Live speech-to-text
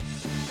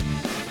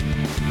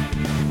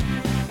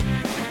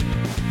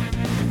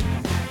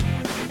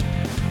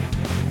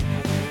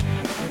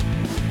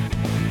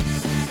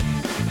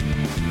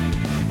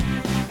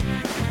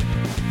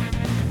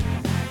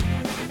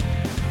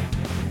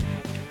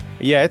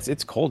Yeah,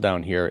 it's cold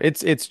down here.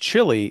 It's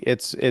chilly.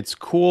 It's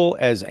cool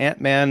as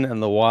Ant-Man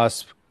and the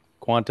Wasp: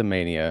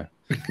 Quantumania.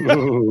 That's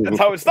Ooh.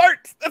 how it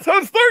starts. That's how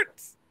it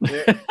starts.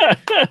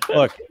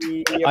 Look,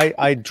 Yep.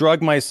 I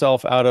drug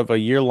myself out of a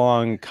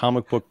year-long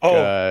comic book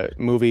Oh,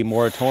 movie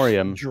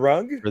moratorium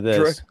drug, for drug,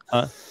 this.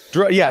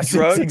 Yes,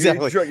 drug,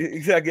 exactly. drug.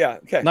 Exactly. Yeah.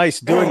 Okay. Nice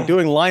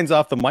doing lines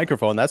off the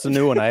microphone. That's a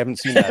new one. I haven't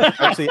seen that.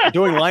 Actually,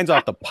 doing lines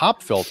off the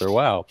pop filter.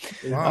 Wow.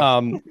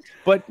 Wow.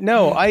 But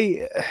no,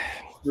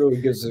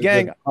 Really gives a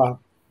gang. good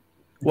pop.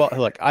 Well,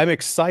 look, I'm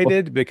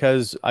excited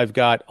because I've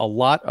got a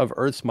lot of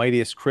Earth's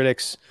Mightiest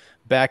Critics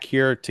back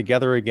here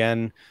together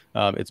again.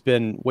 It's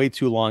been way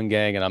too long,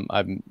 gang, and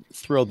I'm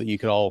thrilled that you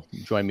could all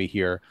join me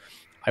here.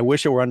 I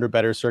wish it were under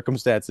better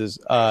circumstances.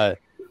 Ant-Man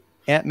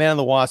and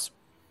the Wasp,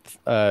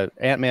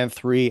 Ant-Man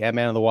 3,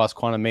 Ant-Man and the Wasp: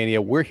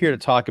 Quantumania. We're here to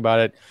talk about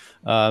it.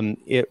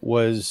 It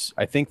was,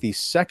 I think, the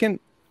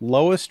second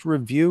worst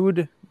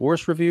reviewed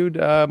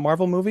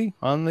Marvel movie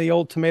on the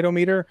old tomato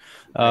meter.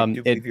 I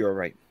do believe you are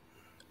right.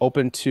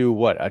 Open to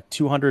what, a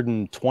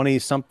 220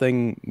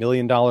 something $1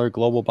 million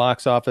global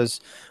box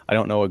office. I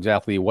don't know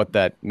exactly what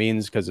that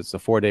means because it's a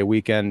 4-day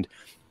weekend.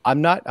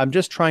 I'm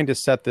just trying to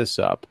set this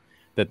up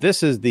that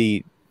this is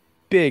the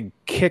big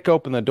kick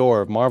open the door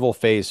of Marvel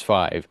Phase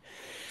 5.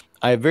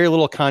 I have very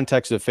little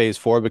context of Phase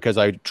 4 because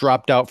I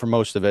dropped out for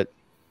most of it.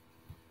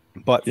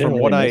 But Didn't from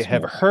really what I miss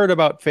have much. heard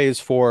about Phase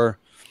 4,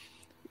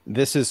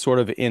 this is sort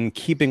of in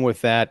keeping with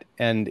that,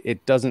 and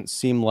it doesn't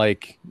seem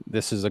like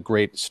this is a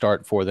great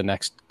start for the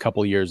next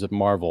couple years of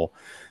Marvel.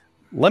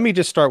 Let me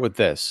just start with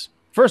this.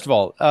 First of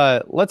all,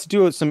 let's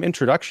do some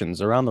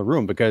introductions around the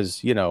room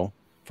because,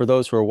 for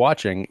those who are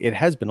watching, it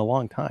has been a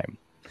long time.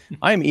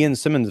 I'm Ian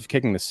Simmons of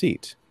Kicking the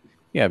Seat.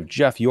 We have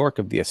Jeff York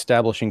of The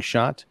Establishing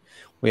Shot.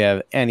 We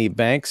have Annie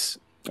Banks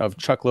of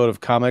Chuckload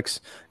of Comics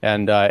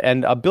and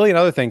a billion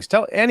other things.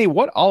 Tell Annie,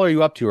 what all are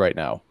you up to right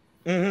now?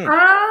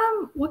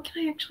 What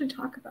can I actually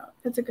talk about?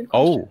 That's a good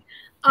question.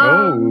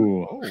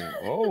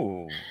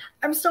 Oh.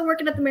 I'm still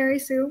working at the Mary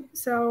Sue,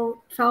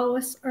 so follow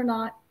us or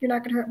not, you're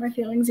not gonna hurt my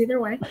feelings either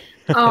way.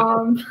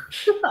 I'm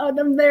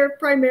there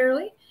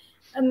primarily.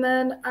 And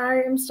then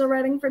I am still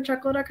writing for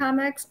Chuckload of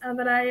Comics, and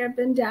that I have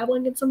been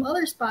dabbling in some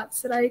other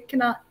spots that I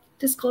cannot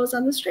disclose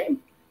on the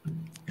stream.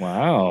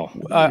 Wow.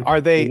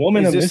 Are they?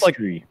 Woman of Is this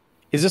mystery.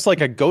 is this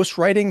like a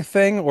ghostwriting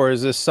thing, or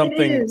is this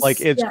something is, like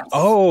it's? yes.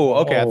 Oh,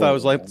 okay. I thought it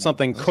was Oh, like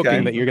something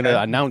cooking that you're going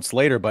to announce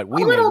later, but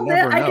we A may little bit.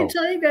 never I know. can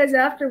tell you guys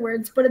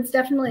afterwards, but it's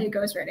definitely a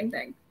ghostwriting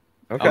thing.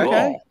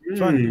 Okay.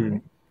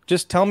 Fun.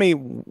 Just tell me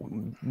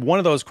one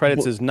of those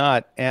credits is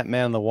not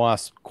Ant-Man and the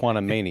Wasp: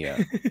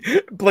 Quantumania.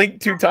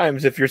 Blink 2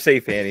 times if you're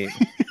safe, Annie.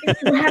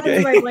 What happens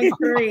if I blink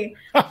 3?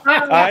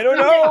 I don't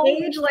know.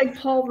 Age like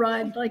Paul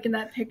Rudd, like in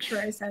that picture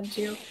I sent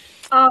you.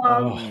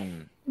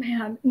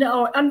 Man,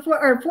 no.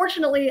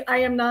 Unfortunately, I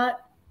am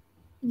not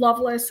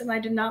Loveless, and I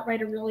did not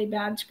write a really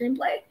bad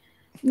screenplay.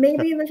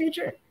 Maybe in the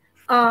future.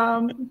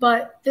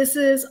 But this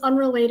is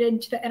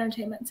unrelated to the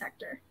entertainment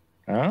sector.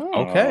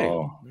 Oh, Okay.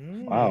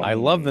 Wow. I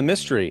love the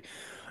mystery.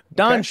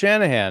 Don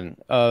Shanahan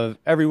of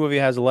Every Movie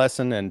Has a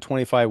Lesson and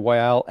 25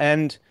 While,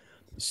 and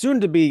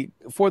soon to be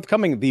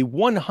forthcoming the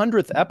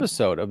 100th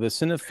episode of the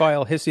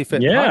Cinephile Hissy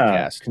Fit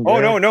podcast.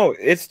 Oh, no.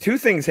 It's 2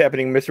 things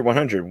happening, Mr.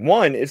 100.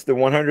 1, it's the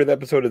 100th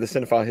episode of the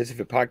Cinephile Hissy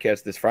Fit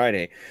podcast this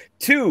Friday.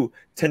 2,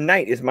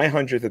 tonight is my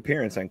 100th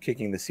appearance on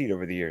Kicking the Seat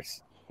over the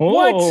years.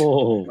 What?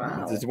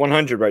 Wow. It's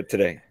 100 right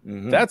today.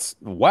 That's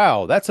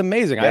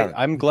amazing. Yeah.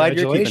 I'm glad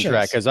you're keeping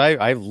track because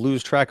I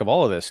lose track of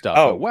all of this stuff.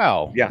 Oh, but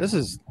wow. yeah. This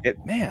is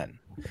man.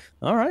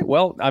 All right.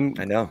 Well, I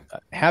know.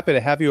 Happy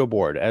to have you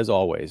aboard as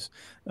always.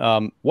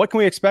 What can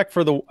we expect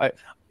for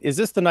is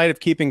this the night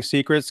of keeping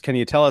secrets? Can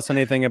you tell us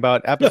anything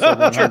about episode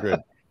 100?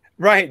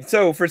 Right.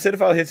 So for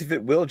Cinephile Hissy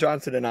Fit, Will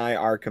Johnson and I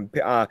are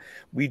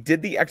we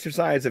did the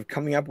exercise of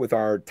coming up with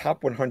our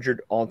top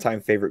 100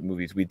 all-time favorite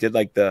movies. We did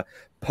like the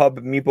Pub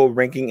Meeple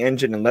ranking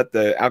engine and let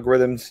the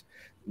algorithms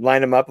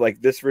line them up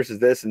like this versus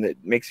this, and it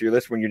makes your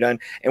list when you're done.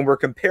 And we're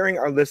comparing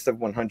our list of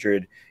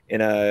 100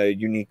 in a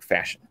unique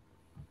fashion.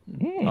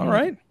 All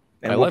right.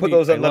 And we'll put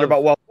those on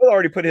Letterboxd. Well, we'll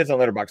already put his on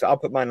Letterboxd. I'll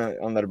put mine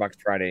on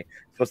Letterboxd Friday.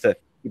 Supposed to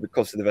keep it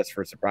close to the vest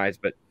for a surprise,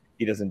 but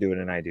he doesn't do it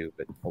and I do.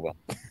 But oh well.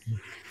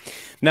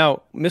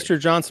 Now, Mr.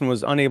 Johnson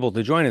was unable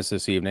to join us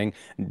this evening.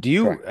 Do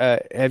you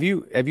have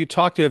you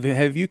talked to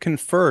have you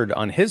conferred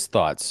on his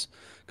thoughts?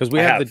 Because we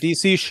have the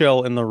DC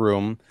shill in the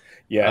room.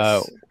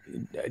 Yes.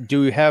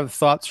 Do you have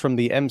thoughts from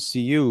the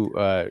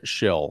MCU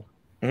shill?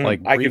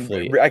 Like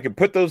briefly, I can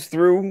put those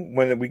through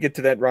when we get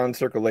to that round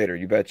circle later.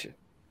 You betcha.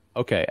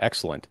 Okay,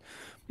 excellent.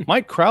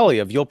 Mike Crowley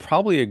of You'll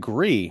Probably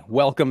Agree.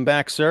 Welcome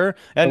back, sir.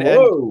 And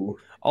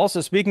also,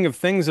 speaking of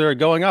things that are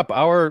going up,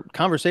 our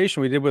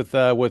conversation we did with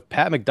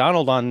Pat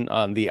McDonald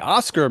on the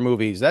Oscar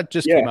movies that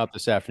just came out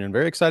this afternoon.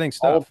 Very exciting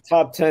stuff. All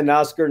top 10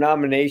 Oscar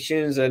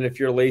nominations, and if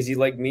you're lazy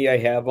like me, I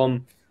have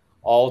them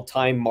all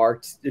time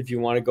marked. If you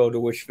want to go to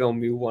which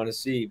film you want to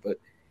see, but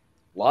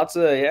lots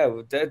of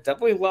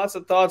definitely lots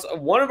of thoughts.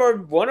 One of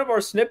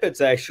our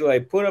snippets actually I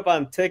put up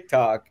on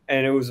TikTok,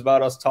 and it was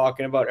about us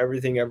talking about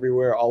everything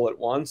everywhere all at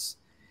once.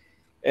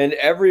 and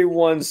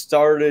everyone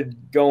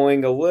started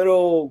going a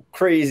little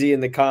crazy in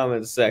the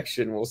comments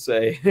section, we'll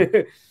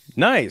say.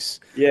 Nice.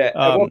 Yeah.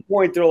 At one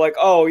point, they're like,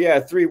 "Oh yeah,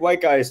 3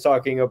 white guys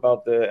talking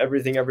about the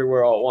Everything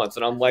Everywhere All at Once,"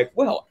 and I'm like,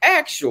 "Well,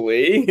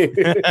 actually."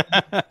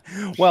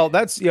 Well,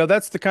 that's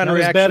that's the kind Not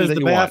of as reaction bad as that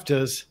the you want.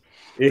 BAFTAs.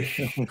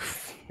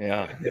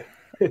 Yeah.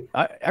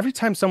 Every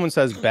time someone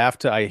says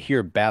BAFTA, I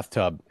hear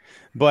bathtub.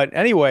 But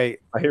anyway,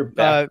 I hear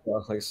back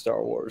like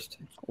Star Wars.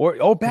 or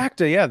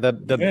BAFTA, yeah, the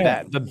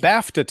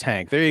BAFTA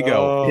tank. There you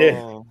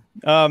go.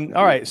 Oh.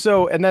 All right.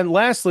 So, and then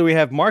lastly, we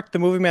have Mark the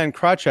Movie Man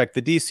Krawcheck,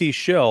 the DC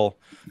shill.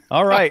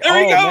 All right.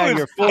 There he man, goes.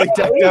 you're fully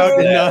decked out.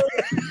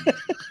 In,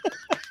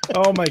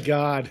 Oh my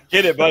God.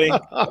 Get it, buddy.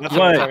 That's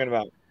what I'm talking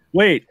about.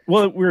 Wait,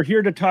 well, we're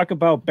here to talk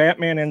about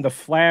Batman and the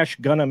Flash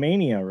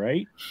Gunamania,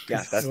 right?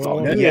 Yeah, that's Oh,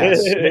 all.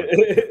 yes.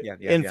 Yeah,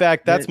 In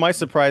fact, that's my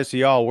surprise to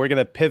y'all. We're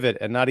gonna pivot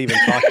and not even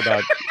talk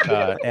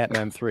about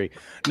Ant-Man 3.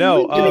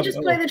 No. Can we just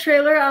play the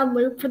trailer on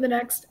loop for the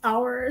next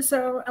hour or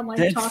so and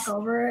like talk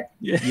over it?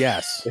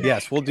 Yes,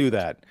 we'll do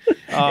that.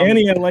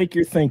 Annie, I like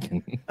your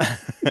thinking.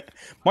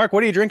 Mark,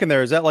 what are you drinking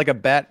there? Is that like a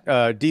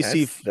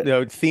DC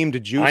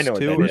themed juice I know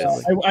what too? that Or is.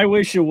 something? I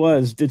wish it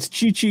was. It's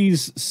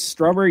Chi-Chi's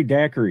Strawberry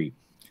Daiquiri.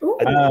 Ooh.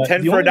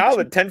 10 the for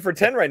only- $1, 10 for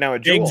 10 right now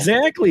at Jewel.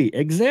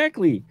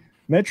 Exactly.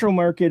 Metro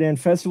Market and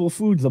Festival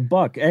Foods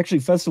 $1. Actually,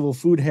 Festival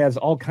Food has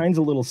all kinds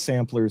of little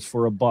samplers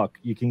for $1.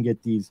 You can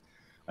get these.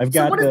 I've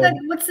got. So what is that?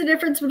 What's the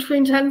difference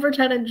between 10 for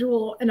 10 and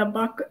Jewel and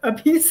 $1 a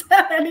piece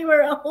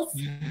anywhere else?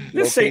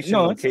 Location.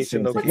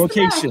 Location. It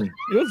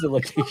was a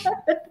location.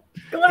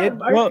 Go ahead,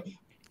 Mark.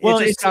 Well, It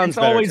just it's sounds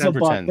better, always 10 for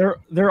 $1. 10.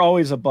 They're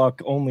always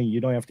 $1 only.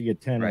 You don't have to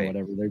get 10 or Right.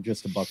 whatever. They're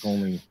just $1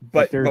 only.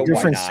 But they're why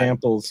different not?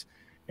 samples.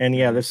 And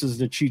yeah, this is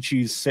the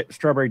Chi-Chi's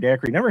Strawberry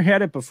Daiquiri. Never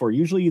had it before.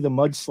 Usually the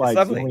Mudslide's the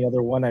lovely. only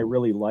other one I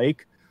really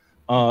like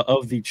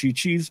of the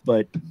Chi-Chi's,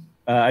 but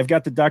I've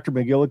got the Dr.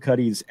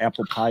 McGillicuddy's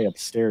apple pie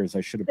upstairs.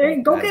 I should have. There,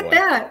 go that get one.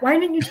 that. Why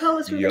didn't you tell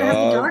us we were gonna have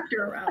the Yup.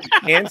 doctor around?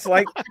 Ants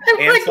like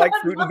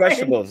fruit and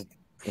vegetables.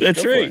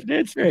 That's Go for right. it.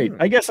 That's right.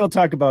 I guess I'll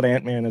talk about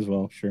Ant-Man as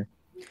well. Sure.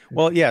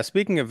 Well, yeah.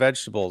 Speaking of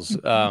vegetables,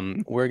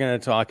 we're going to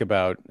talk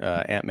about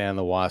Ant-Man and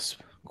the Wasp: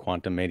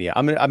 Quantumania.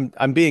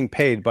 I'm being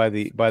paid by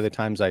the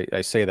times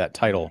I say that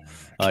title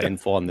in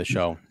full on the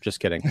show. Just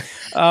kidding.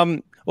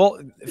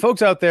 Well,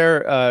 folks out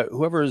there,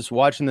 whoever's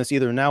watching this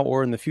either now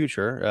or in the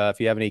future,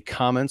 if you have any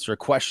comments or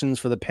questions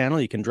for the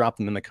panel, you can drop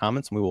them in the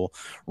comments, and we will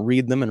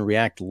read them and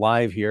react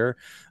live here.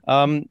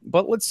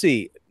 But let's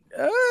see,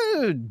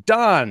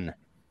 Don,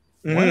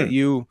 why don't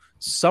you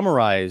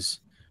summarize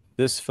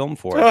this film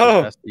for us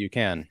as best that you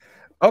can?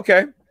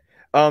 Okay.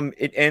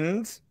 It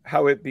ends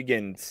how it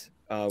begins.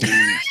 We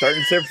start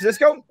in San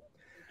Francisco.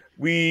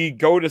 We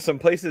go to some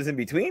places in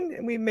between,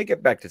 and we make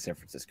it back to San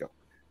Francisco.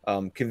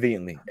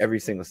 Conveniently, every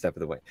single step of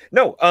the way.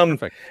 No,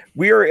 Perfect.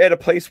 we are at a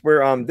place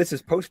where this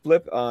is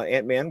post-blip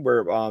Ant-Man,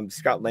 where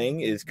Scott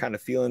Lang is kind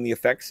of feeling the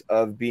effects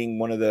of being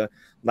one of the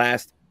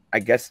last, I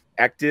guess,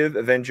 active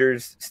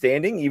Avengers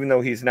standing, even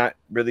though he's not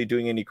really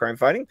doing any crime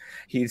fighting.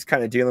 He's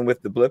kind of dealing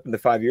with the blip in the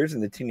 5 years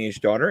and the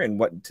teenage daughter and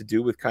what to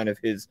do with kind of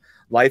his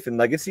life and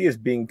legacy as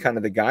being kind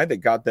of the guy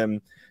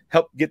that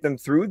helped get them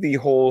through the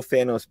whole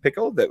Thanos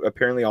pickle that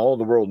apparently all of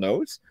the world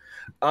knows.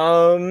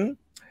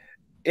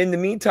 In the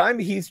meantime,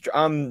 he's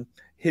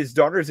his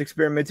daughter is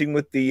experimenting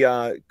with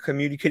the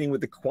communicating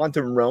with the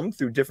quantum realm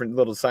through different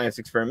little science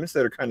experiments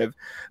that are kind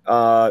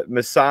of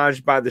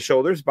massaged by the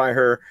shoulders by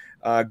her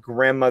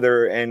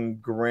grandmother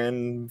and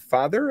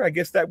grandfather. I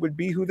guess that would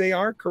be who they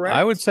are, correct?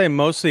 I would say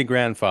mostly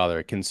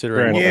grandfather,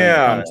 considering what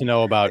Yeah. we've come to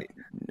know about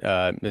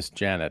Miss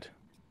Janet.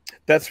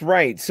 That's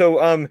right.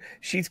 So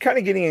she's kind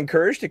of getting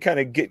encouraged to kind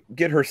of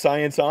get her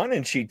science on,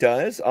 and she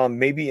does,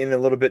 maybe in a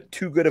little bit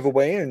too good of a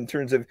way in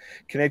terms of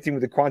connecting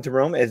with the quantum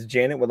realm, as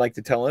Janet would like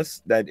to tell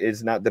us that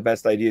is not the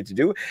best idea to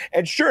do.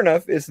 And sure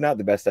enough, it's not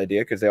the best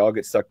idea because they all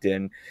get sucked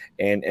in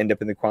and end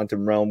up in the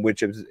quantum realm,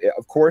 which is,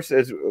 of course,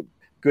 as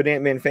good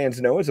Ant-Man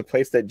fans know, is a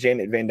place that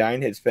Janet Van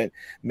Dyne has spent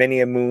many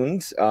a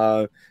moons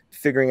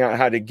figuring out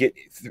how to get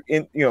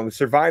in,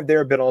 survive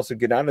there, but also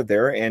get out of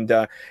there. And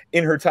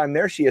in her time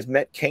there, she has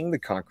met Kang the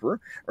Conqueror,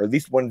 or at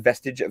least one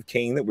vestige of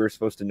Kang that we're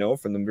supposed to know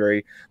from the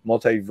very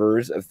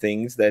multiverse of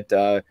things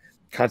that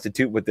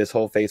constitute what this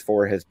whole Phase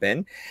 4 has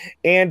been.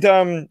 And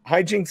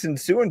hijinks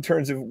ensue in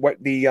terms of what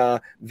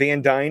the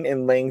Van Dyne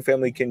and Lang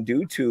family can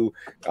do to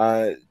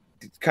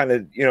kind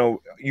of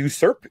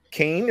usurp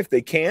Kane if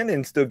they can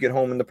and still get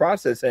home in the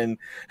process. And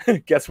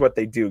guess what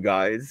they do,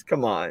 guys?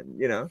 Come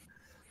on,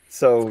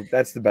 so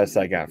that's the best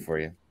I got for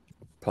you,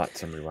 plot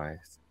summary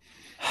wise.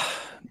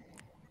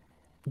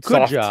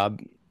 Good job.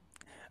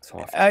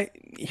 Soft.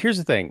 Here's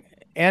the thing,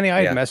 Annie,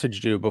 I had Yeah.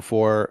 messaged you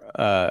before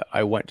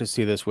I went to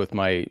see this with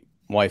my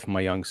wife and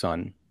my young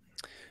son,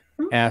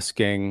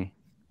 asking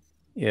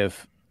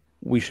if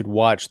we should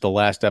watch the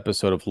last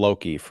episode of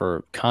Loki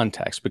for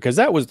context, because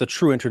that was the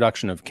true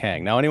introduction of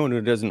Kang. Now, anyone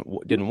who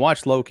didn't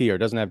watch Loki or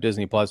doesn't have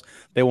Disney Plus,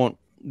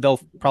 they'll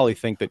probably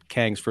think that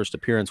Kang's first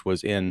appearance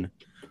was in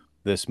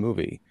this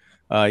movie.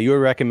 You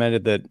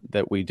recommended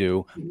that we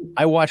do.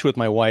 I watched with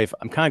my wife.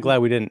 I'm kind of glad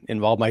we didn't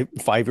involve my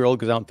 5-year-old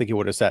because I don't think he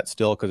would have sat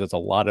still because it's a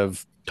lot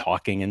of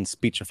talking and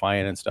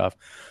speechifying and stuff.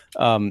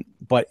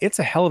 But it's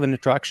a hell of an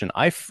introduction.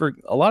 A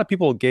lot of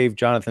people gave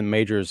Jonathan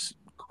Majors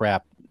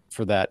crap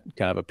for that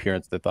kind of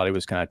appearance. They thought he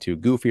was kind of too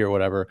goofy or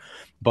whatever.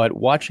 But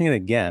watching it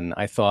again,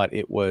 I thought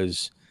it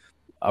was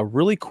a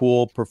really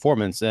cool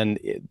performance, and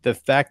the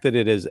fact that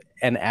it is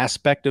an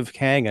aspect of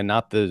Kang and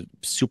not the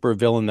super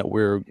villain that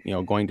we're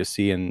going to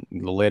see in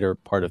the later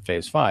part of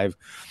Phase 5,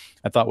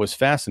 I thought was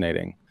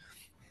fascinating.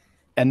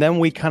 And then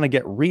we kind of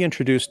get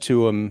reintroduced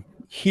to him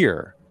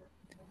here,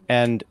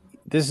 and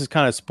this is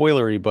kind of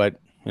spoilery, but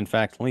in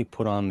fact, let me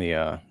put on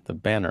the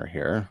banner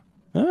here.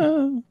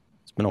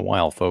 It's been a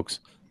while, folks.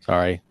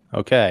 Sorry.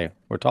 Okay,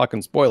 we're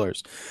talking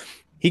spoilers.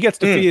 He gets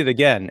defeated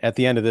again at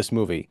the end of this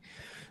movie.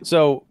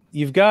 So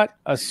you've got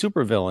a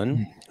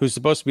supervillain who's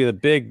supposed to be the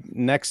big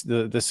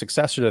the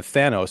successor to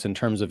Thanos in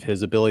terms of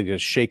his ability to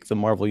shake the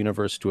Marvel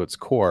Universe to its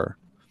core.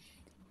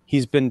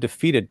 He's been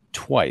defeated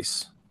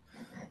twice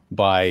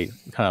by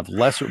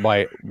lesser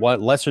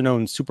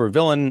known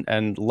supervillain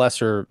and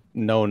lesser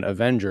known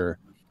Avenger.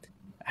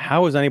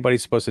 How is anybody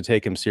supposed to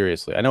take him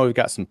seriously? I know we've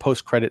got some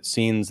post-credit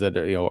scenes that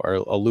are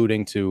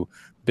alluding to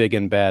big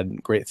and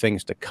bad, great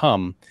things to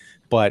come,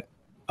 but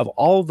of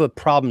all the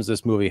problems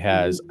this movie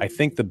has, I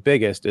think the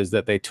biggest is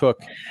that they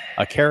took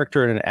a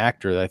character and an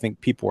actor that I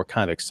think people were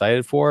kind of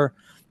excited for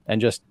and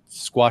just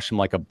squashed him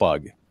like a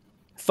bug.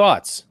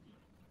 Thoughts?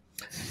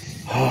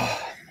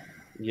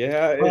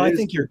 Yeah. Well, I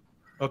think you're.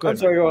 Oh, go ahead.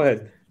 I'm sorry. Go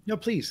ahead. No,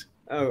 please.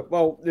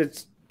 Well,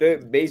 it's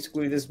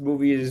basically this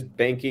movie is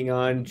banking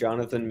on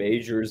Jonathan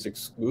Majors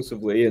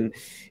exclusively, and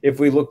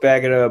if we look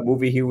back at a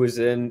movie he was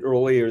in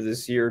earlier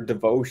this year,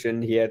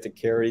 Devotion, he had to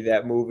carry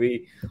that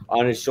movie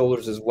on his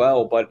shoulders as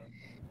well. But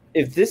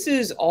if this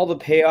is all the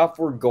payoff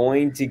we're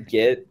going to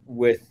get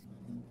with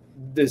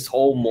this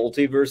whole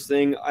multiverse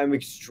thing, I'm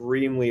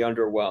extremely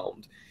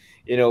underwhelmed.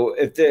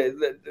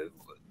 If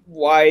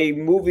why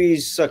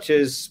movies such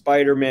as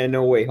Spider-Man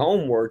No Way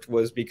Home worked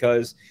was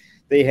because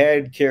they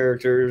had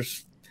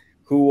characters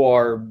who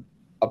are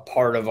a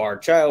part of our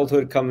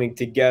childhood coming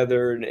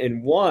together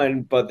in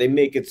one, but they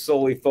make it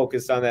solely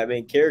focused on that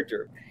main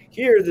character.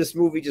 Here, this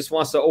movie just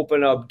wants to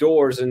open up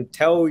doors and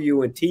tell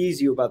you and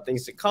tease you about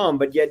things to come,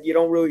 but yet you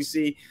don't really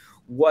see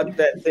what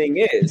that thing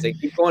is. They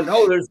keep going,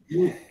 oh, there's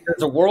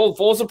a world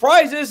full of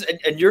surprises,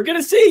 and you're going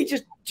to see.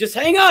 Just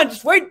hang on.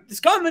 Just wait. It's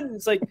coming.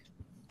 It's like,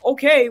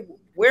 okay,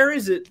 where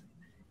is it?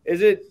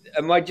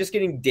 Am I just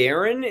getting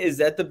Darren? Is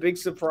that the big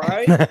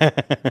surprise?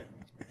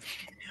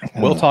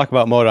 We'll talk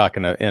about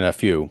MODOK in a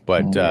few,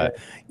 but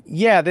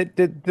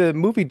the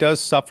movie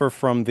does suffer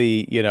from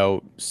the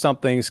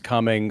something's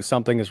coming,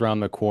 something is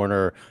around the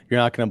corner. You're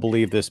not going to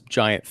believe this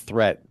giant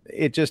threat.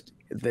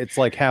 It's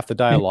like half the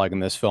dialogue in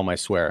this film, I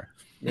swear.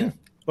 Yeah.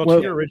 Well,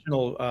 to your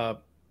original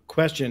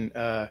question,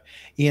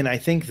 Ian, I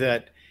think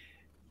that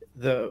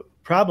the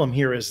problem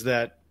here is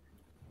that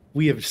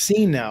we have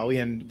seen now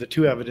in the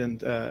two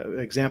evident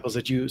examples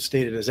that you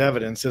stated as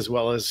evidence, as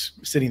well as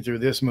sitting through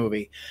this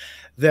movie,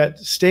 that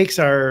stakes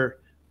are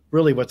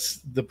really what's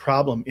the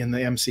problem in the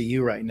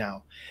MCU right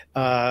now.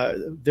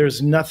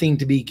 There's nothing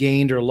to be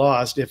gained or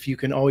lost if you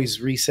can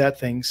always reset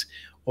things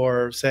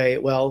or say,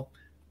 well,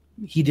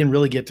 he didn't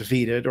really get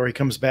defeated, or he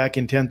comes back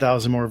in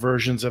 10,000 more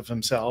versions of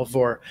himself,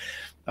 or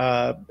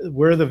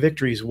where are the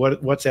victories?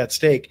 What's at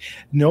stake?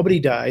 Nobody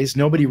dies.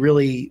 Nobody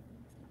really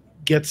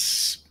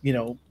gets,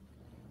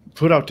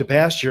 put out to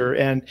pasture,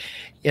 and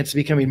it's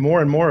becoming more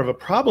and more of a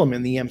problem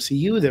in the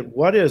MCU that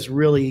what is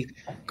really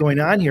going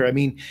on here. I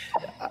mean,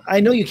 I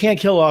know you can't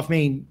kill off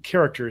main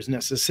characters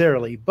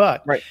necessarily,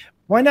 but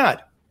why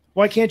not?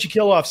 Why can't you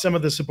kill off some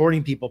of the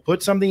supporting people?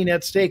 Put something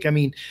at stake. I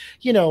mean,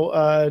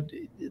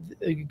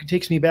 it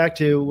takes me back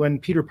to when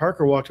Peter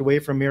Parker walked away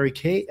from Mary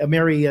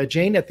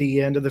Jane at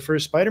the end of the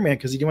first Spider-Man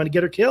because he didn't want to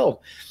get her killed.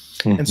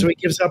 Mm-hmm. And so he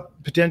gives up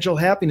potential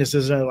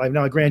happinesses. Now,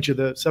 I grant you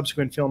the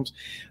subsequent films,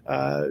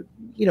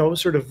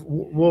 sort of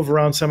wove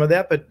around some of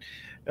that. But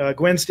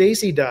Gwen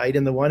Stacy died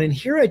in the one. And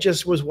here I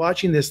just was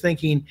watching this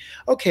thinking,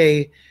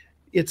 okay,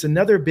 it's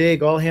another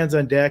big all hands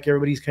on deck.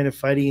 Everybody's kind of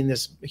fighting in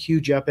this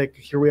huge epic.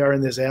 Here we are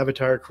in this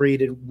Avatar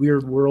created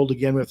weird world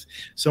again with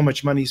so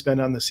much money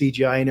spent on the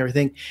CGI and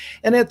everything.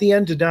 And at the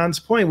end, to Don's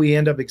point, we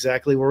end up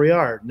exactly where we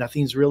are.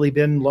 Nothing's really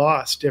been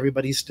lost.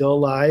 Everybody's still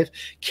alive.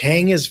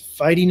 Kang is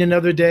fighting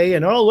another day.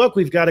 And oh, look,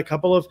 we've got a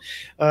couple of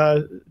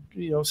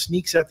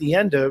sneaks at the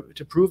end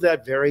to prove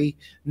that very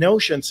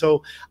notion.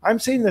 So I'm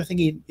sitting there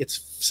thinking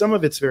some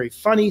of it's very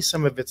funny,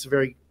 some of it's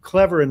very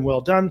clever and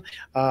well done,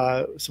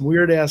 some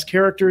weird ass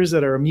characters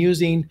that are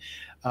amusing.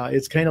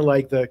 It's kind of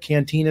like the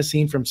cantina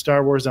scene from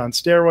Star Wars on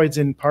steroids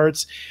in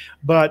parts.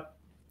 But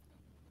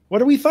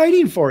what are we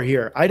fighting for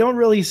here? I don't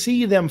really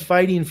see them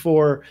fighting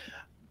for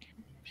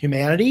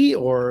humanity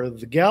or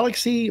the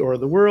galaxy or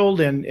the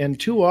world. And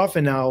too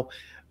often now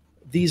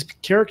these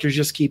characters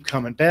just keep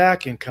coming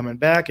back and coming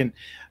back. And,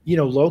 you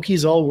know,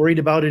 Loki's all worried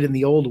about it in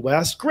the Old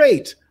West.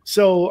 Great.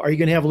 So are you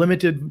going to have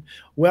limited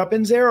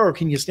weapons there, or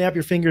can you snap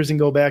your fingers and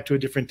go back to a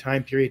different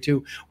time period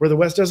too, where the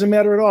West doesn't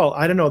matter at all?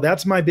 I don't know.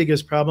 That's my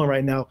biggest problem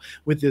right now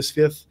with this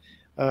fifth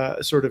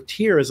sort of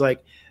tier, is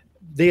like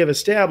they have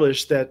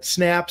established that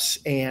snaps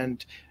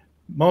and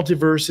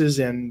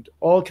multiverses and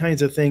all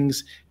kinds of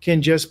things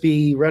can just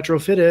be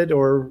retrofitted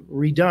or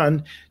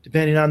redone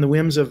depending on the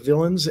whims of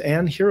villains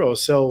and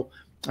heroes. So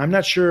I'm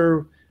not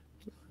sure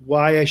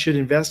why I should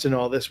invest in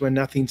all this when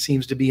nothing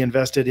seems to be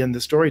invested in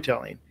the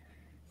storytelling.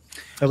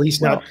 At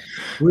least not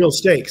real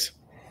stakes.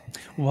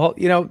 Well,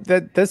 you know,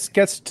 that this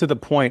gets to the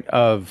point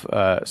of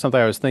something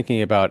I was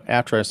thinking about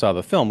after I saw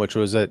the film, which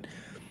was that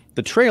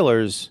the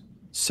trailers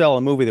sell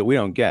a movie that we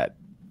don't get.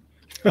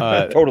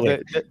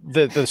 Totally.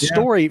 The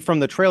story from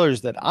the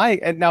trailers that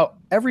and now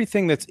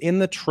everything that's in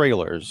the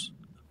trailers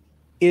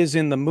is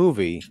in the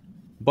movie,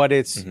 but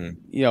it's,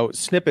 you know,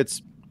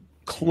 snippets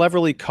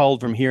cleverly culled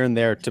from here and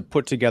there to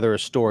put together a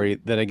story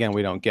that, again,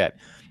 we don't get.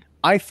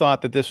 I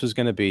thought that this was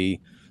going to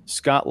be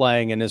Scott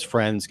Lang and his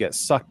friends get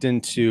sucked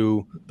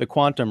into the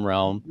quantum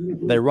realm.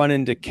 They run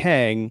into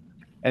Kang,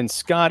 and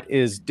Scott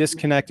is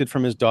disconnected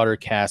from his daughter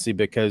Cassie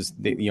because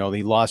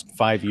he lost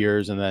 5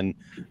 years, and then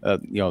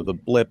the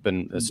blip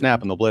and the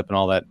snap and the blip and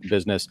all that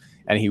business,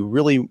 and he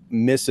really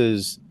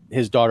misses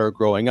his daughter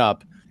growing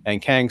up.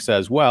 And Kang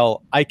says,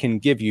 "Well, I can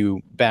give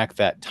you back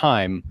that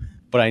time,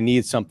 but I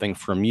need something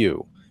from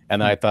you."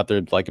 And I thought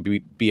there'd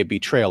be a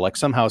betrayal, like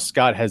somehow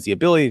Scott has the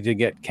ability to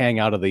get Kang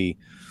out of the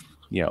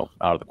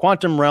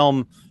quantum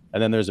realm,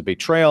 and then there's a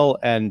betrayal.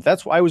 And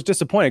that's why I was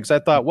disappointed, because I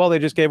thought, well, they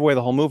just gave away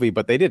the whole movie,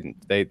 but they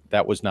didn't.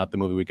 That was not the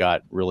movie we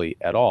got really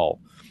at all.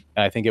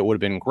 And I think it would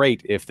have been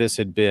great if this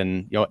had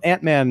been,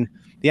 Ant-Man.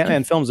 The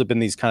Ant-Man films have been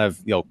these kind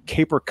of,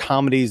 caper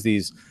comedies,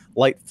 these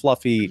light,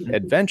 fluffy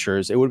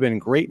adventures. It would have been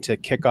great to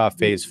kick off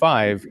Phase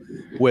 5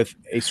 with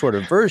a sort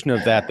of version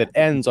of that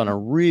ends on a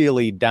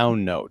really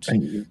down note,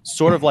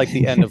 sort of like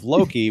the end of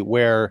Loki,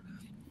 where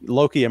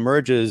Loki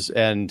emerges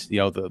and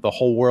the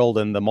whole world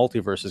and the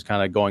multiverse is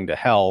kind of going to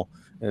hell.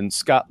 And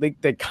Scott,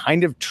 they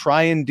kind of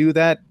try and do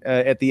that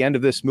at the end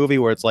of this movie,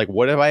 where it's like,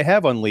 what if I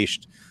have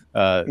unleashed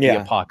the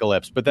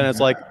apocalypse? But then it's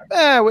like,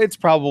 it's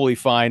probably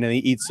fine. And he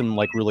eats some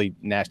like really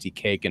nasty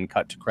cake and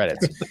cut to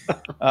credits.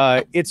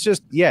 It's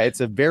just, it's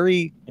a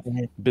very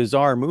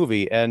bizarre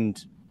movie.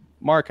 And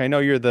Mark, I know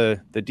you're the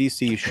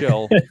DC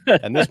shill,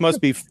 and this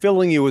must be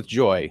filling you with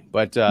joy.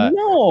 But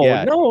no.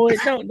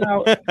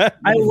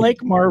 I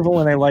like Marvel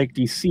and I like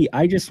DC.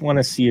 I just want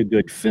to see a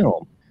good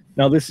film.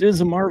 Now, this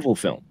is a Marvel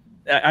film.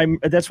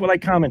 That's what I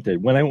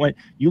commented when I went.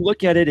 You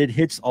look at it; it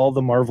hits all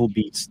the Marvel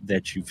beats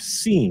that you've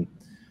seen.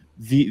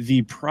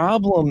 The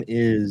problem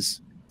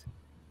is,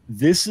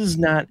 this is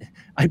not.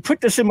 I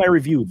put this in my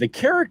review. The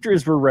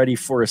characters were ready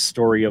for a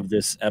story of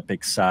this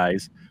epic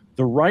size.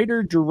 The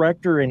writer,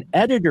 director, and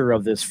editor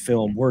of this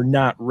film were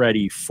not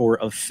ready for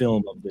a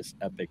film of this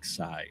epic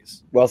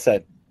size. Well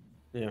said.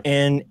 Yeah.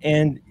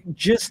 And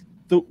just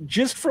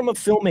from a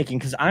filmmaking,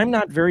 because I'm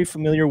not very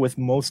familiar with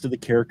most of the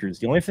characters.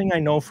 The only thing I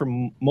know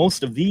from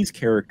most of these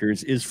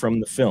characters is from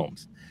the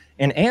films.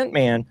 And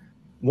Ant-Man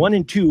 1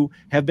 and 2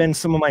 have been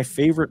some of my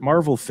favorite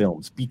Marvel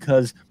films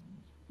because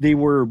they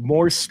were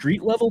more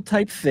street level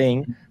type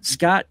thing.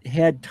 Scott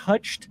had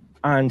touched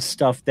on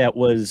stuff that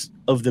was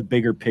of the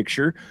bigger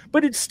picture,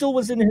 but it still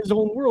was in his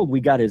own world.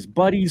 We got his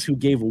buddies who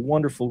gave a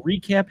wonderful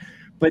recap,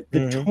 but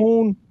the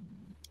tone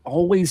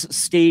always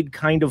stayed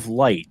kind of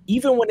light.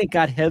 Even when it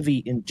got heavy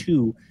in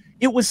 2,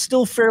 it was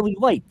still fairly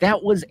light.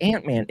 That was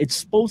Ant-Man. It's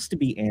supposed to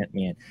be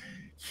Ant-Man.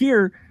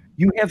 Here,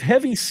 you have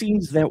heavy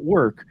scenes that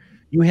work.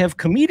 You have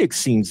comedic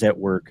scenes that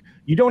work.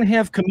 You don't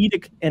have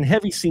comedic and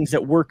heavy scenes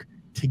that work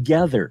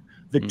together.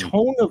 The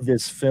tone of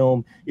this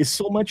film is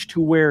so much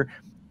to where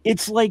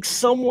it's like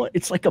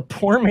a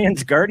poor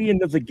man's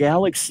Guardian of the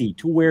Galaxy,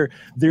 to where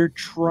they're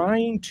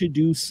trying to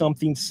do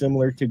something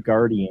similar to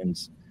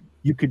Guardians.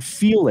 You could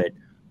feel it,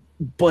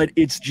 but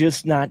it's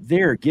just not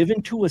there.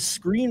 Given to a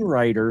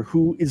screenwriter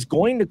who is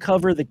going to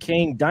cover the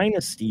Kang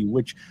Dynasty,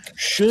 which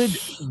should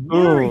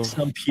worry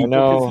some people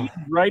because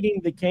he's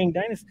writing the Kang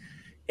Dynasty.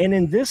 And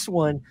in this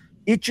one,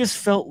 it just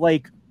felt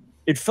like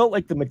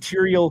the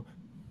material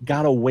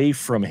got away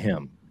from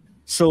him.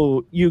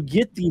 So you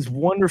get these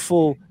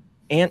wonderful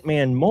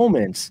Ant-Man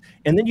moments,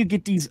 and then you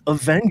get these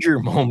Avenger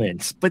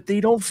moments, but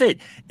they don't fit.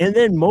 And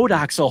then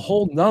MODOK's a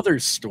whole nother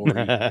story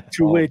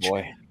to which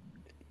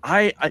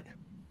I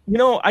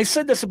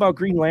said this about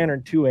Green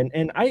Lantern too,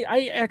 and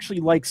I actually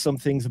like some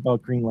things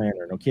about Green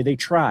Lantern. Okay, they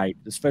tried,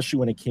 especially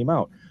when it came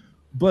out.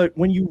 But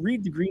when you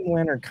read the Green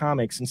Lantern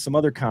comics and some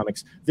other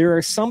comics, there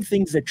are some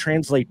things that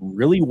translate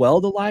really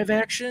well to live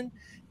action,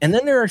 and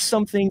then there are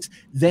some things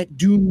that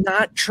do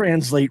not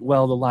translate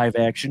well to live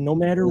action, no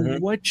matter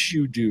what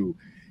you do.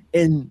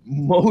 And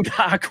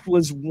MODOK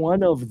was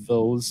one of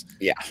those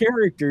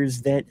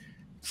characters that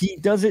he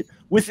does it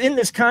within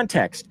this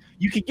context.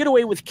 You could get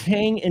away with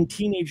Kang and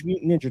Teenage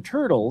Mutant Ninja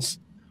Turtles,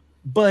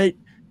 but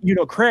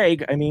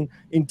Craig, I mean,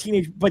 in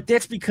Teenage, but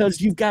that's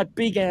because you've got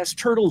big ass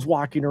turtles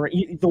walking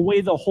around. The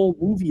way the whole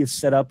movie is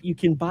set up, you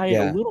can buy it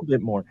a little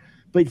bit more.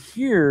 But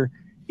here,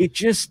 it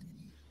just,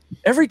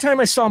 every time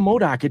I saw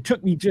MODOK, it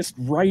took me just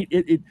right.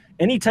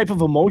 Any type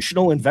of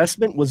emotional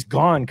investment was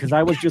gone because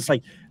I was just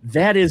like,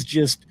 that is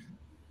just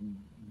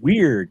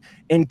weird.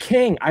 And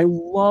Kang, I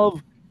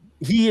love,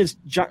 he is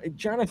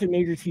Jonathan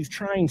Majors. He's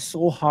trying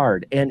so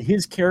hard, and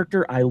his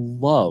character I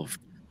love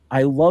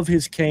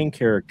his Kang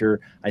character.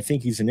 I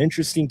think he's an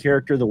interesting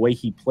character, the way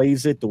he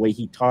plays it, the way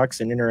he talks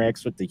and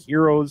interacts with the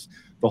heroes,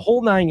 the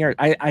whole 9 yards.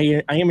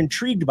 I am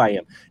intrigued by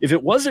him. If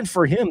it wasn't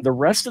for him, the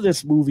rest of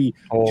this movie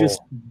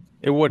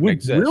it would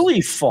exist.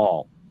 Really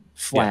fall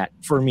flat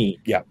for me.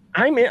 Yeah.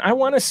 I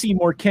want to see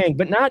more Kang,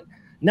 but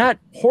not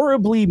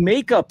horribly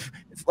makeup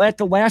at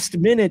the last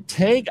minute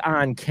tag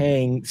on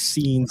Kang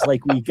scenes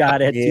like we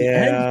got at the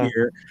end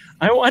here.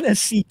 I want to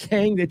see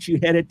Kang that you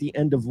had at the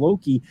end of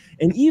Loki,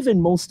 and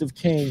even most of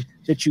Kang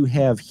that you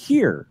have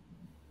here.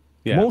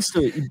 Yeah. Most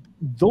of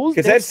those,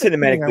 because that's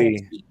cinematically,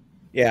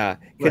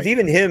 because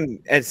even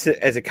him as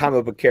a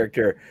comic book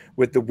character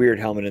with the weird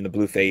helmet and the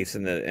blue face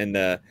and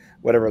the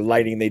whatever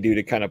lighting they do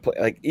to kind of play,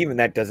 like, even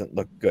that doesn't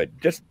look good.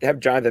 Just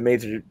have Jonathan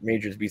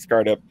Majors be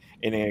scarred up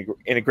in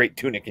a great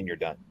tunic and you're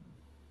done.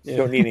 You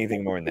don't need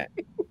anything more than that.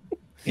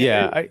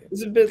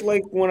 It's a bit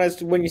like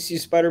when you see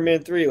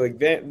Spider-Man 3, like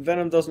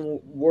Venom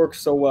doesn't work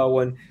so well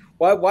when.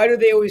 Why do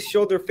they always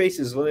show their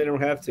faces when they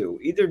don't have to?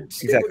 Either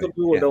stick with the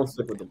blue or don't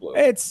stick with the blue.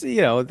 It's,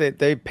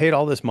 they paid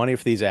all this money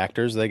for these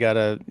actors. They got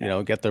to,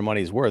 get their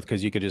money's worth,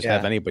 because you could just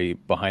have anybody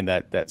behind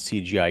that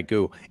CGI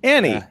goo.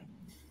 Annie,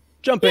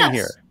 jump in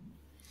here.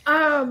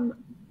 I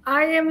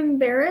am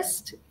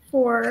embarrassed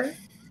for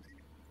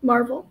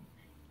Marvel.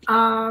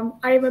 I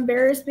am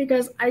embarrassed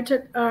because I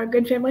took a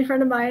good family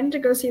friend of mine to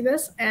go see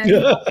this, and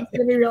it's going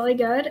to be really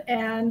good.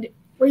 And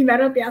we met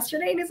up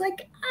yesterday, and he's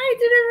like, I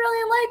didn't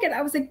really like it.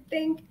 I was like,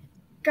 thank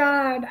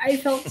God. I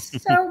felt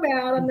so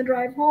bad on the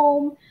drive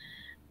home.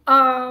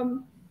 I,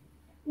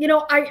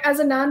 as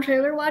a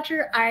non-trailer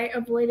watcher, I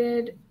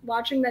avoided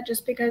watching that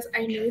just because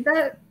I knew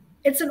that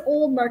it's an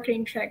old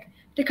marketing trick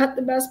to cut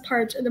the best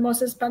parts or the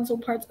most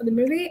suspenseful parts of the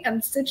movie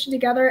and stitch it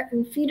together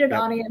and feed an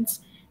audience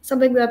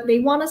something that they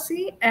want to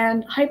see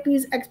and hype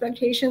these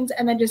expectations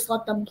and then just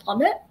let them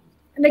plummet.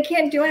 And they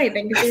can't do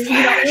anything because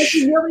if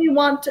you really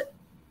want to.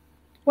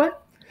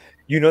 What?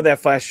 That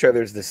Flash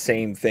trailer is the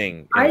same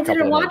thing. I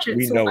didn't watch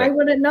it, so I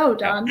wouldn't know,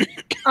 Don.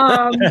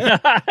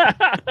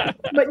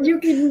 But you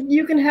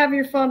can have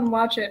your fun and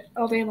watch it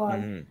all day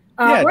long.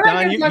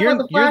 Don,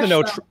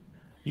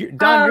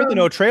 you're the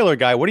no trailer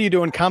guy. What are you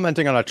doing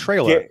commenting on a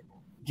trailer?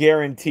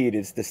 Guaranteed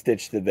it's the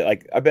stitch to the,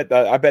 like, I bet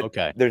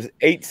there's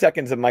 8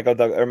 seconds of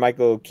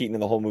Michael Keaton in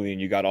the whole movie, and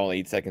you got all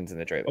 8 seconds in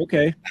the trailer.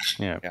 Okay.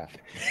 Yeah.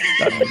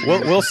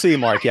 We'll see,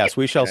 Mark. Yes,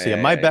 we shall see.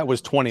 My bet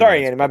was 20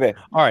 Sorry, minutes. Annie, my bad.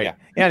 All right.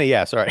 Annie,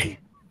 sorry.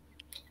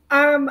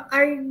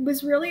 I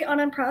was really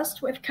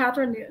unimpressed with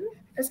Catherine Newton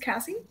as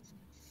Cassie.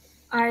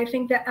 I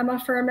think that Emma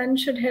Furman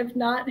should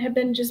not have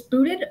been just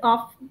booted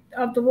off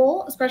of the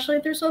role,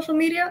 especially through social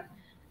media.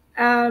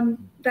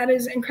 That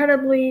is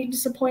incredibly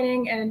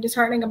disappointing and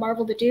disheartening of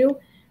Marvel to do.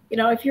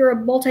 If you're a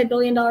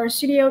multi-billion-dollar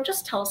studio,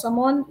 just tell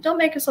someone. Don't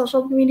make a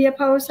social media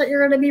post that you're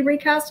going to be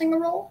recasting the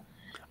role.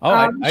 Oh,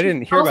 I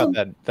didn't hear about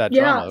that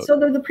drama. So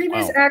the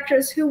previous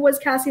actress who was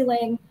Cassie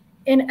Lang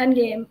in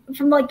Endgame,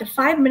 from like the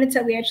 5 minutes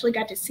that we actually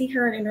got to see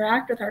her and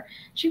interact with her,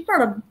 she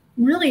brought a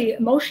really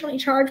emotionally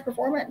charged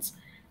performance.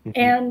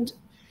 And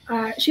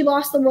she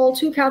lost the role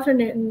to Catherine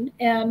Newton,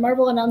 and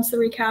Marvel announced the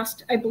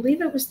recast. I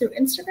believe it was through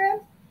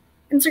Instagram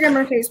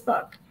or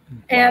Facebook.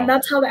 And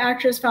that's how the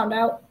actress found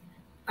out.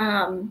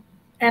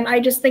 And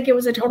I just think it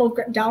was a total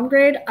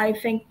downgrade. I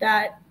think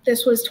that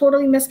this was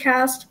totally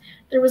miscast.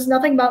 There was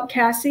nothing about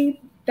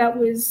Cassie that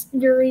was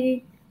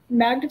very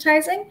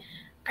magnetizing.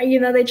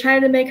 They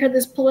tried to make her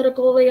this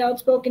politically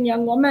outspoken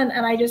young woman,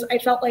 and I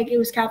felt like it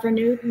was Catherine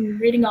Newton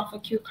reading off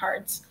of cue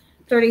cards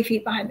 30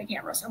 feet behind the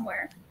camera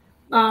somewhere.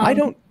 I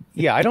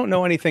don't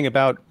know anything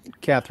about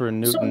Catherine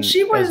Newton as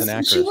an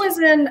actress. She was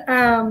in,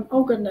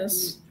 oh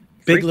goodness.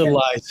 Big Little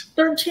Lies.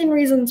 13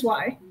 Reasons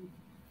Why.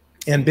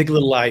 And Big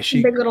Little Lies.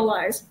 Big Little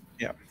Lies.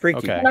 Yeah, freaky.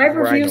 Okay. And I've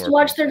refused to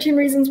watch 13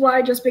 Reasons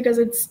Why just because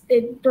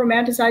it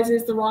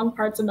romanticizes the wrong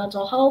parts of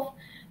mental health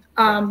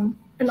and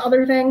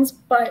other things.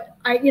 But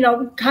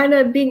kind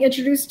of being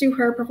introduced to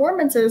her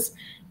performances,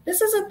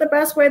 this isn't the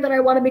best way that I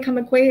want to become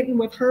acquainted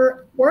with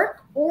her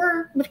work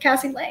or with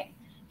Cassie Lang.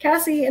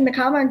 Cassie in the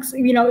comics,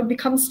 it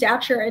becomes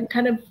stature and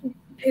kind of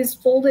is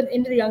folded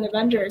into the Young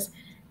Avengers.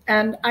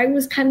 And I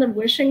was kind of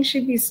wishing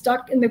she'd be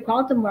stuck in the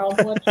quantum realm.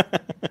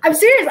 I'm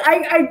serious.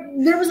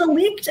 There was a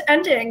leaked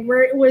ending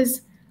where it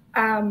was,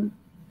 I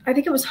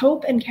think it was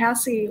Hope and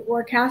Cassie,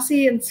 or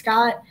Cassie and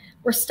Scott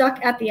were stuck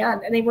at the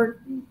end, and they were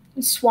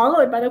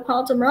swallowed by the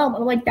quantum realm.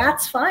 I'm like,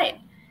 that's fine.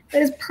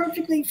 That is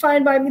perfectly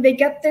fine by me. They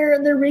get their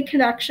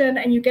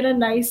reconnection, and you get a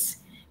nice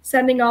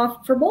sending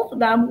off for both of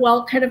them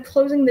while kind of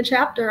closing the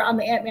chapter on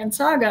the Ant-Man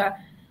saga.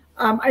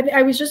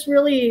 I was just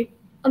really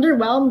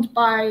underwhelmed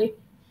by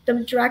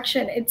the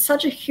direction. It's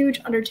such a huge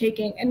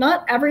undertaking, and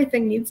not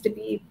everything needs to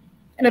be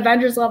an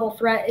Avengers level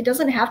threat. It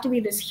doesn't have to be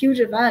this huge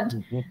event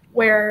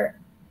where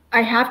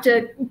I have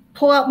to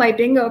pull out my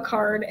bingo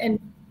card and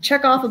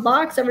check off a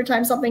box every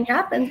time something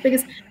happens,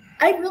 because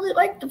I really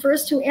liked the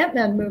first 2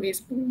 Ant-Man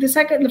movies.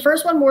 The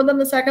first one more than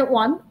the second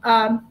one,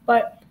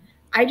 but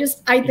I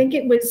think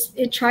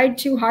it tried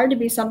too hard to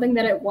be something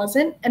that it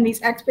wasn't, and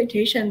these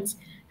expectations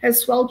has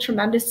swelled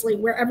tremendously,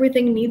 where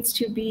everything needs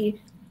to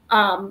be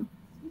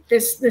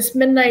this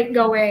midnight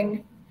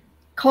going,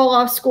 call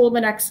off school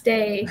the next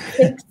day,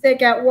 take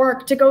sick at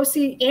work to go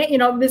see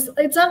this.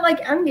 It's not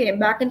like Endgame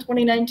back in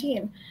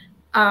 2019,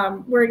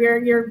 where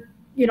you're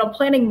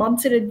planning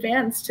months in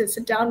advance to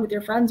sit down with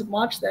your friends and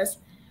watch this.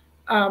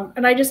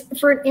 And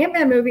for an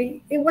Ant-Man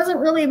movie, it wasn't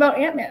really about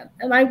Ant-Man,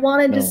 and I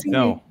wanted to see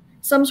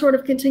some sort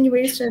of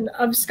continuation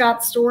of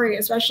Scott's story,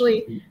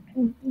 especially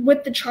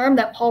with the charm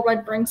that Paul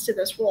Rudd brings to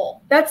this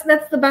role. That's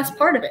the best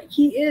part of it.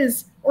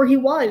 He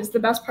was the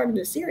best part of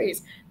the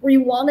series, where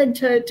you wanted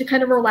to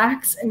kind of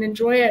relax and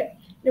enjoy it.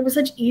 It was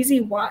such easy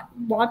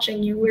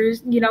watching. You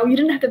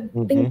didn't have to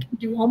think,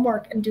 do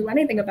homework, and do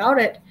anything about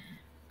it.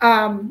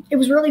 It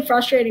was really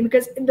frustrating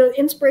because the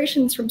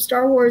inspirations from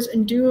Star Wars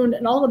and Dune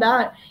and all of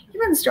that,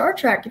 even Star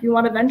Trek, if you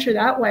want to venture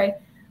that way,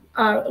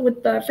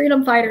 with the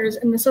freedom fighters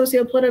and the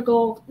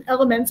socio-political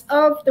elements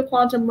of the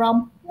quantum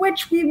realm,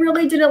 which we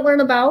really didn't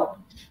learn about.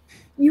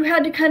 You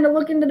had to kind of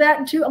look into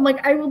that too. I'm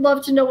like, I would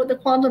love to know what the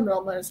quantum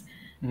realm is.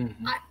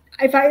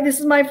 This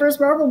is my first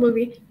Marvel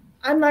movie,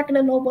 I'm not going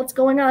to know what's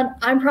going on.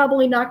 I'm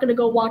probably not going to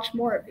go watch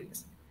more of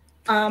these.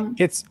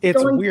 It's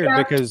weird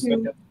because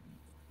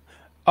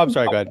I'm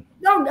sorry, go ahead.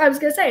 No, I was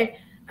going to say,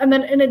 and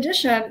then in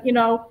addition, I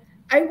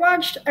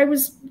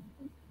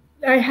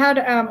had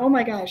oh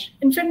my gosh,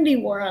 Infinity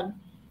War on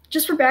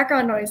just for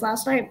background noise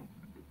last night.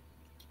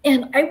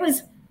 And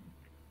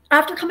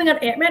after coming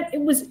out Ant-Man,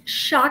 it was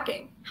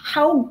shocking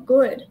how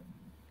good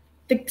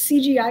the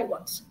CGI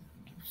was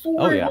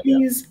for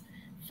these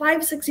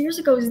 5-6 years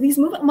ago. These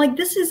movies, I'm like,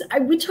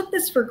 we took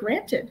this for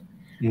granted.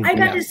 I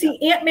got to see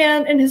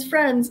Ant-Man and his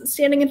friends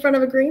standing in front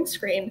of a green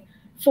screen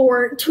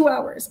for 2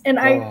 hours. And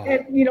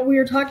we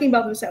were talking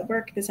about this at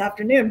work this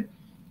afternoon,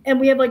 and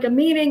we had like a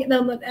meeting, and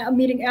then a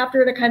meeting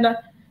after to kind of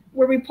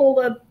where we pull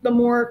the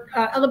more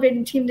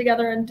elevated team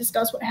together and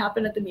discuss what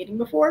happened at the meeting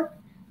before.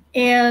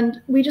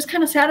 And we just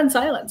kind of sat in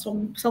silence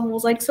when someone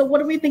was like, so what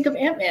do we think of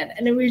Ant-Man?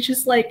 And it was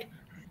just like,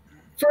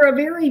 for a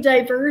very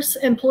diverse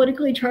and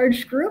politically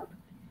charged group,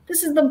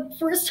 this is the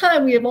first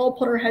time we have all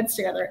put our heads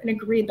together and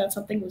agreed that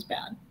something was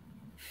bad.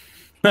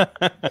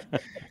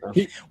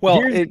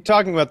 Well,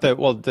 talking about the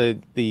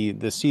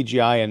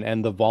CGI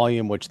and the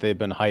volume which they've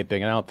been hyping,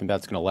 and I don't think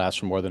that's going to last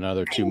for more than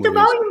another 2 movies. The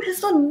volume has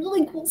done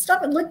really cool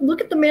stuff. And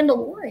look at The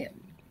Mandalorian,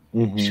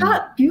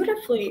 shot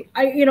beautifully.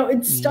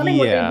 It's stunning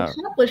what they've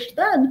accomplished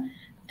then,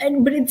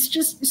 but it's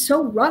just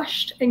so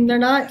rushed, and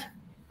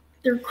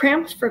they're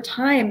cramped for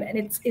time, and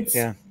it's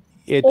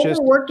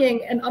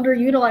overworking and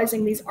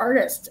underutilizing these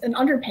artists and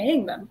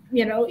underpaying them.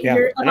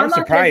 And I'm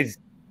surprised.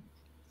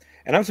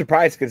 And I'm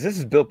surprised because this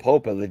is Bill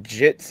Pope, a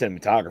legit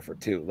cinematographer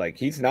too. Like,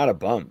 he's not a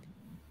bum,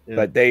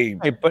 but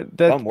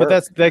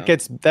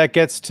that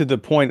gets to the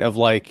point of,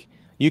 like,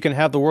 you can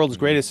have the world's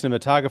greatest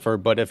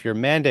cinematographer, but if your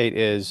mandate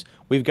is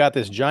we've got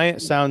this giant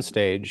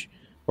soundstage,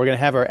 we're going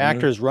to have our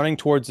actors running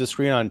towards the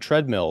screen on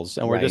treadmills,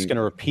 and we're just going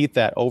to repeat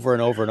that over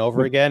and over and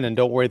over again, and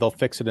don't worry, they'll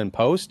fix it in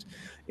post.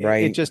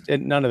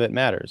 None of it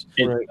matters.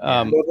 Well,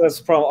 that's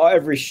the problem.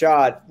 Every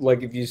shot,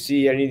 like if you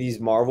see any of these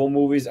Marvel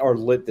movies, are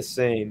lit the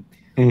same.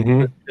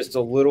 Just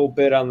a little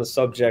bit on the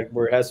subject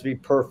where it has to be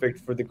perfect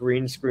for the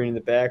green screen in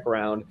the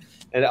background.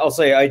 And I'll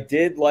say I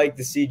did like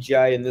the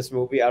CGI in this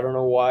movie. I don't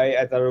know why.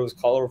 I thought it was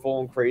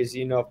colorful and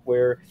crazy enough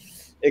where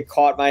it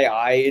caught my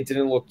eye. It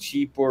didn't look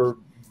cheap or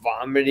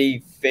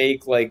vomity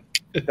fake like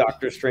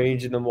Doctor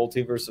Strange in the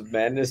Multiverse of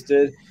Madness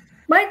did.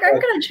 Mike, I'm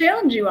going to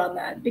challenge you on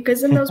that,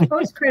 because in those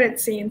post-credit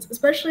scenes,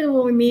 especially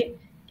when we meet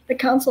the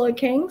Council of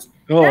Kings,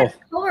 that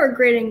color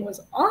grading was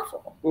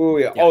awful. Oh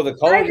yeah. Oh, the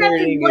color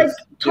grading. I had to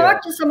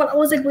talk to someone. I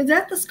was like, "Was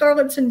that the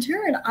Scarlet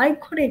Centurion?" I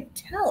couldn't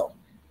tell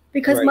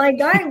because my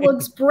guy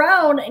looks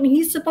brown and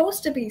he's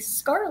supposed to be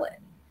scarlet.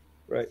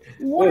 Right.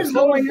 What is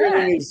going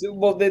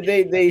on?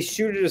 They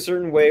shoot it a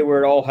certain way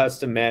where it all has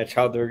to match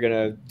how they're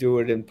gonna do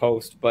it in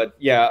post. But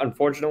yeah,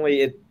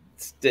 unfortunately,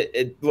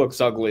 it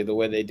looks ugly the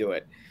way they do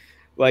it.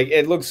 Like,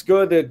 it looks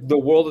good, the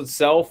world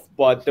itself,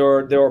 but there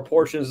are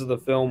portions of the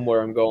film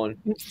where I'm going,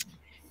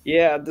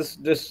 yeah, this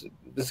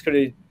could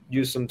have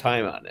used some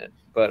time on it,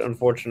 but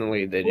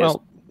unfortunately they just.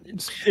 Well,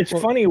 it's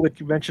funny what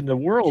you mentioned the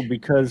world,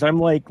 because I'm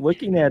like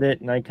looking at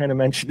it, and I kind of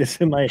mentioned this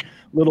in my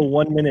little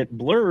 1-minute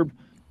blurb.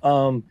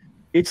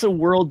 It's a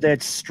world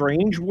that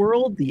Strange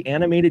World, the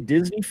animated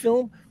Disney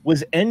film,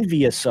 was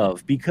envious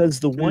of, because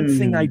the one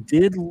thing I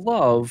did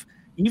love,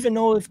 even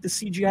though if the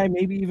CGI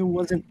maybe even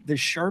wasn't the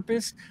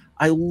sharpest,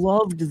 I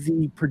loved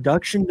the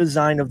production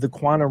design of the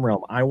quantum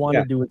realm. I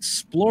wanted to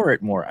explore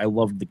it more. I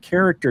loved the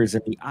characters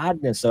and the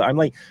oddness. So I'm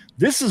like,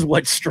 this is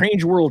what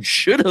Strange World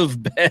should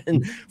have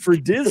been for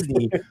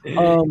Disney,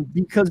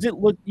 because it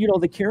looked,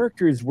 the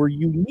characters were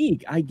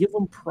unique. I give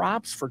them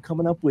props for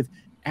coming up with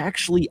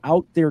actually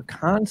out there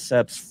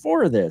concepts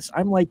for this.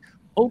 I'm like,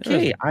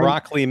 okay,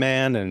 Broccoli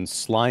Man and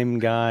Slime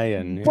Guy,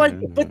 and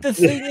but the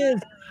thing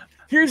is,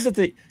 here's the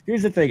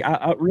thing.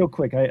 I real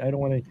quick, I don't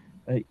want to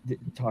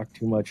talk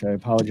too much. I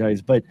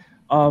apologize, but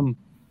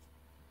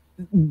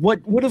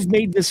what would have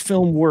made this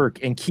film work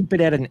and keep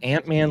it at an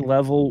Ant-Man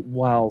level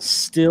while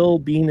still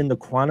being in the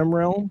quantum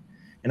realm?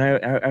 And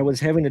I was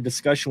having a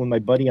discussion with my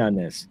buddy on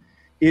this.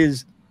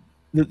 Is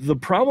the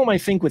problem, I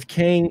think, with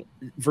Kang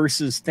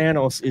versus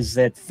Thanos is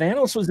that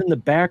Thanos was in the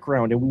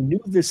background and we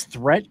knew this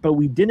threat, but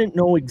we didn't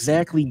know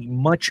exactly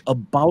much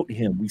about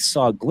him. We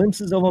saw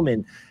glimpses of him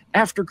in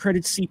after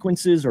credit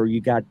sequences, or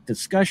you got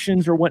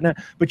discussions or whatnot,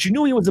 but you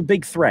knew he was a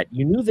big threat.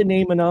 You knew the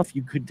name enough.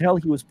 You could tell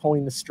he was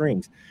pulling the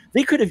strings.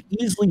 They could have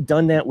easily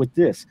done that with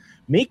this.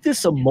 Make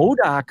this a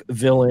MODOK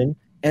villain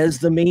as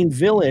the main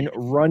villain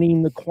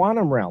running the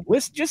quantum realm.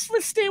 Let's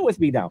stay with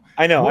me now.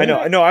 I know.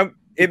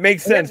 It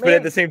makes sense, but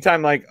at the same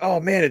time, like,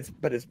 oh man, it's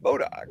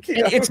MODOK.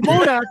 It's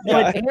MODOK,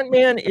 but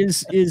Ant-Man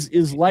is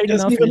light enough.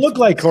 Doesn't even look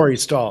like Corey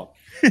Stoll.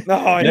 No,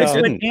 I know.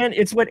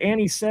 It's what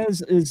Annie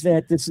says, is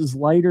that this is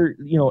lighter.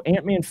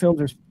 Ant-Man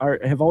films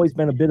have always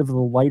been a bit of a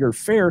lighter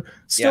fare.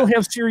 Still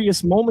have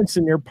serious moments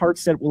in their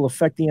parts that will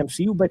affect the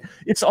MCU, but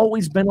it's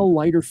always been a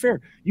lighter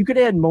fare. You could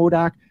add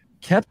MODOK,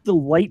 kept the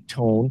light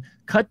tone,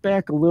 cut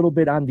back a little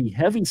bit on the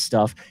heavy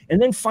stuff,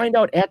 and then find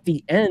out at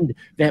the end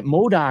that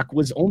MODOK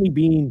was only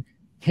being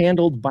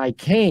handled by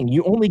Kang.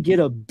 You only get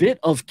a bit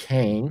of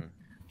Kang,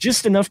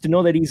 just enough to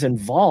know that he's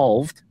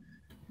involved,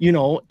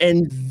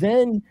 and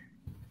then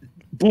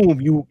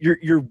boom,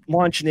 you're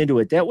launching into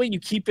it. That way you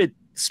keep it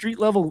street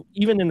level,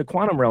 even in the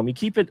quantum realm. You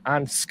keep it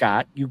on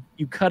Scott. You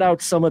cut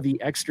out some of the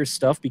extra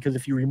stuff, because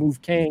if you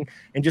remove Kang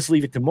and just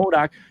leave it to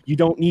MODOK, you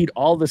don't need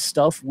all the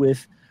stuff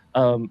with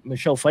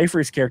Michelle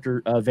Pfeiffer's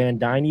character, Van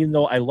Dyne. Even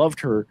though I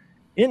loved her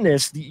in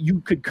this, you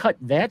could cut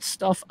that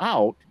stuff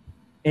out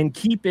and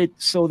keep it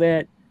so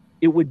that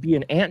it would be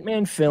an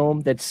Ant-Man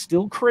film that's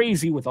still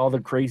crazy with all the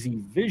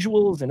crazy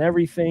visuals and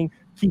everything.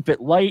 Keep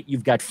it light.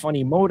 You've got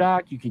funny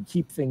MODOK. You can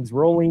keep things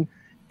rolling.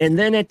 And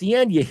then at the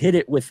end, you hit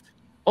it with,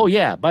 oh,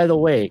 yeah, by the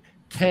way,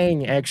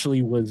 Kang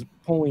actually was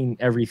pulling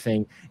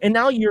everything. And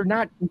now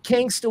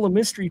Kang's still a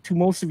mystery to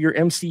most of your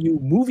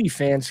MCU movie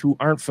fans who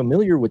aren't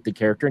familiar with the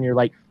character. And you're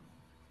like,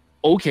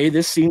 okay,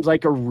 this seems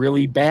like a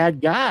really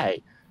bad guy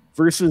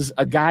versus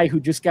a guy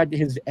who just got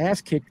his ass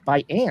kicked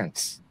by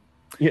ants.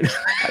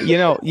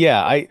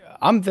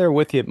 I'm there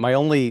with you. The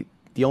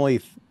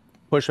only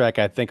pushback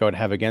I think I would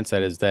have against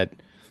that is that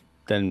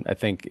then I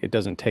think it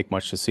doesn't take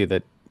much to see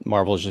that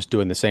Marvel is just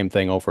doing the same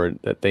thing over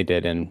that they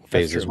did in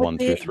phases 1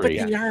 through 3.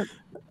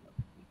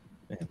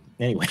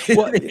 Anyway,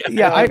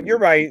 you're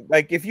right.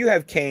 Like, if you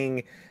have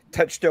Kang,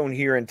 touchstone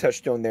here and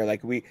touchstone there,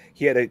 like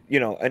he had an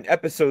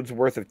episode's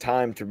worth of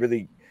time to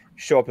really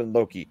show up in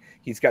Loki.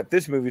 He's got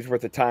this movie's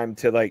worth of time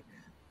to like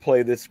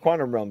play this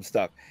quantum realm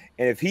stuff,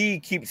 and if he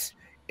keeps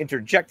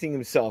interjecting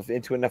himself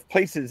into enough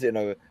places in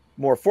a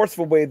more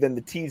forceful way than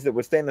the tease that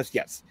was Thanos,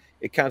 yes,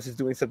 it counts as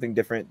doing something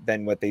different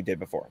than what they did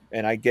before.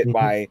 And I get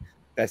why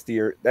that's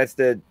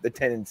the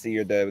tendency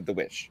or the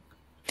wish.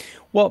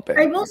 Well,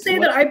 I will say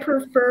that I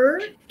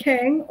prefer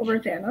Kang over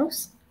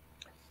Thanos.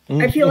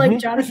 I feel like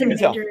Jonathan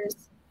Majors.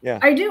 Yeah,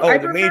 I do. I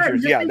prefer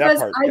Majors, just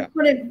because I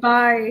couldn't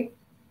buy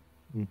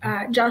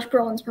Josh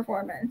Brolin's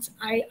performance.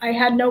 I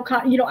had no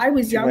I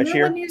was younger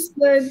when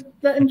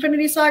the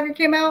Infinity Saga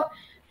came out.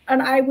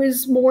 And I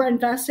was more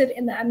invested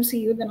in the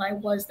MCU than I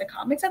was the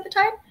comics at the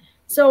time.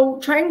 So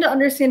trying to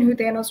understand who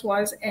Thanos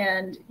was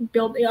and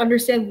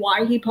understand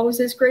why he posed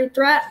this great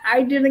threat,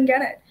 I didn't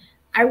get it.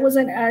 I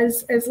wasn't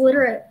as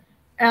literate.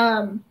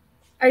 I'm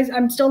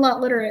still not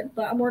literate,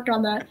 but I'm working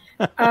on that.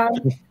 But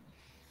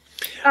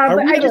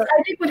I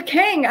think with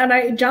Kang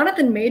and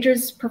Jonathan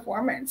Majors'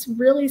 performance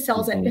really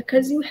sells it,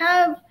 because you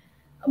have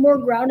a more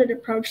grounded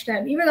approach to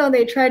him, even though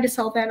they tried to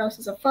sell Thanos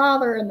as a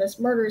father and this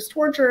murderous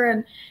torture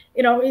and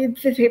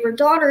it's the favorite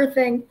daughter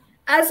thing.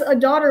 As a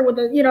daughter with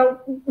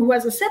who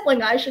has a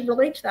sibling, I should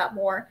relate to that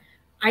more.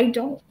 I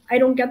don't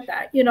get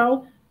that.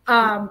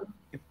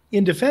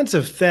 In defense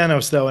of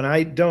Thanos, though, and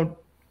I don't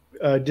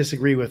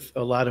disagree with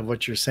a lot of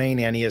what you're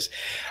saying, Annie, is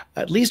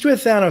at least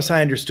with Thanos,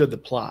 I understood the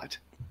plot.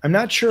 I'm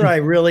not sure I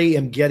really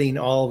am getting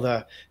all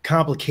the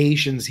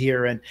complications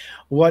here and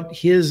what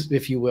his,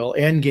 if you will,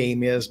 end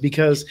game is,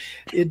 because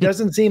it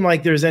doesn't seem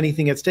like there's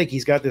anything at stake.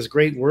 He's got this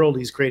great world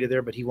he's created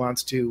there, but he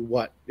wants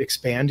to,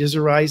 expand his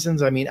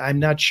horizons? I mean, I'm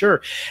not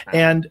sure.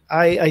 And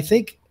I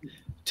think,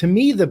 to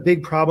me, the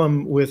big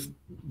problem with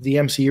the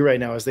MCU right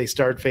now as they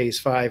start phase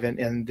 5,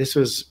 and this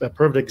was a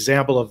perfect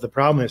example of the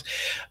problem, is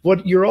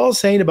what you're all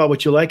saying about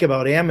what you like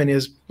about Ant-Man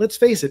is, let's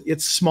face it,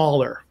 it's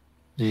smaller.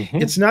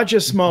 It's not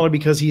just smaller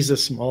because he's a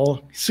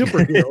small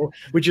superhero,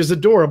 which is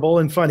adorable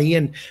and funny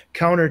and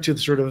counter to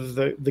sort of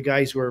the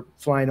guys who are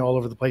flying all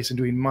over the place and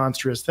doing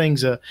monstrous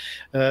things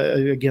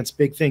against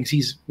big things.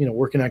 He's,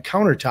 working on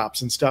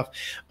countertops and stuff.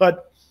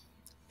 But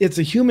it's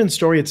a human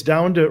story. It's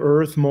down to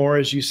earth more,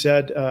 as you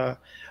said,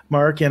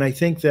 Mark. And I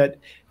think that,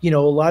 a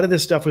lot of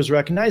this stuff was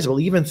recognizable.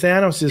 Even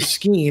Thanos'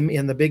 scheme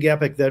in the big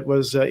epic that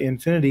was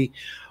Infinity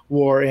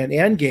War and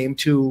Endgame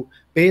to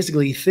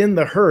basically thin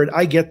the herd.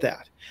 I get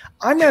that.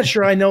 I'm not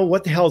sure I know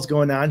what the hell's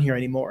going on here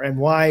anymore and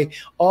why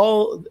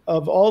all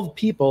the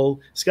people,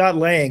 Scott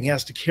Lang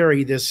has to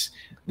carry this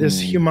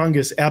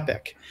humongous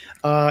epic.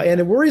 And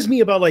it worries me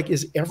about,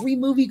 is every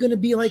movie going to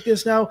be like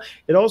this now?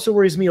 It also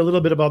worries me a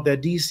little bit about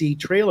that DC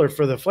trailer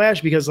for The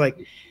Flash because,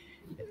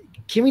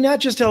 can we not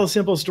just tell a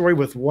simple story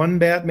with one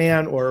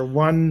Batman or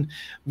one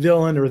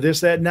villain or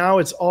this, that? Now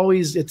it's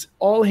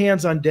all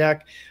hands on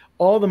deck,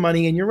 all the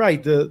money. And you're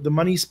right, the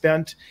money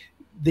spent.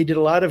 They did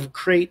a lot of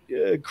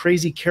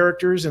crazy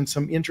characters and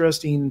some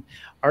interesting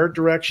art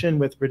direction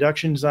with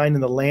production design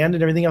and the land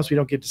and everything else. We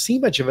don't get to see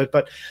much of it,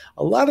 but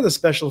a lot of the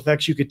special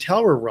effects you could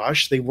tell were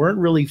rushed. They weren't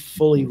really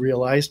fully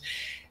realized.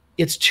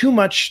 It's too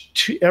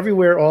much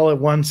everywhere all at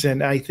once,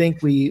 and I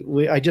think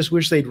I just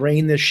wish they'd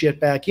rein this shit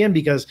back in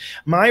because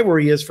my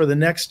worry is for the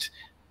next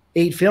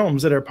 8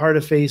 films that are part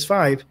of Phase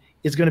 5,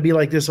 it's going to be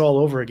like this all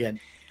over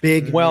again.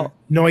 Big,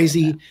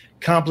 noisy,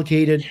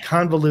 complicated,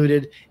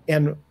 convoluted,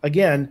 and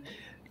again,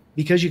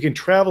 because you can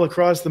travel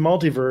across the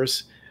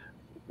multiverse,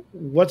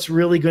 what's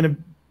really going to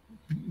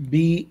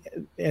be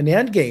an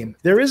end game?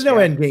 There is no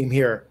end game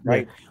here.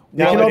 Right.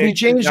 It can all be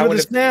changed with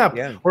a snap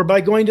or by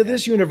going to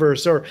this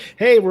universe or,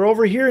 hey, we're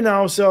over here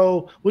now,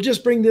 so we'll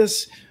just bring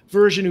this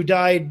version who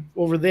died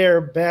over there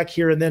back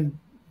here, and then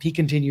he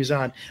continues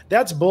on.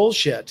 That's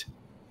bullshit.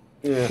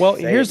 Yeah, well,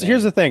 here's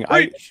the thing.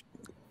 I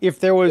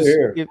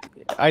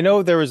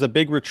know there was a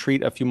big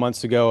retreat a few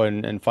months ago,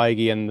 and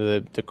Feige and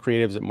the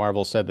creatives at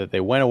Marvel said that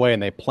they went away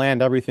and they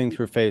planned everything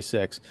through Phase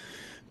 6.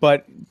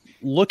 But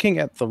looking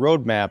at the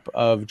roadmap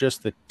of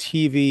just the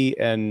TV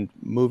and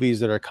movies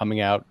that are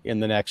coming out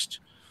in the next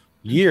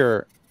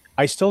year,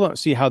 I still don't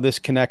see how this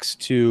connects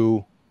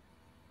to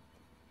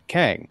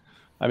Kang.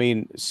 I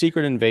mean,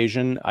 Secret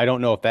Invasion, I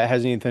don't know if that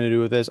has anything to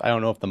do with this. I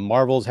don't know if the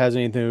Marvels has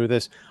anything to do with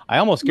this. I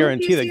almost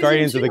guarantee that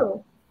Guardians of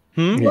the...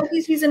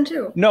 Loki season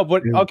 2. No,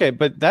 but okay,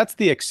 but that's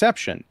the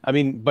exception. I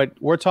mean, but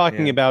we're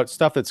talking about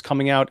stuff that's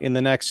coming out in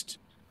the next,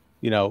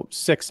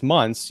 6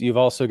 months. You've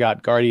also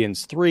got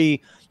Guardians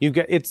 3.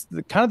 It's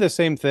kind of the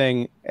same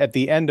thing at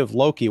the end of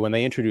Loki when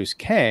they introduce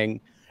Kang,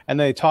 and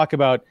they talk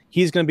about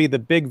he's going to be the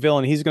big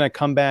villain. He's going to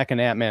come back in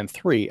Ant-Man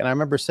 3. And I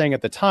remember saying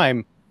at the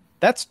time,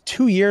 that's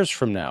 2 years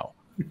from now.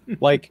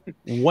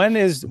 When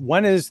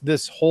is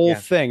this whole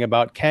thing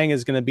about Kang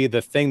is going to be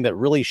the thing that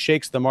really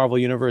shakes the Marvel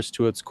universe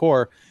to its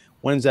core?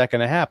 When's that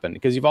going to happen?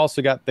 Because you've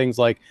also got things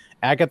like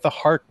Agatha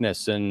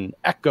Harkness and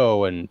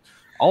Echo and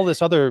all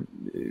this other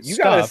stuff.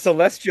 Got a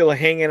Celestial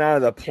hanging out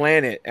of the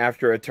planet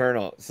after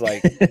Eternal. It's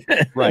like,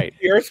 right.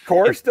 The Earth's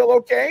core still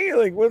okay?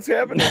 Like, what's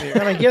happening here?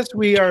 And I guess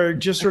we are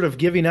just sort of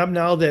giving up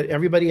now that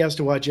everybody has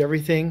to watch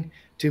everything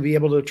to be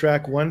able to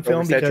track one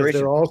film because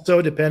they're all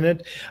so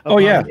dependent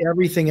upon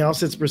everything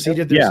else that's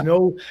preceded. There's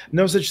no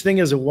such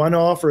thing as a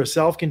one-off or a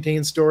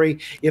self-contained story.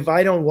 If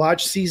I don't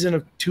watch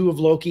season 2 of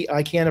Loki,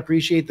 I can't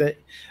appreciate the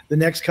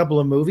next couple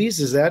of movies.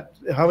 Is that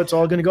how it's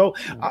all going to go?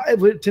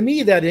 To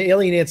me, that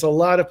alienates a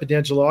lot of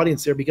potential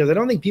audience there because I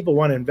don't think people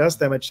want to invest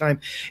that much time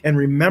and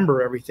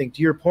remember everything.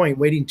 To your point,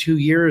 waiting 2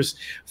 years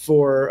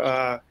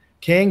for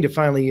Kang to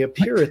finally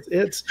appear,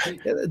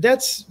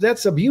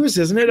 that's abuse,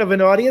 isn't it, of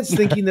an audience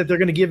thinking that they're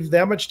going to give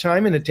that much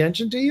time and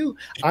attention to you?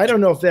 I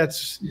don't know if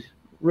that's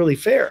really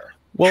fair.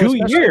 Well,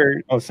 2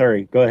 years. Oh,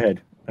 sorry. Go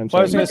ahead. I'm sorry.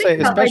 I was going to say,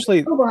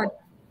 especially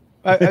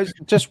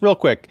just real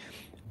quick,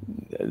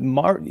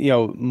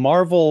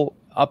 Marvel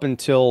up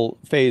until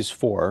Phase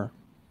 4.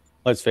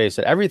 Let's face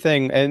it,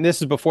 everything, and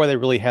this is before they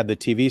really had the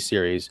TV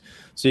series,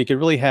 so you could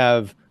really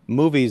have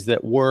movies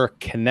that were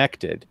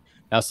connected.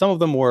 Now, some of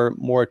them were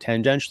more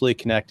tangentially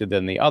connected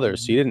than the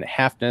others, so you didn't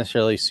have to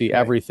necessarily see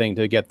everything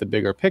to get the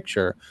bigger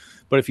picture.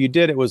 But if you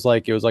did, it was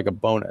like a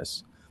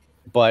bonus.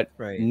 But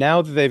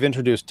now that they've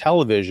introduced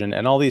television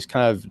and all these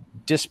kind of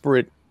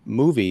disparate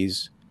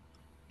movies,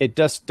 it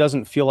just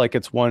doesn't feel like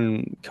it's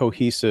one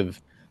cohesive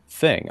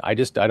thing. I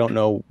don't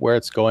know where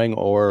it's going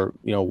or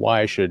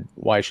why I should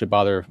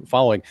bother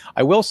following.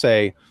 I will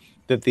say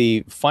that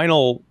the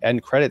final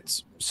end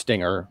credits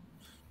stinger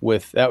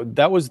with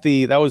that was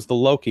the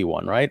Loki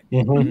one, right?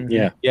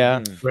 Mm-hmm.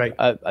 Yeah. Right.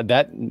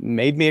 That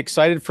made me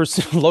excited for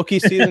Loki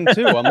season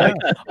 2. I'm like,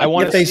 I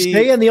want if they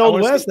stay in the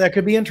Old West, that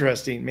could be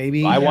interesting.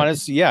 Maybe I want to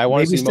see. I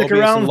want to see stick Mobius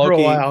around and Loki,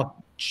 for a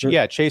while.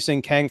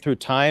 Chasing Kang through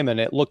time, and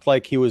it looked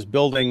like he was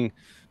building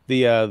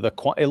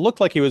it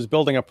looked like he was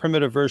building a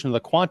primitive version of the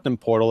quantum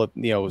portal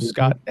that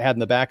Scott had in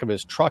the back of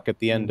his truck at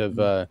the end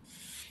of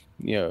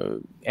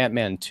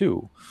Ant-Man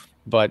 2.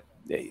 But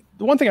the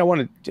one thing I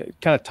wanted to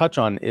kind of touch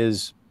on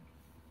is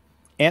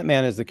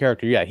Ant-Man as the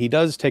character. Yeah, he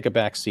does take a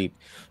back seat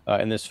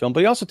in this film,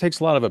 but he also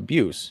takes a lot of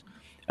abuse.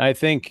 I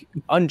think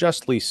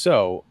unjustly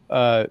so.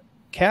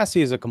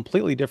 Cassie is a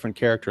completely different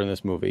character in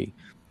this movie,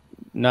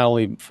 not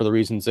only for the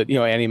reasons that,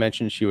 Annie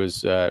mentioned she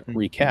was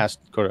recast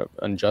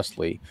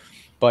unjustly,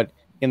 but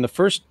in the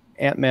first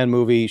Ant-Man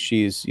movie,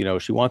 she's,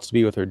 she wants to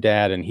be with her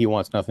dad and he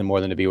wants nothing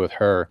more than to be with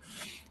her.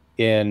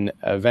 In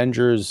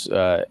Avengers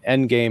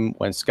Endgame,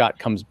 when Scott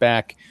comes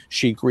back,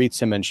 she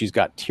greets him and she's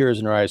got tears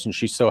in her eyes and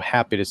she's so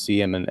happy to see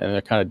him, and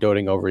they're kind of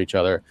doting over each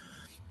other.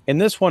 In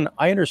this one,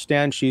 I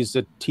understand she's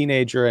a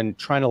teenager and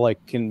trying to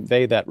like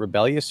convey that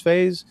rebellious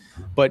phase,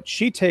 but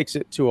she takes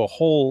it to a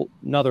whole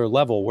nother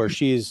level where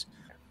she's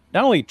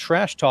not only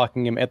trash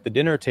talking him at the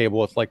dinner table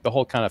with like the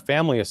whole kind of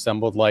family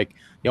assembled, like,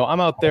 I'm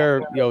out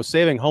there,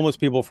 saving homeless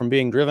people from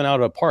being driven out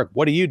of a park.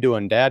 What are you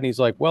doing, Dad? And he's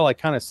like, well, I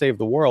kind of saved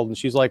the world. And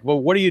she's like, well,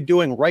 what are you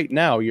doing right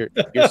now? You're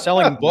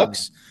selling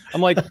books.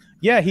 I'm like,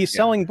 yeah, he's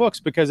selling books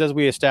because, as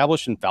we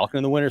established in Falcon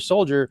and the Winter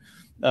Soldier,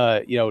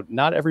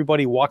 not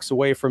everybody walks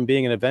away from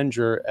being an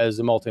Avenger as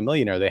a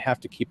multimillionaire. They have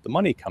to keep the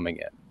money coming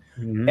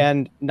in. Mm-hmm.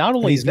 And not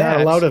only he's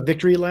not allowed a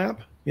victory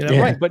lap.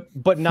 Right,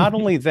 but not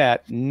only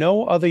that,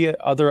 no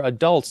other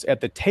adults at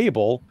the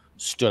table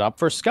stood up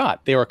for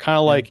Scott. They were kind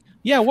of like,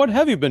 yeah, what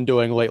have you been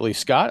doing lately,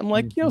 Scott? I'm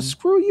like,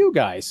 screw you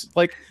guys.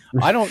 Like,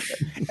 I don't.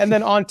 And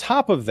then on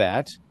top of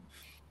that,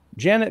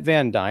 Janet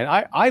Van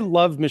Dyne, I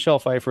love Michelle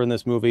Pfeiffer in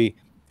this movie.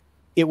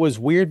 It was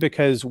weird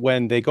because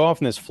when they go off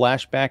in this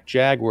flashback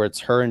jag where it's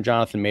her and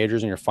Jonathan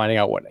Majors and you're finding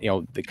out what,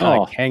 the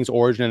kind of Kang's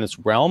origin in this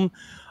realm,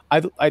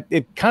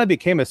 it kind of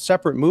became a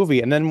separate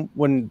movie. And then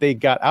when they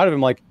got out of it,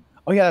 I'm like,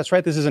 oh yeah, that's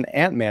right, this is an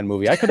Ant-Man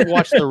movie. I could have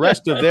watched the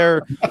rest of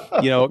their,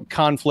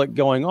 conflict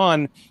going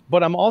on.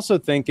 But I'm also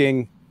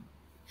thinking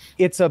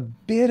it's a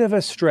bit of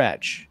a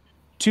stretch.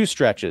 Two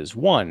stretches.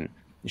 One,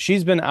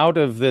 she's been out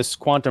of this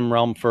quantum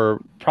realm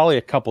for probably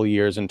a couple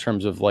years in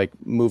terms of like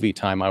movie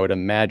time, I would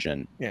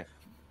imagine. Yeah.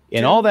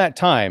 In all that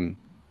time,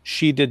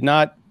 she did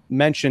not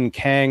mention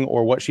Kang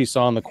or what she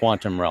saw in the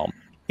quantum realm.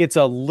 It's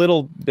a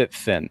little bit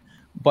thin.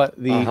 But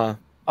the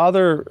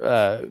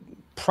other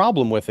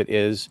problem with it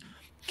is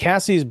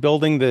Cassie's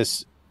building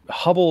this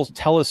Hubble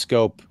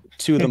telescope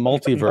to the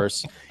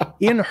multiverse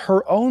in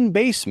her own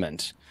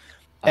basement.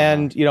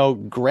 And,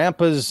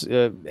 Grandpa's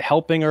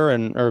helping her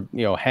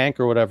or Hank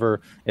or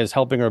whatever is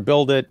helping her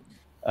build it.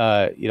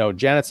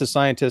 Janet's a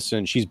scientist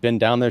and she's been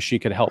down there. She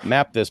could help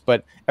map this,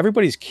 but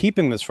everybody's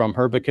keeping this from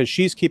her because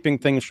she's keeping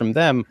things from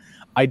them.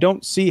 I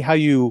don't see how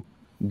you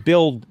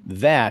build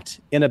that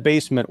in a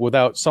basement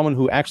without someone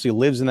who actually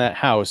lives in that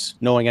house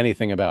knowing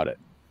anything about it.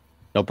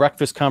 No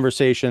breakfast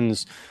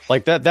conversations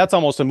like that. That's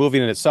almost a movie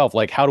in itself.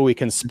 Like, how do we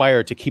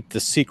conspire to keep the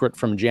secret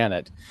from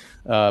Janet?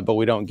 But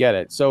we don't get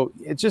it. So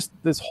it's just,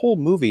 this whole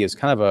movie is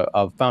kind of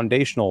a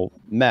foundational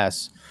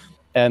mess.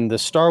 And the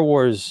Star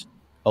Wars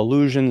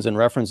allusions and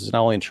references, not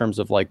only in terms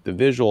of like the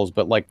visuals,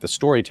 but like the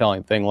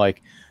storytelling thing,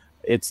 like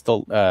it's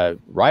the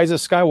Rise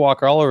of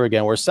Skywalker all over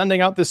again. We're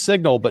sending out this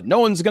signal, but no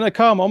one's going to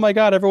come. Oh my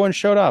God, everyone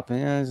showed up.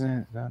 Yeah,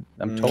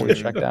 I'm totally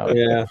checked out.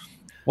 Yeah.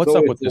 What's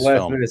up with this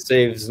film? Last minute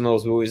saves in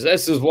those movies.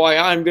 This is why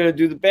I'm going to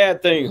do the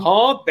bad thing.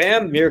 Huh?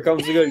 Bam. Here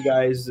comes the good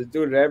guys. They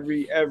do it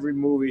every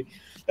movie.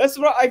 That's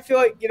what I feel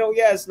like,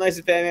 it's nice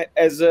if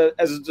as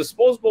a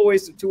disposable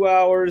waste of 2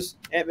 hours,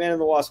 Ant-Man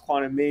and the Wasp: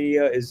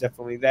 Quantumania is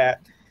definitely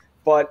that.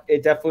 But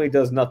it definitely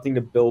does nothing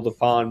to build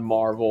upon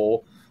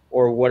Marvel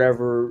or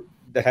whatever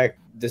the heck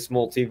this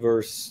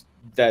multiverse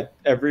that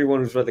everyone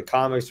who's read the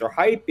comics are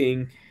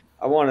hyping.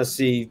 I want to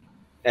see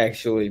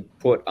actually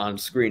put on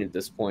screen at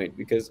this point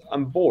because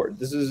I'm bored.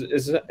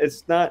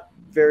 It's not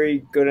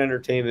very good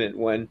entertainment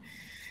when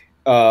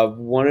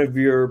one of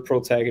your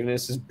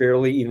protagonists is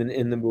barely even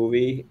in the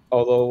movie,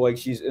 although like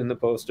she's in the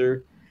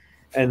poster,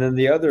 and then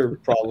the other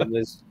problem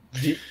is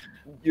the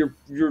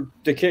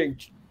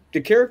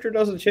character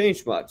doesn't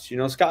change much.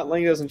 Scott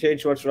Lang doesn't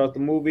change much throughout the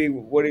movie.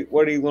 What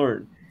did he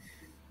learn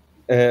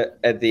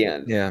at the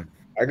end? Yeah,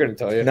 I couldn't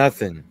tell you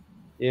nothing.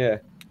 Yeah.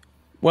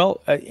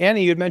 Well,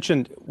 Annie, you'd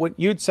mentioned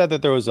you'd said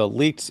that there was a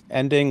leaked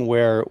ending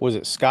where, was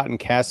it Scott and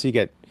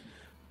Cassie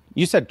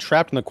you said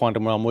trapped in the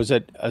quantum realm. Was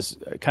it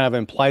kind of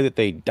implied that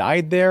they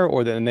died there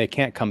or then they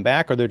can't come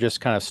back, or they're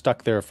just kind of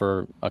stuck there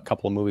for a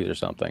couple of movies or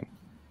something?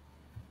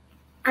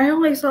 I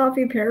only saw a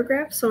few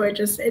paragraphs, so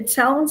it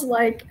sounds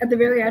like at the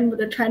very end when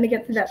they're trying to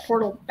get through that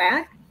portal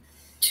back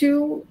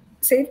to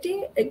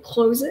safety, it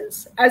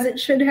closes as it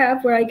should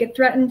have, where I get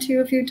threatened to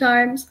a few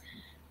times.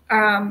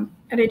 And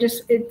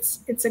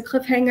it's a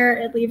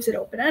cliffhanger. It leaves it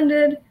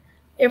open-ended.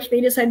 If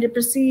they decide to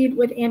proceed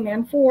with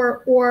Ant-Man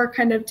 4 or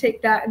kind of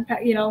take that and,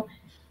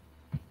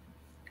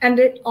 end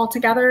it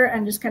altogether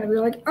and just kind of be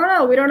like, oh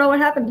no, we don't know what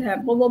happened to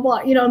him, blah, blah,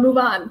 blah, move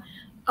on.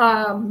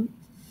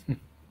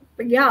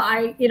 But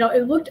yeah,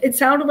 it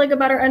sounded like a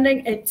better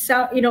ending. It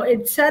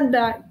said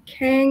that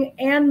Kang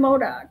and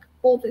MODOK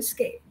both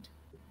escaped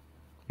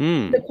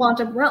the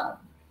quantum realm,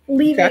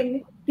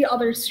 leaving the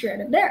others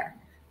stranded there,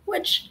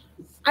 which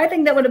I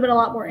think that would have been a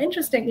lot more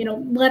interesting,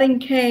 letting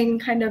Kang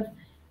kind of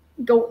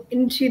go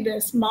into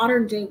this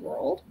modern day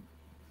world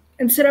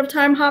instead of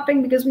time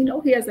hopping, because we know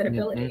he has that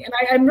ability. And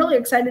I'm really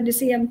excited to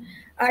see him.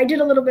 I did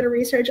a little bit of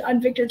research on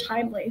Victor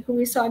Timely, who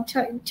we saw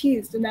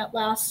teased in that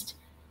last.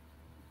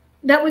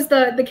 That was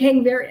the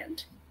Kang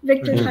variant.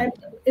 Victor Timely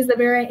is the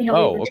variant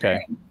he'll be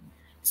returning.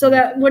 So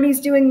that when he's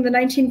doing the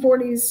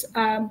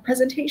 1940s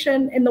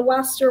presentation in the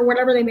West or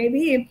whatever they may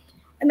be,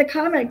 in the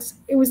comics,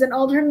 it was an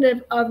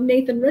alternative of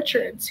Nathan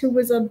Richards, who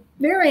was a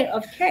variant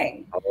of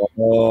Kang.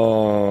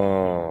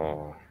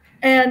 Oh.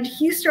 And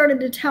he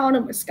started a town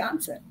in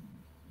Wisconsin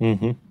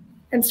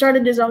and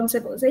started his own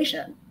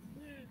civilization.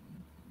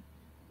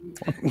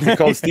 Is it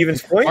called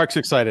Stevens Point? Mark's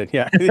excited.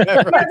 Yeah.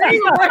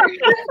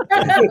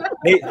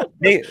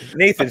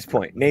 Nathan's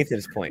Point.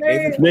 Nathan's Point.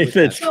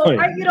 So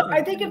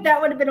I think if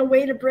that would have been a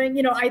way to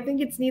bring, I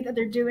think it's neat that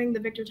they're doing the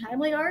Victor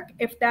Timely arc.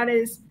 If that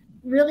is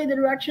really the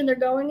direction they're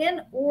going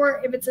in,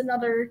 or if it's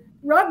another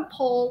rug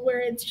pull where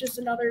it's just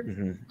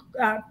another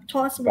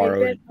toss away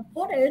bit of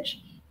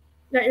footage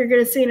that you're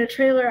going to see in a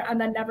trailer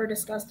and then never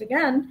discussed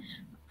again.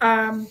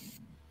 I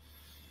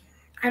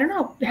don't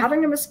know,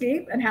 having him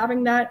escape and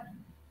having that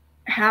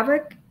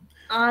havoc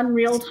on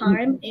real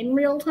time, in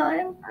real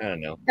time, I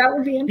don't know. That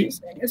would be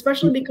interesting,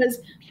 especially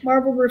because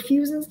Marvel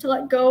refuses to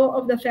let go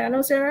of the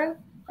Thanos era.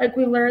 Like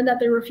we learned that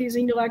they're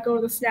refusing to let go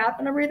of the snap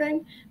and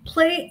everything.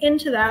 Play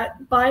into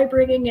that by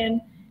bringing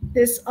in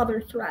this other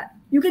threat.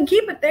 You can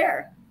keep it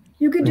there.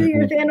 You could do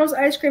your Thanos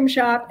ice cream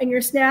shop and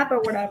your snap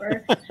or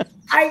whatever.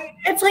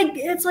 It's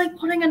like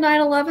putting a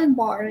 9/11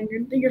 bar in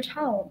your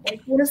town. Like,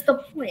 what is the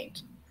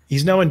point?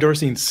 He's now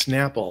endorsing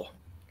Snapple.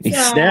 See,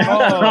 it's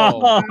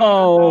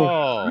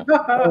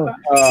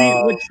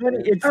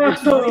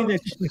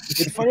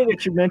funny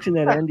that you mentioned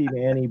that ending,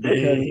 Annie,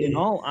 because in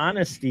all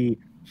honesty,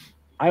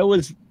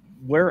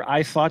 where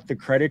I thought the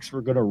credits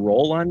were going to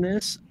roll on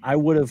this, I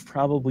would have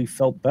probably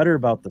felt better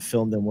about the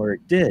film than where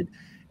it did.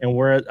 And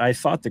where I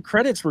thought the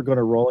credits were going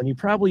to roll, and you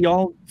probably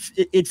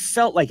it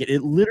felt like it.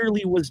 It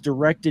literally was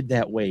directed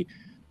that way,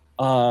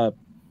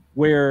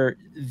 where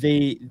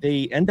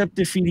they end up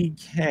defeating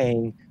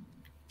Kang.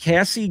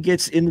 Cassie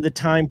gets into the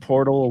time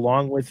portal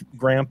along with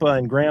Grandpa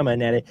and Grandma,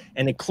 and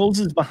it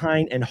closes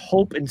behind, and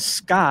Hope and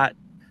Scott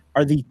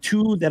are the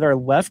two that are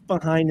left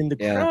behind in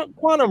the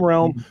quantum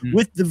realm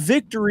with the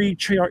victory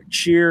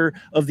cheer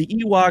of the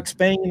Ewoks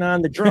banging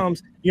on the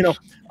drums,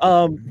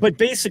 but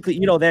basically,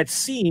 that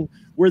scene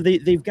where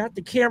they've got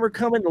the camera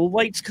coming, the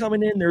lights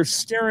coming in, they're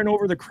staring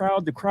over the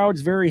crowd. The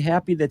crowd's very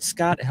happy that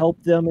Scott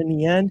helped them in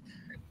the end.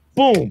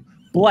 Boom,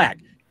 black.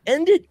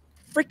 End it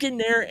freaking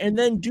there, and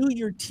then do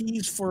your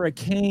tease for a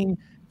Kang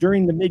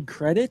during the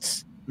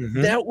mid-credits.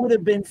 That would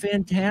have been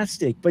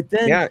fantastic. But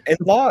then and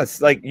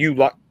lost. Like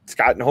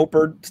Scott and Hope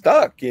are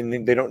stuck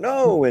and they don't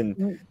know.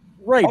 And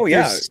right. Oh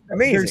yeah.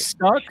 Amazing.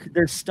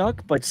 They're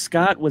stuck, but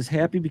Scott was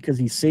happy because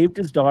he saved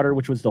his daughter,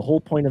 which was the whole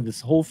point of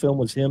this whole film,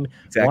 was him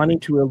wanting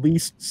to at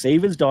least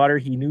save his daughter.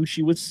 He knew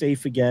she was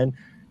safe again.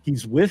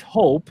 He's with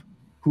Hope,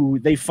 who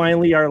they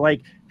finally are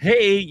like,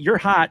 hey, you're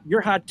hot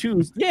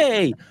too.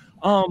 Yay.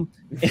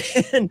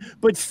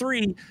 But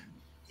 3,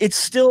 it's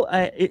still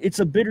it's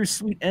a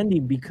bittersweet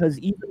ending, because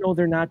even though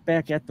they're not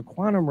back at the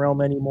quantum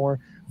realm anymore,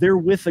 they're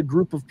with a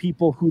group of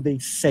people who they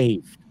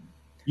saved,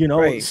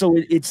 Right. So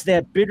it's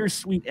that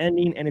bittersweet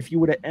ending. And if you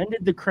would have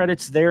ended the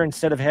credits there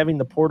instead of having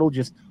the portal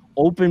just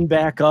open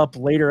back up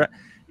later,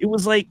 it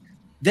was like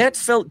that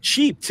felt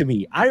cheap to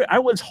me. I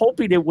was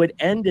hoping it would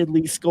end at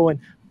least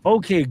going,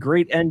 okay,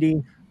 great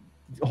ending.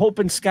 Hope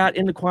and Scott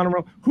in the quantum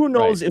realm. Who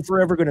knows if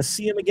we're ever going to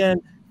see him again?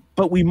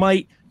 But we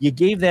might. You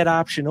gave that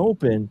option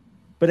open,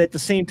 but at the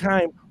same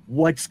time,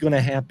 what's going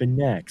to happen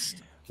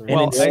next?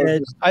 Well,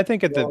 I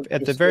think at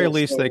the very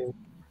least, they.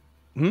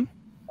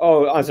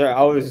 Oh, I'm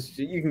sorry.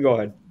 You can go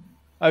ahead.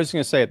 I was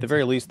going to say, at the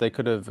very least, they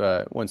could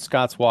have. When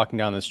Scott's walking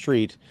down the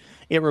street,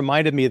 it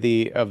reminded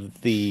me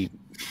of the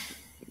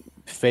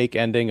fake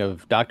ending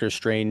of Doctor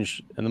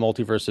Strange and the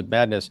Multiverse of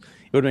Madness.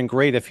 It would have been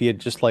great if he had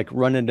just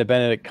run into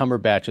Benedict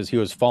Cumberbatch as he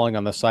was falling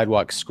on the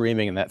sidewalk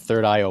screaming, and that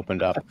third eye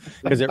opened up,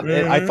 because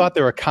I thought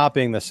they were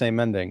copying the same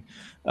ending.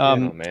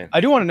 I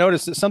do want to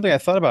notice that something I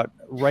thought about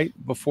right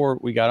before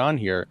we got on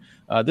here.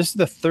 This is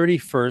the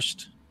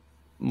 31st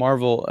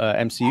Marvel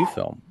MCU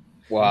film.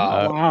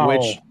 Wow.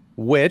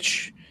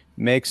 Which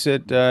makes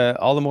it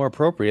all the more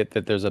appropriate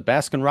that there's a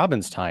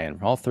Baskin-Robbins tie-in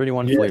for all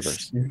 31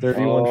 flavors.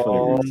 31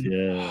 flavors.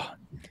 Yeah.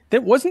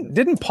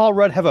 Didn't Paul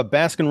Rudd have a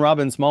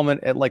Baskin-Robbins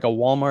moment at a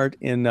Walmart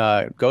in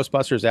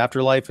Ghostbusters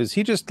Afterlife? Is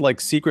he just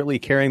secretly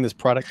carrying this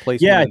product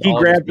placement? Yeah,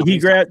 he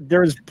grabbed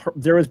there was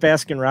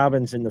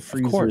Baskin-Robbins in the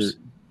freezer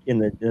in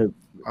the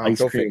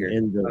ice cream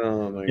in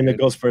the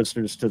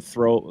Ghostbusters to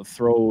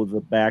throw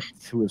the back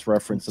to his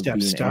reference of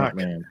being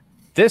Ant-Man.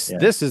 This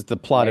is the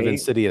plot of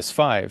Insidious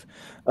 5.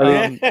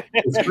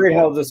 It's great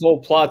how this whole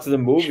plot to the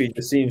movie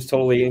just seems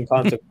totally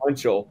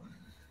inconsequential.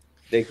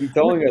 They keep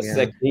telling us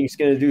that he's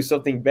going to do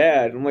something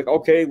bad. I'm like,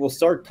 okay, we'll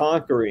start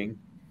conquering.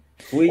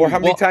 Please. Or how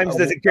many times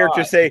does a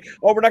character say,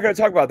 "Oh, we're not going to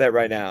talk about that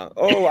right now.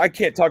 Oh, I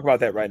can't talk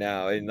about that right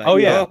now." And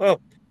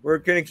we're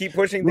going to keep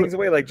pushing things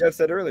away, like Jeff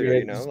said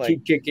earlier.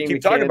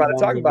 Keep talking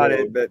about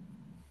it, but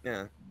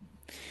yeah.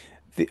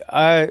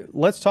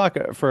 Let's talk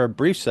for a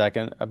brief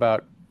second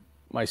about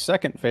my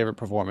second favorite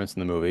performance in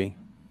the movie,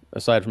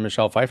 aside from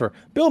Michelle Pfeiffer,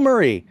 Bill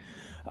Murray.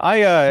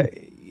 I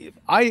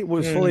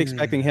was fully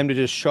expecting him to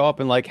just show up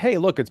and like, hey,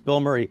 look, it's Bill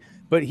Murray.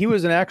 But he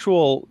was an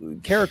actual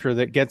character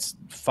that gets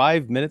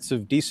 5 minutes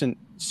of decent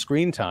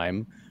screen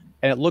time.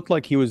 And it looked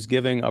like he was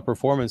giving a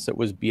performance that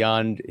was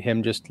beyond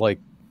him just like,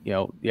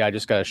 I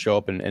just got to show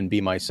up and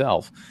be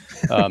myself.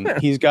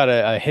 He's got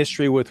a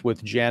history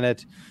with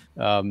Janet.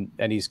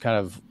 And he's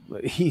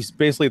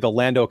basically the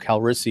Lando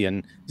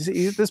Calrissian.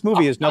 This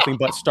movie is nothing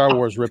but Star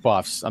Wars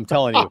ripoffs. I'm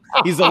telling you,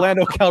 he's the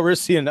Lando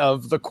Calrissian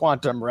of the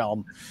quantum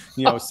realm,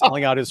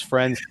 selling out his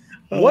friends.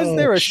 Was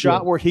there a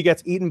shot where he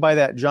gets eaten by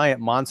that giant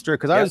monster?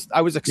 Because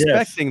I was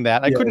expecting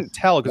that. I couldn't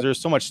tell because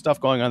there's so much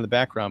stuff going on in the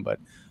background, but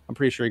I'm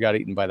pretty sure he got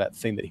eaten by that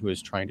thing that he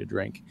was trying to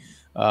drink.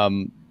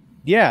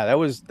 That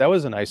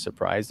was a nice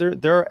surprise.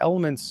 There are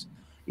elements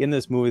in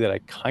this movie that I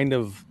kind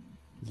of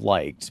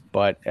liked,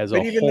 but as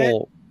a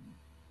whole.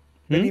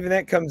 But even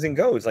that comes and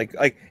goes. Like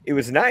it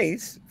was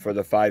nice for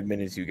the 5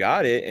 minutes you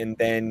got it, and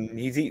then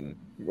he's eaten.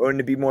 Wouldn't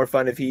it be more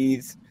fun if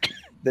he's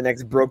the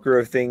next broker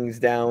of things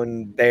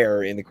down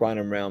there in the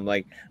quantum realm?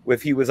 Like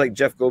if he was like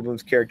Jeff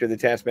Goldblum's character, the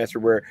Taskmaster,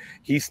 where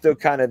he's still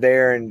kind of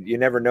there, and you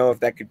never know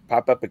if that could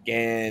pop up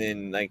again,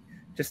 and like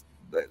just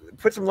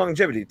put some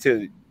longevity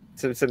to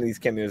some of these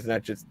cameos,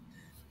 not just.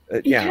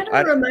 He kind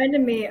of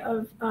reminded me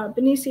of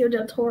Benicio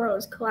del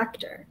Toro's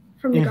Collector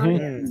from the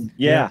Guardians.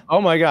 Yeah.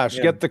 Oh my gosh.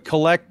 Yeah. Get the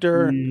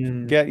Collector.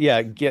 Get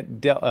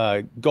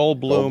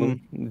Goldblum,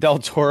 Del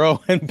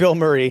Toro, and Bill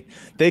Murray.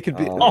 They could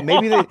be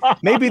maybe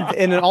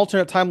in an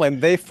alternate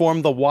timeline they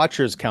form the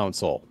Watchers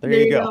Council. There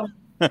you go.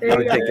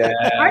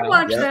 I'd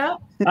watch that.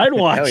 I'd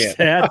watch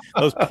that.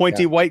 Those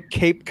pointy white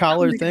cape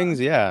collar things.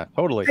 Yeah,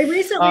 totally. I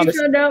recently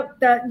found out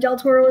that Del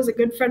Toro is a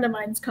good friend of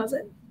mine's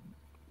cousin.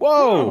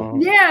 Whoa.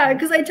 Yeah,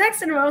 because I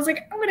texted him. I was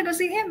like, I'm going to go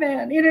see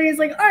Ant-Man. He's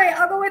like, all right,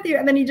 I'll go with you.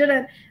 And then he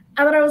didn't.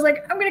 And then I was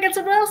like, I'm going to get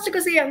someone else to go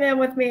see Ant-Man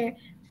with me.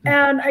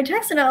 And I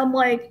texted him. I'm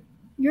like,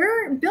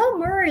 Bill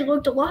Murray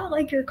looked a lot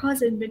like your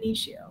cousin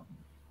Benicio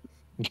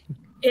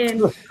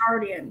in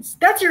Guardians.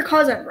 That's your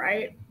cousin,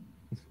 right?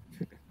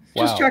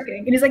 Just checking.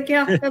 And he's like,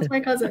 yeah, that's my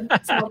cousin.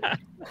 So.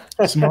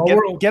 Small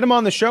world. Get him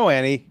on the show,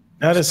 Annie.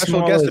 Not a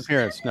special guest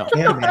appearance. No.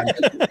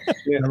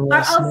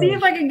 I'll see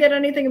if I can get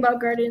anything about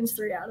Guardians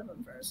 3 out of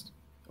him first.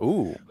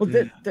 Ooh. Well,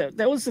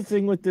 that was the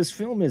thing with this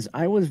film is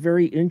I was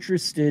very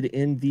interested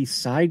in the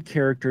side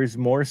characters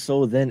more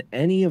so than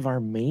any of our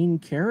main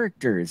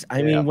characters.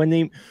 I mean,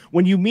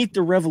 when you meet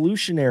the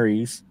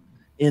revolutionaries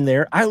in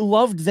there, I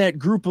loved that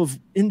group of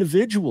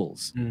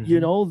individuals.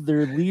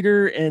 Their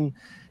leader and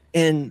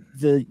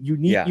the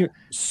unique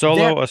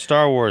Solo, a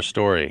Star Wars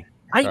story.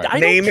 I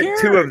name don't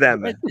care. 2 of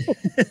them.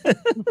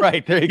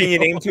 Right there. Can you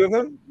name 2 of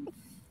them?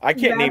 I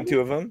can't name 2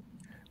 of them.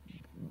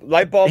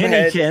 Lightbulb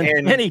head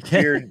and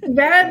beard.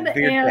 Ben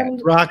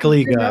and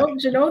broccoli guy.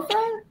 Janotha?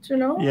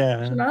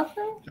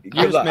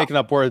 You're just making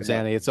up words,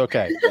 Annie. It's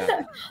okay.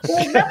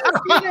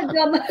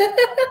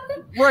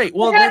 Right.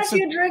 Well, I had a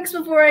few drinks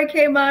before I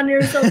came on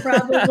here, so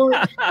probably. All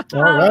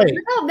right.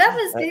 No, that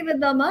was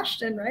David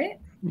Dalmatian, right?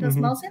 Das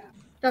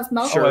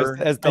Malshin? Sure.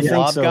 As the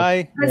blob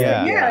guy?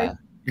 Yeah.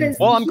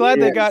 Well, I'm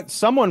glad they got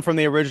someone from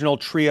the original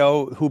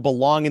trio who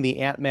belong in the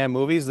Ant-Man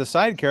movies. The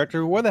side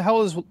character, where the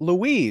hell is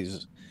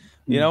Louise?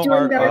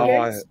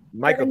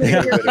 Michael.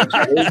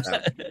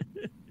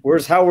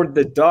 Where's Howard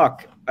the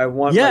Duck? I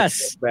want my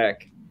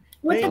back.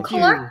 With the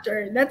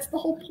Collector. That's the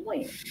whole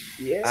point.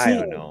 Yeah, I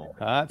don't know.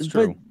 That's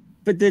true.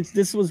 But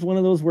this was one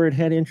of those where it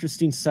had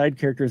interesting side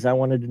characters I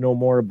wanted to know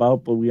more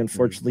about, but we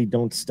unfortunately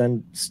don't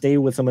stay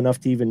with them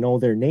enough to even know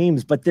their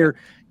names. But they're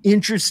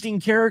interesting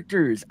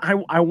characters.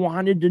 I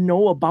wanted to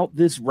know about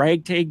this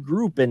ragtag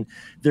group and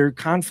their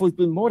conflict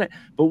with MODOK,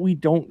 but we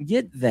don't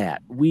get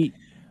that.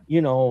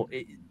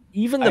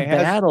 Even the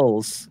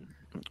battles.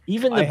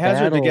 I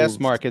hazard to guess,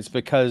 Mark, it's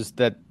because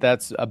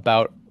that's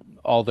about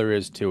all there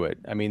is to it.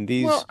 I mean,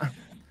 the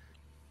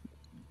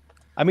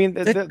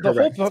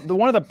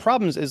one of the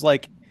problems is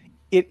like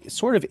it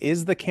sort of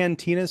is the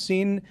cantina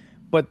scene,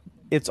 but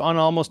it's on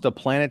almost a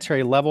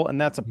planetary level, and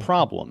that's a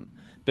problem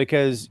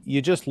because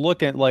you just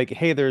look at like,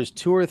 hey, there's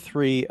 2 or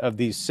 3 of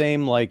these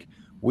same like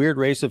weird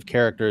race of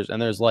characters,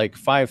 and there's like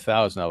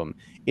 5,000 of them.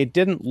 It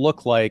didn't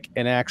look like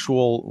an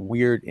actual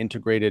weird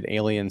integrated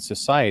alien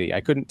society.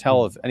 I couldn't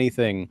tell if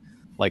anything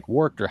like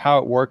worked or how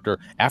it worked, or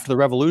after the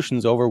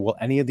revolution's over, will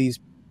any of these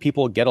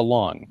people get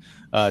along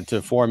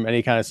to form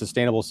any kind of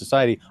sustainable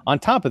society? On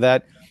top of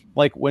that,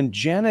 like when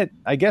Janet,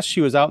 I guess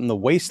she was out in the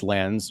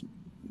wastelands,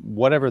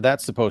 whatever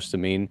that's supposed to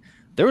mean,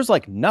 there was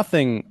like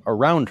nothing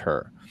around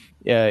her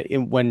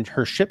when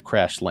her ship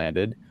crash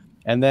landed.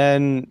 And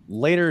then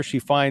later she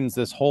finds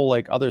this whole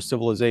like other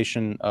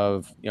civilization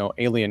of,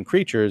 alien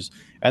creatures.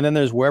 And then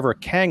there's wherever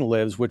Kang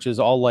lives, which is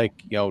all like,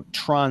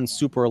 Tron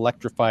super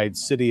electrified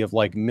city of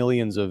like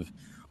millions of,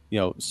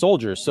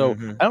 soldiers. So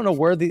I don't know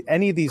where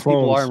any of these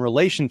people are in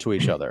relation to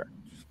each other.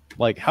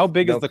 Like how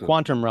big is the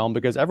quantum realm?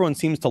 Because everyone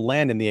seems to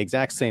land in the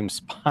exact same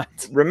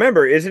spot.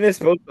 Remember, isn't it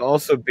supposed to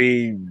also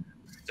be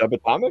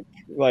subatomic?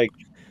 Like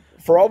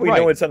For all we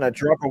know, Right. it's on a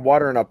drop of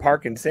water in a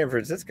park in San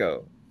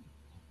Francisco.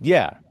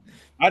 Yeah.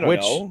 I don't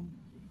Which- know.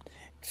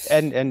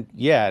 And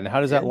yeah, and how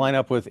does that line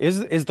up with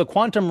is the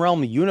quantum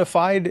realm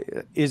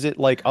unified? Is it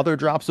like other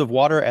drops of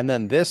water and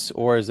then this,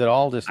 or is it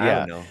all just I yeah?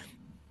 don't know.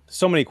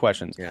 So many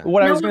questions. Yeah.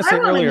 What I was No, going to say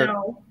wanna earlier.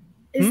 know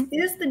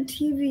is the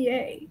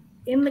TVA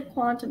in the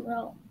quantum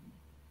realm?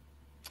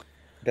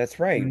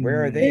 That's right.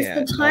 Where are they Is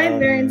at? the time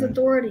variance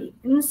authority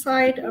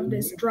inside of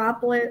this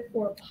droplet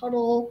or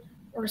puddle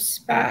or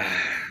speck?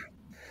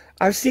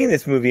 I've seen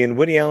this movie, and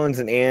Woody Allen's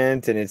an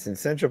ant, and it's in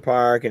Central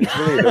Park, and it's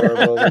really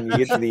adorable. And you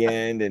get to the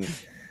end, and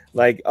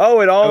like, oh,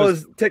 it all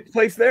takes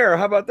place there.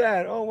 How about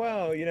that? Oh,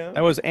 wow, you know.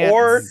 That was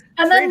Or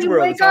And then Strange you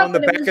World, wake it's all up on the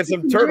and back it of was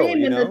some just a turtle, dream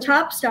you and know? the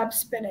top stopped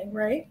spinning,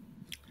 right?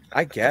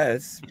 I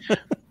guess.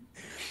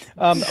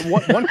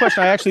 One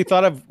question I actually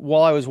thought of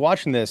while I was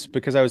watching this,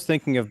 because I was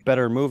thinking of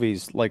better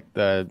movies like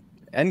the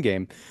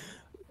Endgame.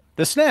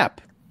 The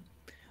snap.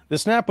 The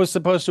snap was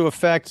supposed to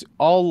affect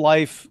all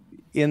life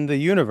in the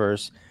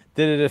universe.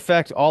 Did it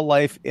affect all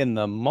life in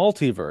the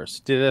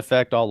multiverse? Did it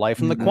affect all life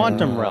in the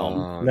quantum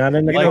realm? Not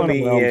in the You know quantum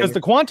me, realm. Ian. Because the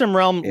quantum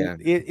realm Yeah.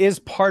 is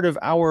part of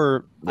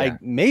our, Yeah.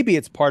 maybe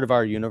it's part of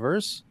our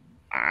universe.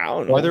 I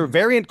don't know. Are there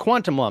variant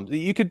quantum realms?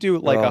 You could do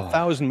like Oh.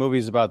 1,000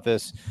 movies about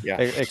this,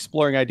 Yeah.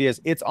 exploring ideas.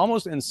 It's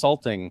almost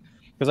insulting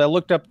because I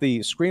looked up the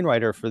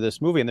screenwriter for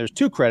this movie, and there's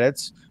 2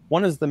 credits.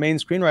 One is the main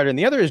screenwriter, and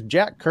the other is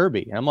Jack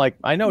Kirby. And I'm like,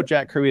 I know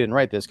Jack Kirby didn't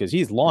write this because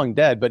he's long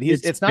dead, but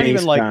it's not even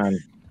based like on-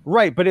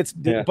 right. But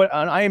Yeah. but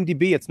on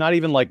IMDb, it's not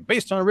even like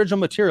based on original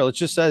material. It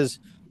just says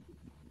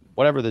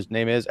whatever this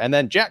name is, and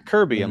then Jack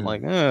Kirby. I'm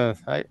like,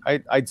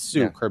 I'd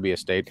sue Yeah. Kirby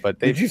Estate, but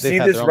Did you they've see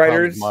had this their own problems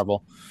with writer's-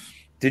 Marvel?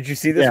 Did you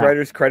see this Yeah.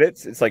 writer's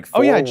credits? It's like 4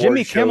 Oh yeah, award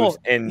Jimmy shows Kimmel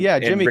and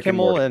Jimmy Rick and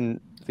Kimmel Morty. and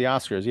the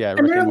Oscars. Yeah, And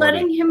Rick they're and Morty.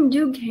 letting him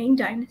do Kang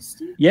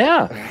Dynasty?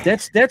 Yeah,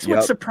 that's what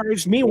Yep.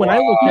 surprised me when I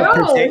looked up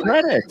No. his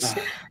credits.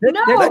 No.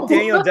 Let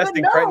Daniel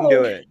Destin No. Cretton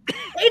do it.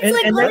 It's And-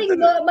 like and letting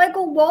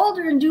Michael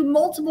Waldron do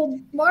multiple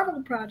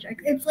Marvel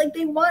projects. It's like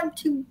they want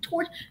to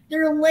torch.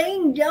 They're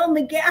laying down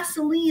the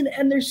gasoline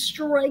and they're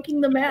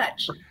striking the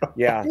match.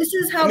 Yeah. This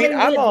is how I mean, they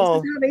I'm win. all-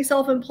 This is how they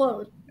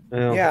self-implode.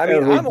 Yeah, I mean,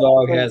 every I'm dog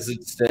all- has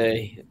its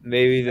day.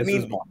 Maybe this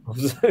mean- is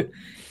Marvel's.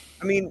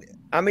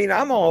 I mean,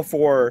 I'm all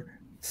for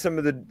some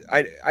of the.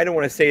 I don't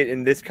want to say it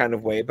in this kind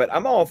of way, but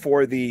I'm all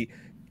for the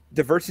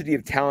diversity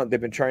of talent they've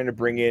been trying to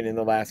bring in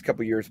the last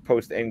couple of years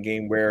post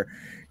Endgame, where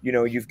you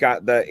know you've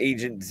got the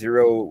Agent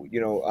Zero,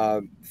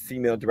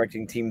 female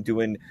directing team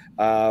doing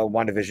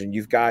WandaVision.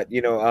 You've got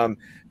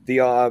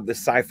the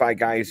sci-fi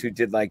guys who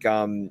did like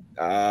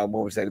what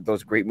was that?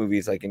 Those great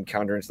movies like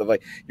Encounter and stuff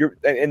like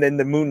and then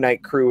the Moon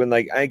Knight crew and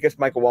like I guess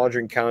Michael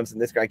Waldron counts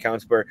and this guy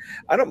counts, where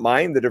I don't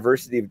mind the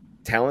diversity of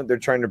talent they're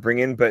trying to bring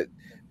in, but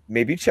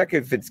maybe check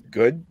if it's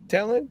good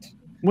talent.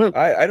 Well,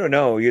 I don't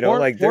know, or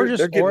like they're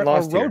getting or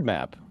lost a here.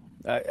 roadmap.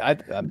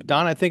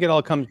 Don, I think it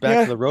all comes back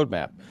Yeah. to the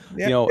roadmap.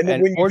 Yeah. You know, and then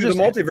and- when you or do the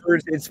just-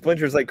 multiverse, it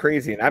splinters like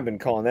crazy, and I've been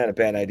calling that a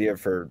bad idea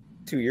for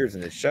 2 years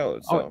in this show.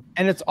 So Oh,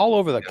 and it's all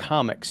over the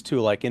comics too,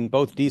 like in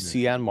both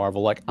DC and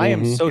Marvel. Like I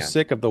am so Yeah.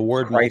 sick of the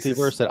word Crisis.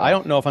 multiverse that I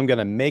don't know if I'm going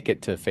to make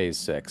it to Phase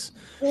 6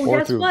 Well, or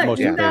guess through what? most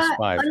You of Phase got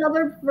 5.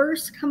 another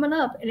verse coming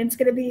up, and it's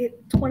going to be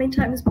 20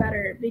 times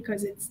better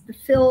because it's the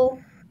Phil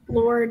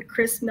Lord,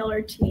 Chris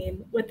Miller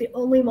team with the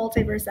only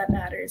multiverse that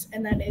matters,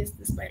 and that is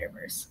the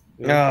Spider-Verse.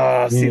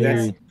 oh, see, Mm.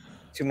 that's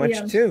too much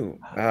Yeah. too.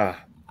 But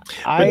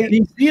I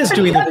DC is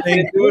doing the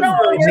same No,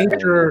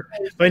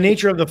 by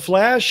nature of the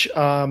Flash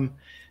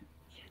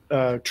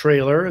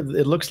trailer.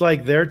 It looks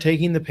like they're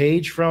taking the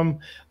page from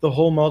the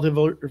whole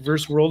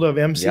multiverse world of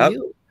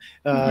MCU.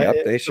 Yep,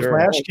 they the sure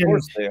Flash Of can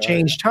course they are.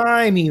 change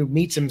time. He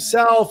meets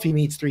himself. He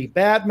meets 3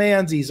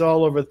 Batmans. He's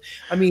all over.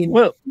 I mean,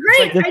 well,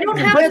 Great! like, I don't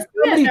have let to see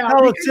somebody it now tell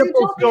a because you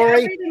simple told me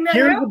story. everything that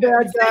here's the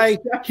bad happened.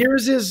 guy.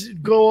 Here's his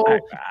goal.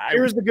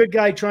 Here's the good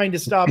guy trying to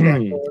stop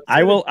that goal.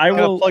 I will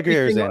plug your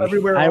ears in.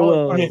 Everywhere. I all at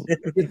will- once.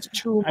 It's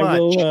too I much.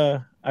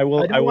 will. I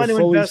will. I don't want to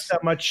fully invest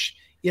that much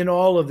in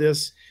all of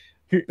this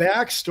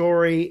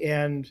backstory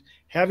and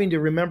having to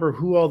remember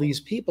who all these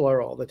people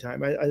are all the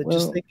time. I Well-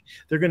 just think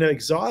they're going to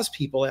exhaust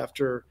people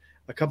after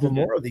a couple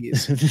more of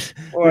these.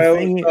 Well, I the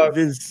always thing thought-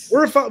 is,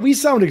 We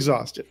sound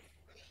exhausted.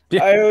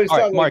 I always All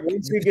right, thought, Mark, like,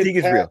 once you fatigue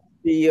get is real. past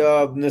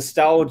the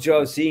nostalgia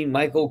of seeing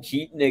Michael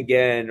Keaton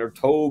again, or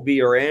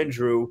Toby, or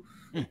Andrew,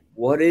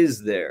 what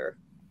is there?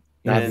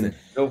 Nothing. And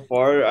so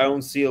far, I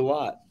don't see a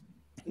lot.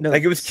 no,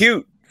 Like it was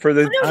cute for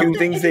the No, cute if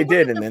things you they look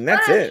did, at and the then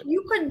that's Flash, it.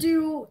 You could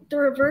do the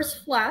Reverse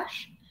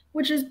Flash,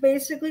 which is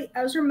basically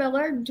Ezra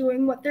Miller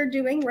doing what they're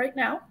doing right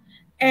now,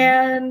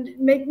 and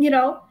make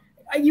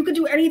you could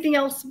do anything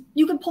else.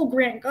 You could pull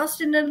Grant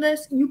Gustin into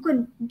this. You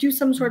could do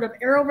some sort of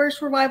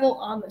Arrowverse revival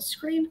on the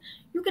screen.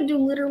 You could do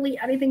literally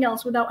anything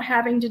else without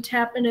having to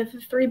tap into the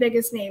 3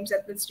 biggest names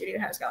that the studio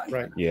has going.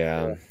 Right.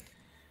 Yeah,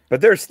 but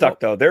they're stuck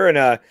though. They're in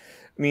a.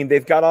 I mean,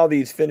 they've got all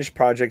these finished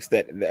projects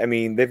that. I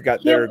mean, they've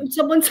got Yeah, their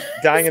someone's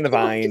dying in the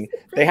vine.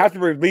 They have to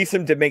release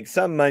them to make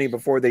some money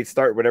before they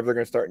start whatever they're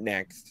going to start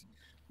next,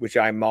 which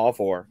I'm all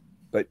for.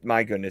 but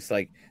my goodness,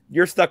 like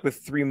you're stuck with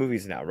 3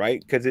 movies now, right?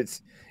 Because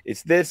it's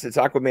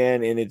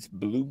Aquaman, and it's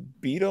Blue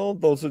Beetle.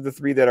 Those are the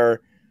 3 that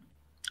are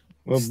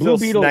still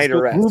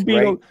Snyder-esque,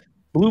 right?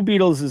 Blue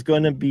Beetles is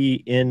going to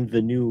be in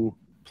the new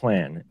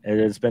plan. It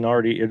has been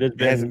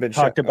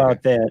talked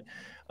about that.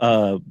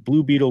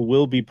 Blue Beetle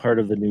will be part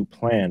of the new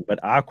plan,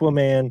 but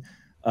Aquaman,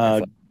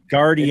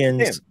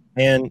 Guardians,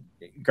 Aquaman,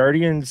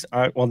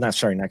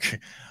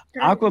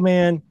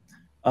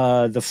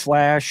 The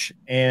Flash,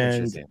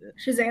 and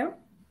Shazam.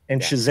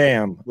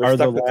 Shazam are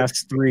the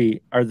last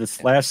 3. Are the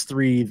last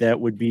 3 that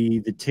would be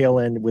the tail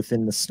end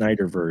within the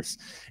Snyderverse.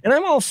 And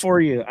I'm all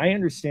for you. I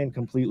understand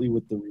completely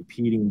with the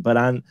repeating, but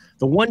on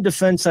the one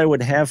defense I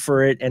would have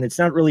for it, and it's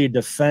not really a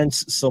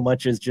defense so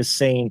much as just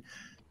saying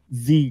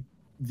the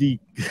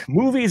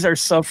movies are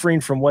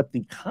suffering from what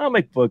the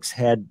comic books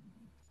had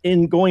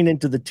in going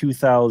into the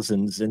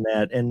 2000s,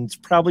 and it's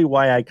probably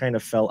why I kind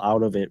of fell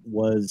out of it.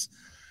 Was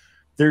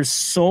there's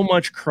so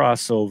much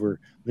crossover,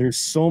 there's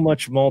so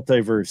much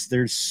multiverse,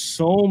 there's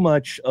so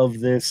much of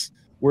this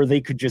where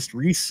they could just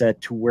reset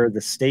to where the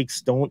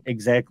stakes don't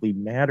exactly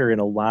matter in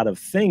a lot of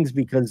things,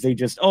 because they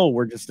just,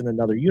 we're just in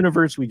another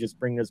universe, we just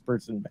bring this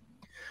person back.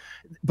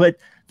 But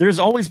there's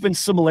always been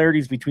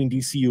similarities between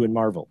DCU and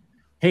Marvel.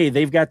 Hey,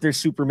 they've got their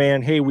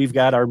Superman. Hey, we've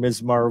got our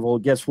Ms. Marvel.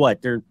 Guess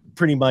what? They're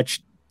pretty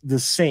much the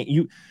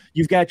same.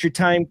 You've got your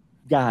time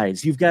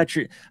guys.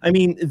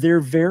 They're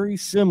very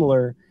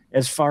similar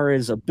as far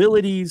as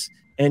abilities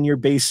and your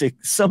basic.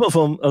 Some of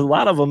them, a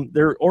lot of them,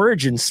 they're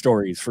origin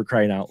stories, for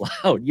crying out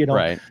loud.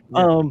 Right.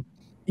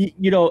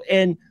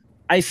 And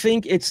I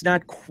think it's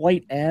not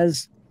quite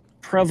as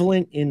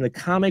prevalent in the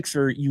comics,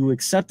 or you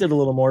accept it a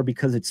little more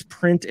because it's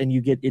print and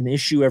you get an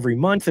issue every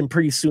month, and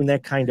pretty soon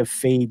that kind of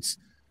fades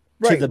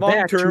to the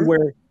back to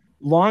where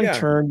long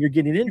term you're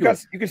getting into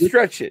it. You can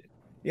stretch it.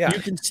 Yeah, you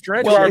can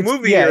stretch it. Our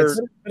movie,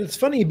 it's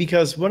funny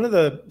because one of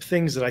the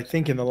things that I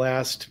think in the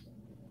last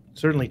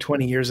certainly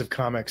 20 years of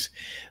comics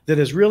that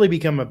has really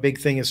become a big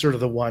thing is sort of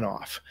the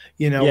one-off,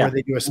 where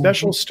they do a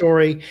special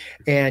story,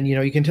 and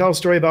you can tell a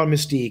story about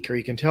Mystique, or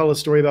you can tell a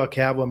story about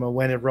Catwoman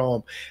when in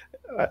Rome.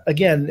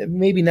 Again,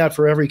 maybe not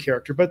for every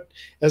character, but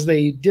as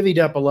they divvied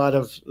up a lot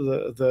of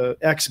the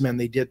X-Men,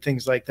 they did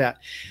things like that.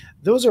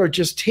 Those are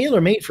just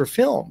tailor-made for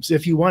films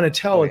if you want to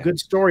tell a good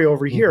story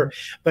over here.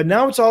 But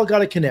now it's all got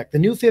to connect. The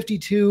New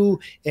 52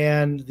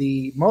 and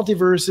the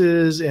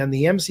multiverses and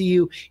the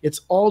MCU, it's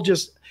all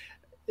just,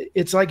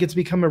 it's like it's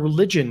become a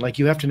religion. Like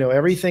you have to know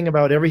everything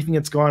about everything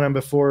that's gone on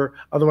before.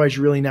 Otherwise,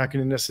 you're really not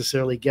going to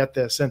necessarily get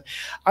this. And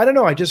I don't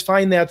know. I just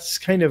find that's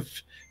kind of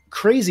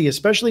crazy,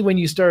 especially when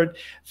you start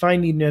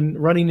finding and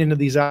running into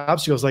these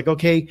obstacles like,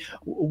 okay,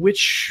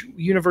 which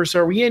universe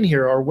are we in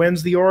here, or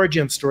when's the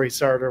origin story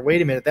start, or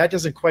wait a minute, that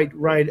doesn't quite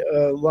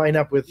line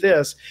up with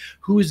this,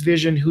 whose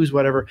vision, who's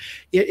whatever.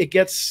 It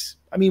gets,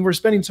 we're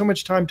spending so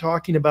much time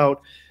talking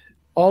about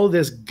all of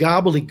this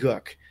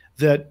gobbledygook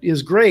that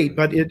is great,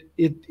 but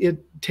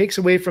it takes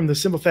away from the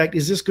simple fact,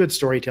 is this good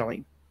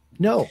storytelling?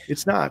 No,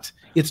 it's not.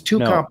 It's too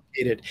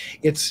complicated.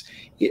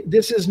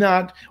 This is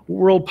not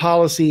world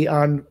policy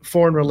on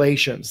foreign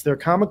relations. They're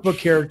comic book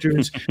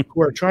characters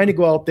who are trying to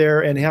go out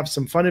there and have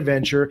some fun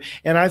adventure.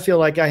 And I feel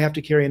like I have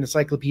to carry an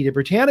Encyclopedia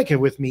Britannica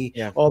with me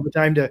all the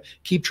time to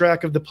keep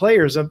track of the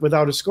players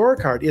without a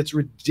scorecard. It's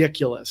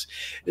ridiculous.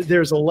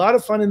 There's a lot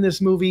of fun in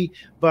this movie,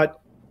 but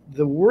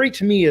the worry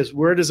to me is,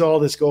 where does all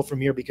this go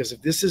from here? Because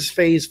if this is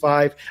phase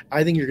 5,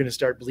 I think you're going to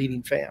start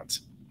bleeding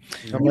fans.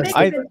 You make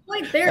a good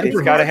point there.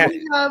 It's got to have.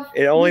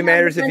 It only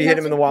matters if you hit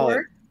him in the wallet.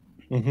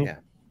 Mm-hmm. Yeah.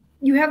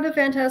 You have the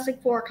Fantastic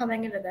Four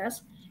coming into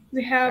this.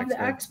 You have the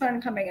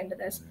X-Men coming into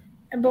this,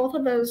 and both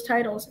of those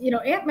titles.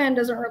 Ant-Man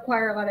doesn't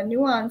require a lot of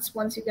nuance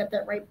once you get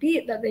that right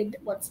beat that they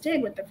once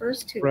did with the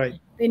first 2. Right.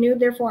 They knew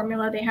their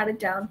formula. They had it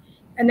down,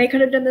 and they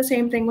could have done the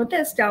same thing with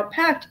this Stout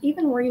Pact.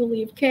 Even where you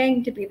leave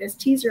Kang to be this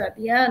teaser at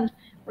the end,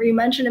 where you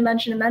mention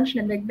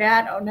and big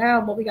bad. Oh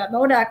no, but we got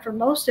MODOK for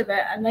most of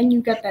it, and then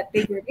you get that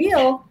big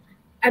reveal.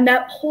 And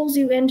that pulls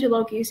you into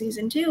Loki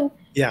season 2.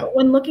 Yeah. But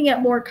when looking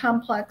at more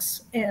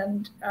complex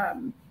and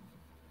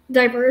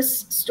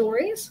diverse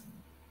stories,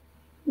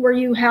 where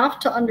you have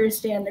to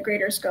understand the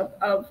greater scope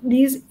of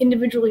these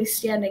individually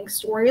standing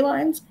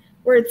storylines,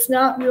 where it's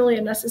not really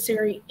a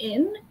necessary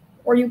in,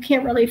 or you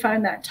can't really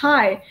find that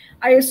tie.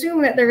 I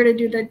assume that they're going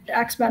to do the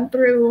X-Men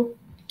through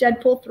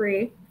Deadpool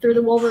 3, through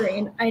the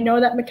Wolverine. I know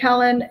that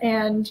McKellen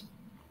and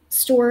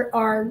Stewart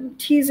are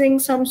teasing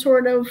some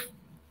sort of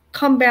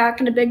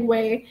comeback in a big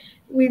way.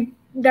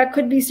 That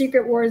could be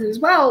Secret Wars as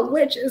well,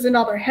 which is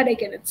another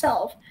headache in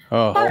itself.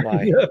 Oh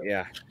my,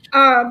 yeah.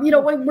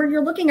 Where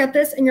you're looking at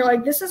this and you're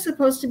like, this is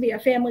supposed to be a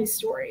family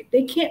story.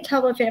 They can't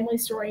tell a family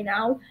story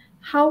now.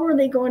 How are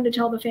they going to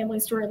tell the family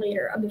story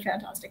later of the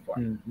Fantastic Four?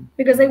 Mm-hmm.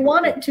 Because they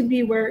want it to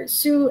be where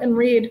Sue and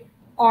Reed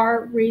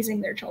are raising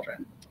their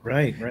children.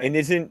 Right. And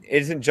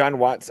isn't John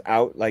Watts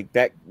out? Like,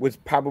 that was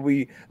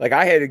probably, like,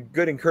 I had a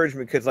good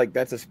encouragement because, like,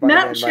 that's a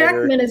Spider-Man Matt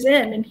Shakman is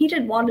in, and he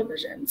did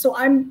WandaVision, so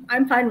I'm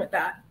fine with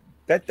that.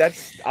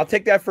 I'll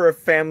take that for a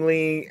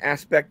family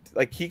aspect.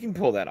 Like, he can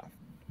pull that off.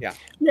 Yeah.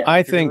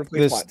 I think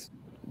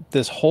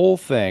this whole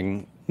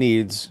thing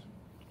needs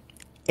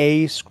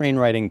a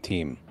screenwriting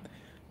team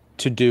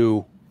to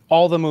do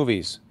all the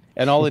movies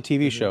and all the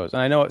TV shows.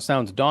 And I know it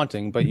sounds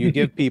daunting, but you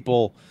give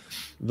people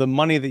the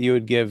money that you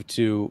would give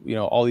to, you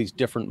know, all these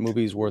different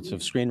movies worth of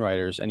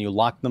screenwriters, and you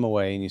lock them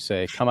away and you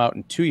say, come out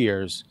in 2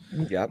 years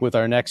with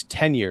our next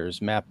 10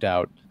 years mapped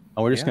out,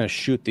 and we're just going to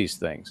shoot these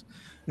things.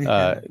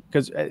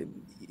 Because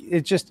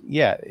it's just,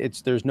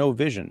 there's no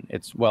vision.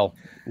 It's, well,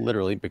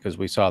 literally, because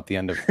we saw at the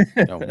end of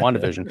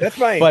WandaVision. That's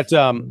right. But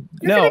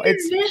no,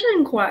 it's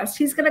Vision Quest.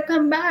 He's gonna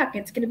come back.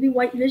 It's gonna be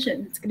White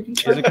Vision. It's gonna be.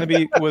 Is it gonna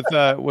be with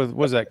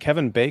was that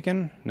Kevin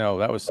Bacon? No,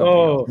 that was something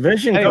else.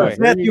 Vision. Anyway,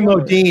 Matthew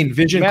Modine.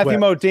 Vision. Matthew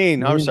Quest.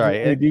 Modine. I'm sorry.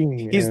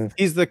 Modine,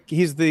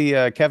 He's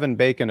the Kevin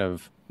Bacon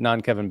of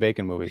non-Kevin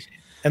Bacon movies.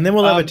 And then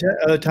we'll have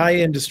a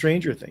tie-in to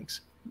Stranger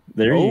Things.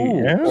 There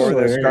you go. Or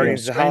the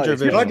Guardians of the Stranger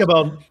Holidays. Talk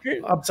about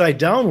upside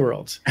down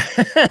worlds.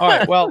 All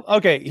right. Well,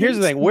 okay. Here's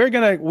the thing.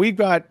 We've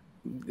got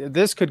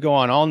this could go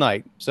on all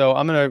night.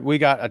 So we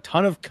got a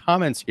ton of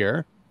comments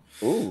here.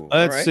 Ooh,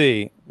 Let's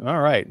see. All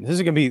right. This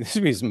is gonna be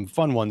some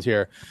fun ones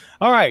here.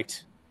 All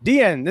right.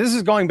 DN, this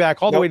is going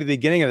back all the way to the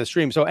beginning of the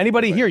stream. So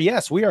anybody here?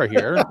 Yes, we are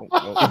here.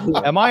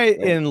 Am I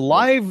in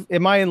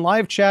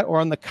live chat or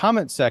on the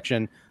comment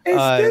section? Is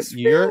this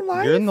you're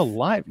live? in the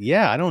live.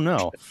 Yeah, I don't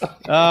know.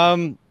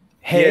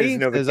 Hey,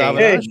 Novocaine. is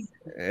Avinash.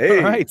 Hey.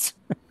 All right.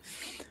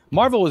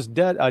 Marvel was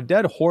a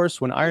dead horse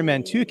when Iron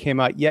Man 2 came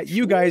out, yet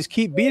you guys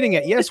keep beating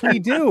it. Yes, we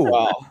do.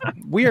 Wow.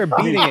 We are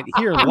beating it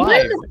here We're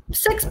live. the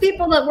 6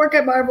 people that work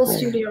at Marvel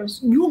Studios.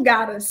 You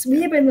got us.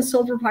 We have been the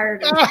Silver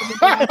Pirate.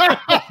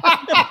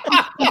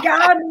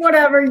 God,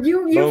 whatever.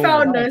 You Boom.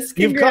 found us.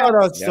 You've Congrats.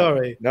 caught us.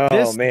 Sorry. No,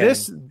 man.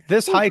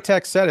 This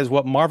high-tech set is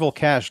what Marvel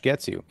Cash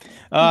gets you.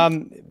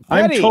 I'm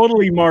Patty,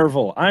 totally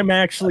Marvel. I'm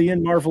actually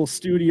in Marvel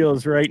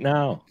Studios right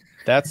now.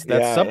 That's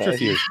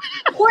subterfuge.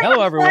 What Hello,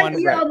 the everyone.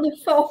 fuck, you're on the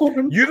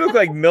phone. You look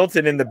like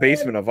Milton in the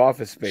basement of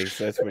Office Space.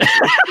 That's what.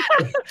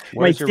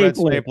 Where's your red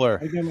stapler?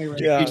 I got my red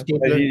Yeah.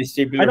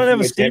 I don't have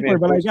a stapler,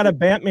 but I got a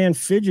Batman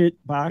fidget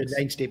box.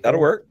 Midnight Staple.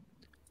 That'll work.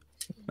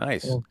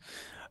 Nice. Cool.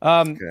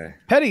 Okay.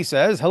 Petty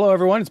says, hello,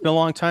 everyone. It's been a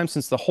long time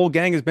since the whole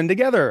gang has been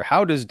together.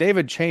 How does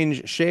David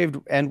change shaved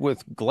and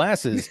with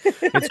glasses?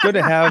 It's good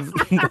to have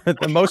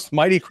the most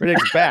mighty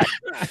critics back.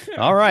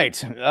 All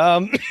right.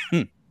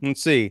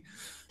 Let's see.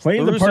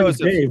 Playing The the part of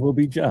Russos have- Dave will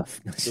be Jeff.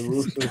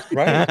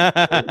 Right.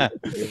 The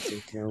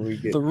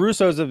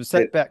Russos have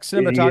set back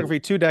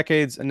cinematography 2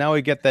 decades, and now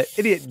we get that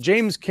idiot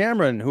James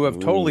Cameron, who have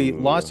totally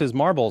lost his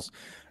marbles.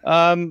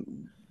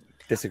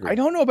 Disagree. I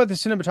don't know about the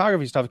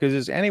cinematography stuff, because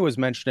as Annie was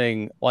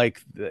mentioning, like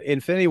the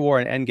Infinity War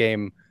and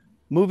Endgame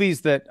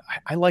movies, that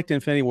I liked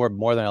Infinity War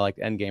more than I liked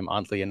Endgame,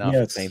 oddly enough.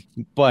 Yes. Same.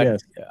 But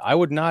Yes. I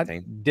would not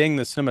Same. ding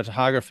the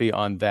cinematography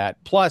on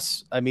that.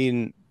 Plus, I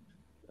mean,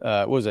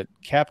 what was it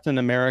Captain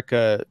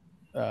America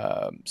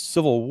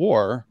Civil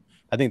War?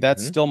 I think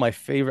that's still my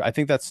favorite. I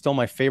think that's still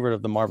my favorite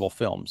of the Marvel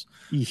films,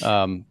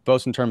 Eesh.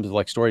 both in terms of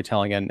like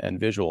storytelling and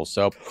visuals.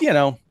 So,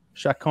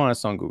 chacun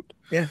son goût.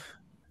 Yeah.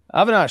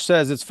 Avinash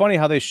says, it's funny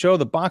how they show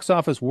the box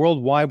office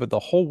worldwide, but the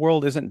whole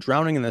world isn't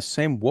drowning in the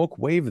same woke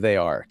wave they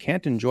are.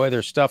 Can't enjoy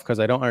their stuff because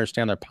I don't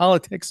understand their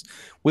politics.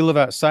 We live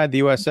outside the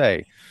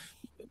USA.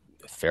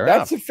 Fair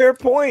enough. That's a fair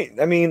point.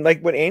 I mean,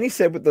 like what Annie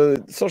said with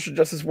the social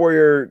justice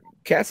warrior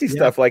Cassie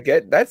stuff, like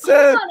it. That's Hold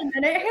on a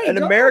minute. Hey, an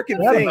don't American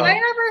forget, thing. I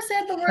never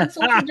said the word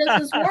social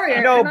justice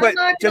warrior. No, and but I'm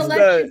not just gonna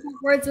let the- you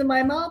put words in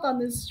my mouth on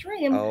this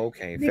stream.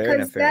 okay. Fair Because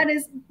enough. Fair that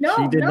enough. is no,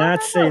 She did no, not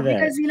no, say no, that.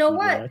 Because you know She did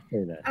what? not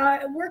say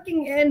that.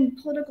 Working in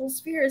political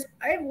spheres,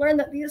 I've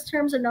learned that these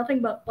terms are nothing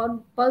but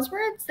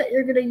buzzwords that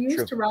you're going to use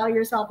True. to rally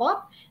yourself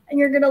up, and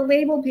you're going to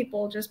label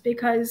people just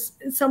because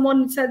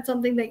someone said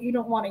something that you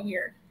don't want to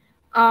hear.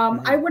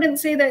 I wouldn't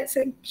say that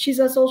she's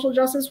a social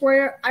justice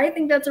warrior. I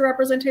think that's a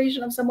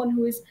representation of someone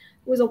who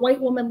was a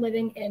white woman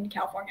living in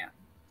California.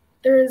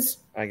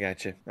 I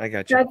got you.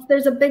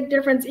 There's a big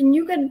difference, and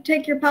you can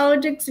take your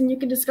politics and you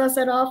can discuss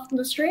that off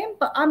the stream,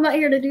 but I'm not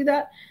here to do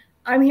that.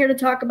 I'm here to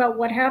talk about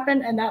what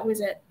happened, and that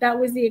was it. That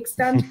was the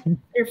extent.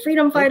 They're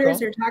freedom fighters.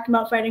 They're talking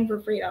about fighting for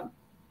freedom.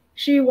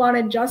 She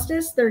wanted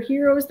justice. They're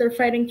heroes. They're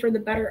fighting for the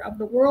better of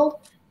the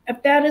world.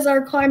 If that is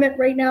our climate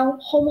right now,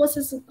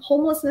 homelessness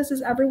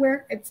is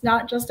everywhere. It's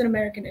not just an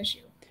American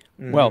issue.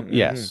 Well,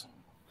 yes.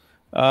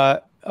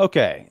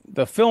 Okay.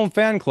 The Film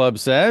Fan Club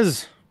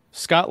says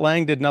Scott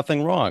Lang did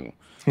nothing wrong.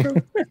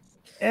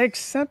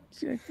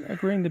 Except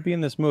agreeing to be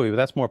in this movie, but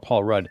that's more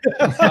Paul Rudd.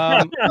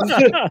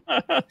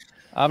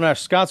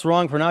 Scott's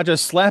wrong for not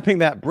just slapping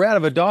that brat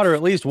of a daughter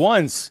at least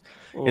once.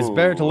 It's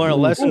better to learn a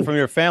lesson from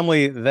your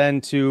family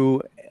than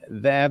to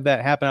have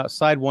that happen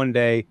outside one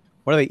day.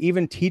 What are they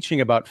even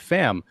teaching about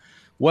fam?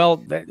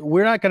 Well,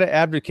 we're not going to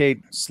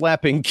advocate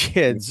slapping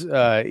kids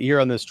here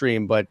on the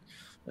stream, but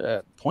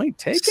point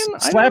taken.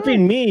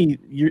 Slapping me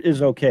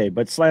is okay,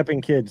 but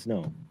slapping kids,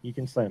 no. You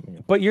can slap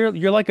me. But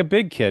you're like a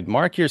big kid,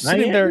 Mark. You're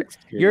sitting there.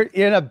 You're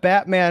in a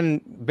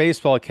Batman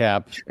baseball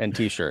cap and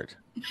T-shirt.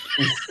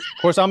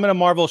 Of course, I'm in a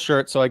Marvel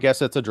shirt, so I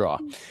guess it's a draw.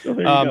 So there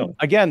you go.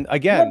 Again, I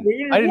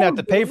didn't have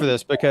to pay for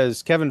this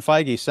because Kevin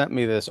Feige sent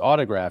me this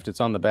autographed.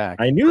 It's on the back.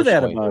 I knew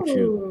that personally. about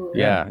you.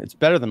 Yeah, it's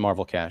better than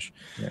Marvel Cash.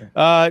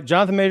 Yeah.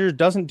 Jonathan Majors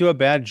doesn't do a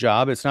bad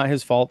job. It's not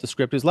his fault. The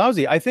script is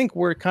lousy. I think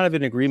we're kind of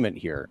in agreement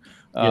here.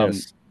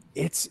 Yes.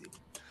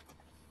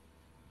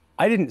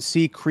 I didn't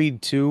see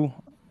Creed 2.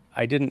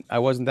 I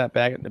wasn't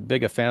that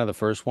big a fan of the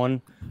first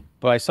one,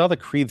 but I saw the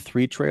Creed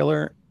 3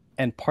 trailer,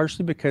 and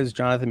partially because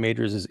Jonathan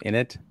Majors is in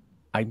it,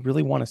 I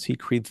really want to see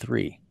Creed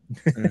 3.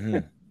 Mm-hmm.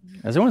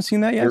 Has anyone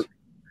seen that yet?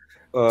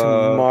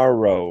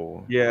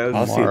 Tomorrow. Yeah,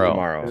 I'll see it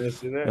tomorrow.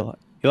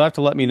 You'll have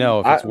to let me know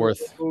if it's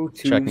worth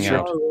checking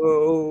out.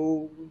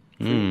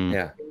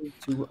 Yeah.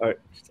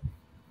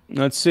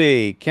 Let's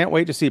see. Can't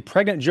wait to see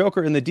Pregnant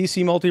Joker in the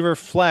DC Multiverse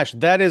Flash.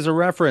 That is a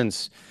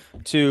reference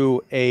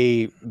to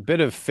a bit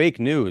of fake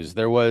news.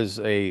 There was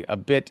a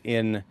bit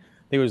in,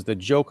 it was the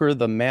Joker,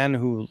 the man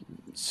who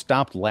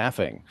stopped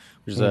laughing,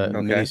 which is a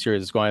miniseries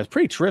that's going on. It's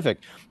pretty terrific.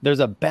 There's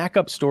a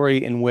backup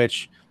story in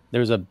which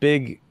there's a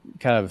big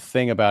kind of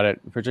thing about it,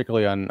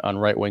 particularly on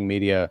right-wing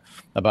media,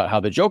 about how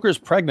the Joker's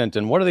pregnant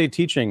and what are they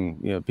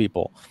teaching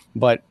people.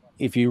 But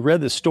if you read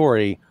the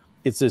story,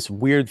 it's this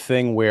weird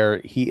thing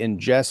where he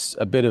ingests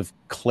a bit of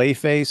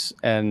Clayface,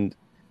 and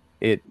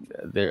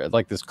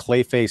like this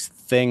Clayface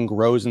thing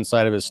grows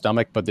inside of his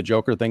stomach, but the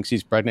Joker thinks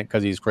he's pregnant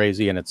because he's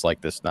crazy, and it's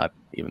like this not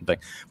even thing.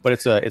 But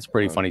it's a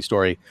pretty funny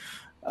story.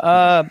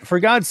 For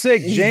God's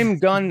sake, James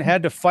Gunn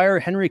had to fire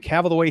Henry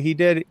Cavill the way he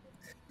did.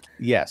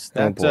 Yes,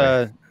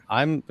 that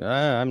I'm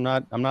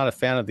not a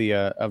fan of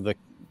the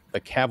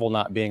Cavill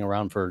not being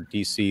around for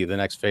DC, the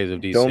next phase of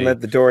DC. Don't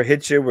let the door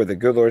hit you where the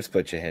good Lord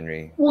split you,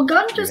 Henry. Well,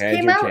 Gunn just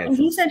came out and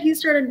he said he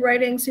started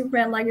writing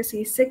Superman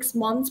Legacy 6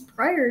 months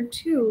prior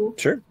to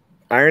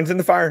Irons in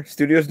the fire.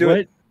 Studios do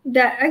it.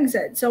 That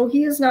exit. So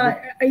he's not.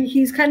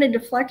 He's kind of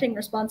deflecting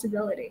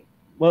responsibility.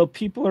 Well,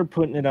 people are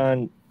putting it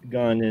on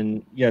Gunn,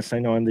 and yes, I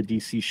know I'm the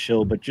DC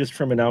shill, but just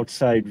from an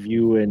outside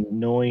view and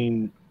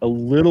knowing a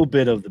little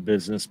bit of the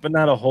business, but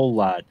not a whole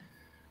lot.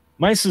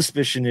 My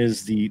suspicion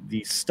is the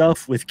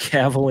stuff with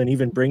Cavill and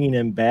even bringing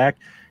him back,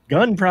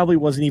 Gunn probably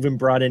wasn't even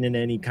brought in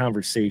any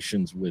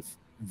conversations with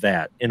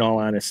that, in all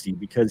honesty,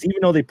 because even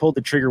though they pulled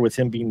the trigger with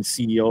him being the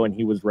CEO and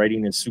he was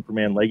writing his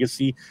Superman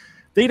Legacy,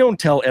 they don't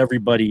tell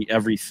everybody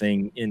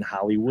everything in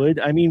Hollywood.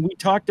 I mean, we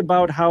talked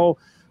about how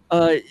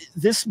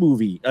this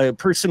movie, a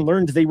person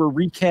learned they were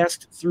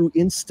recast through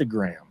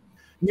Instagram,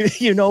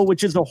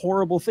 which is a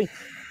horrible thing.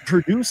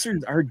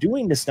 Producers are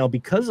doing this now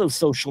because of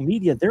social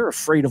media. They're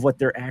afraid of what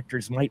their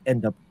actors might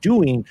end up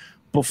doing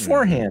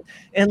beforehand.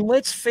 And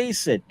let's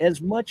face it, as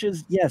much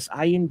as, yes,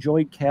 I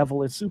enjoyed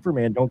Cavill as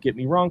Superman, don't get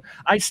me wrong,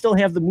 I still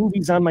have the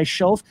movies on my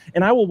shelf,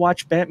 and I will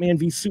watch Batman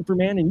v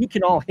Superman, and you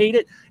can all hate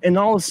it, and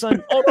all of a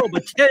sudden, oh no,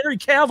 but Henry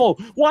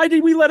Cavill, why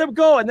did we let him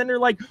go? And then they're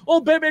like,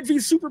 oh, Batman v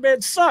Superman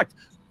sucked.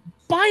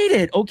 Bite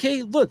it,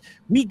 okay? Look,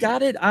 we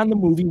got it on the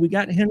movie. We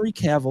got Henry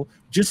Cavill,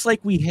 just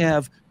like we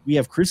have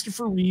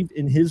Christopher Reeve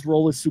in his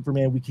role as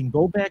Superman. We can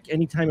go back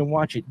anytime and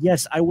watch it.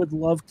 Yes, I would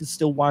love to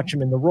still watch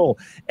him in the role.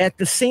 At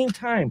the same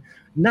time,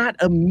 not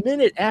a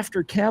minute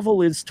after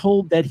Cavill is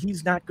told that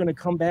he's not going to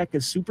come back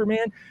as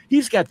Superman,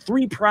 he's got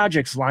 3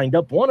 projects lined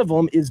up. One of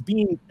them is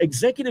being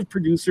executive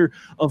producer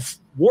of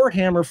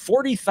Warhammer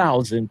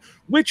 40,000,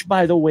 which,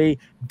 by the way,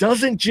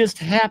 doesn't just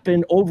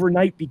happen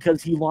overnight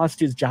because he lost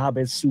his job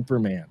as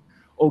Superman.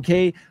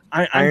 Okay?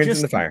 Irons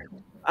in the fire.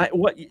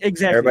 What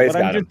exactly? Everybody's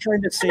what I'm just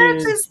trying to say and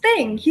that's his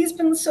thing. He's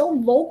been so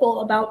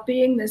vocal about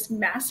being this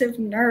massive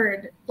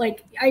nerd.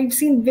 Like, I've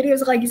seen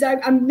videos like he's I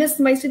missed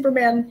my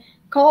Superman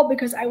call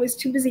because I was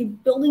too busy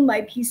building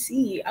my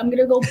PC. I'm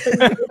gonna go play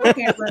with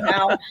Warhammer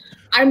now.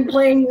 I'm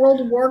playing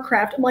World of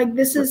Warcraft. I'm like,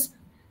 this is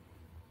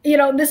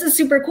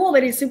super cool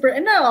that he's super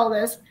into all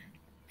this.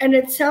 And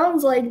it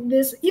sounds like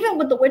this, even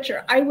with The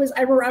Witcher. I was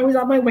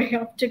on my way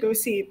up to go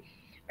see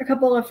a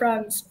couple of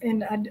friends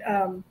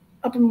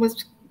up in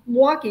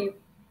Milwaukee,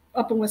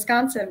 up in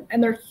Wisconsin,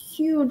 and they're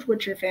huge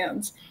Witcher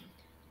fans.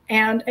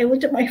 And I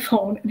looked at my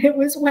phone, and it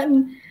was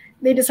when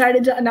they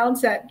decided to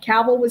announce that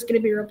Cavill was going to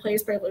be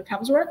replaced by Luke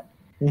Hemsworth,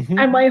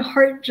 and my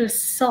heart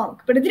just sunk.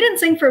 But it didn't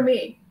sink for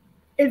me;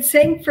 it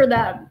sank for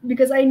them,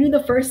 because I knew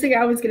the first thing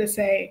I was going to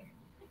say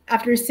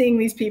after seeing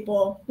these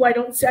people, who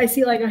I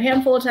see like a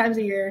handful of times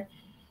a year,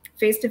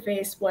 face to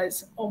face,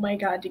 was, "Oh my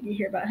God, did you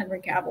hear about Henry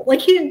Cavill? Like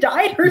he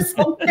died or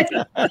something?"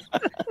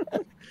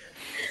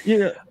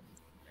 Yeah.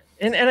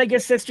 And I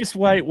guess that's just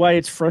why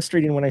it's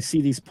frustrating when I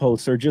see these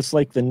posts, or just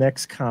like the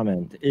next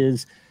comment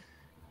is,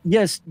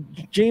 yes,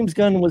 James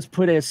Gunn was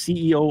put as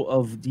CEO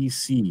of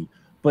DC,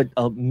 but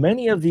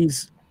many of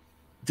these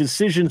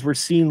decisions we're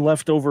seeing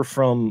left over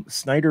from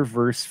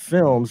Snyderverse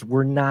films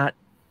were not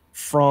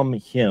from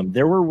him.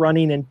 They were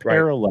running in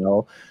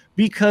parallel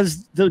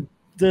because the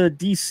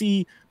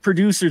DC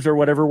producers or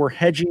whatever were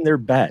hedging their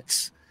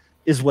bets,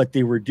 is what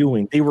they were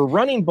doing. They were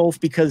running both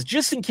because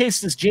just in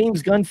case this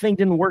James Gunn thing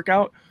didn't work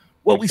out,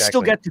 well, we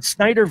still got the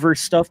Snyderverse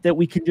stuff that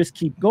we can just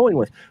keep going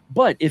with.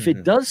 But if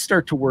it does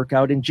start to work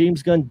out and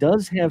James Gunn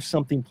does have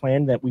something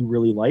planned that we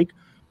really like,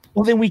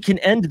 well, then we can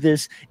end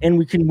this and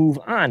we can move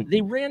on.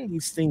 They ran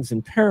these things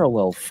in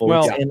parallel, folks.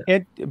 Well, and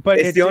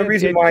it's the only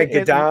reason why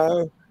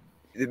Gadot,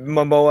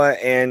 Momoa,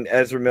 and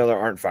Ezra Miller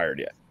aren't fired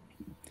yet.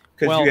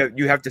 Because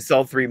you have to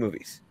sell 3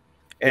 movies.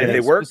 And if they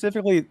work,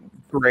 specifically,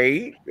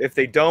 great. If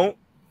they don't,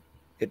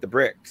 hit the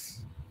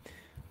bricks.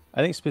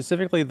 I think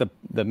specifically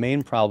the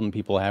main problem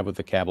people have with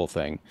the Cavill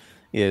thing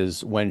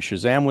is when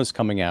Shazam was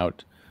coming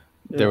out,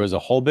 there was a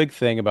whole big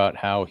thing about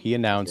how he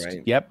announced,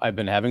 yep, I've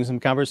been having some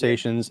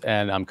conversations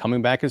and I'm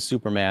coming back as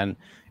Superman.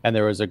 And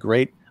there was a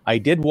great, I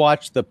did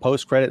watch the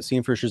post-credit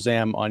scene for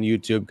Shazam on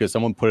YouTube because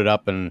someone put it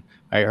up and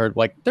I heard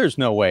like, there's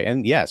no way.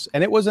 And yes,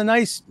 and it was a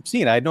nice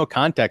scene. I had no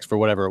context for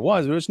whatever it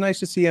was. It was nice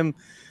to see him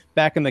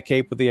back in the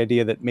Cape with the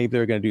idea that maybe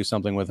they're going to do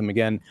something with him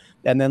again.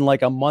 And then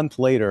like a month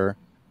later,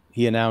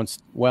 he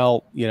announced,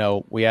 well, you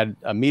know, we had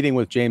a meeting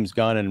with James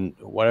Gunn and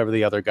whatever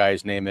the other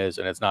guy's name is,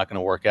 and it's not going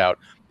to work out.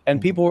 And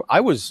people,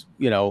 I was,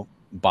 you know,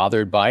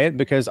 bothered by it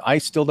because I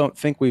still don't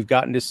think we've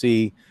gotten to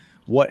see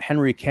what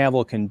Henry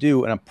Cavill can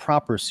do in a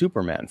proper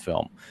Superman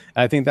film.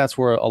 And I think that's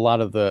where a lot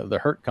of the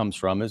hurt comes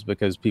from, is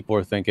because people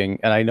are thinking,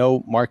 and I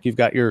know, Mark, you've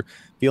got your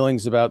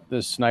feelings about the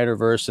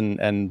Snyderverse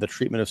and the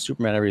treatment of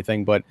Superman and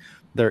everything, but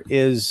there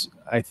is,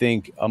 I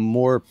think, a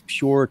more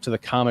pure to the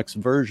comics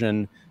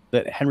version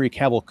that Henry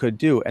Cavill could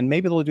do. And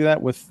maybe they'll do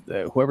that with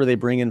whoever they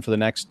bring in for the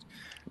next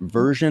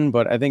version.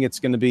 But I think it's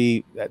going to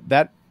be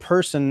that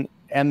person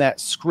and that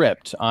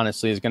script,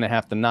 honestly, is going to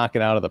have to knock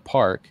it out of the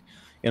park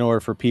in order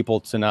for people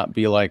to not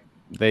be like,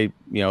 they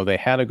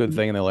had a good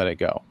thing and they let it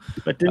go.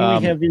 But didn't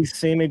we have these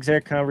same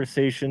exact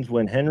conversations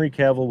when Henry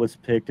Cavill was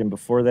picked, and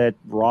before that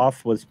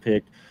Roth was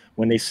picked,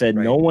 when they said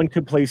no one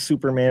could play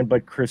Superman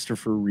but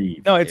Christopher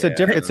Reeve? No, it's a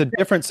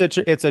different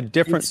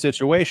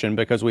situation,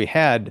 because we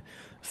had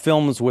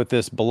films with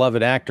this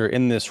beloved actor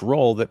in this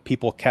role that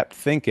people kept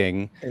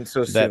thinking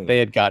that they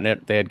had gotten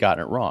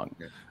it wrong.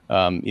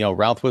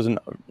 Ralph wasn't,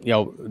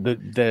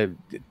 there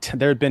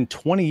had been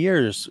 20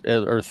 years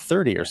or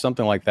 30 or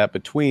something like that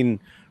between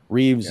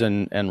Reeves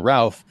and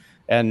Ralph,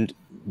 and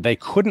they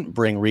couldn't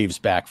bring Reeves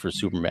back for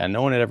Superman.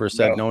 No one had ever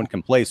said no one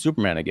can play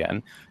Superman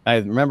again. I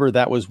remember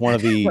that was one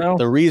of the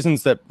the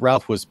reasons that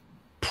Ralph was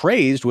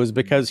praised, was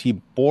because he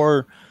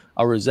bore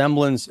a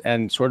resemblance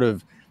and sort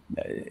of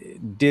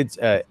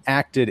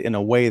acted in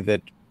a way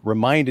that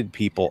reminded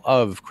people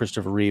of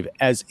Christopher Reeve,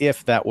 as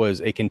if that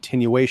was a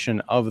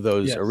continuation of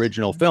those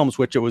original films,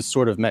 which it was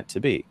sort of meant to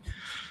be.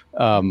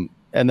 And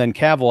then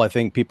Cavill, I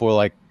think people were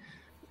like,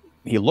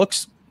 he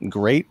looks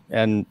great,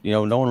 and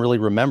no one really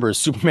remembers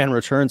Superman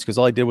Returns because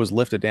all he did was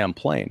lift a damn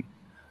plane.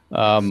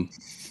 So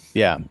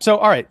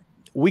all right,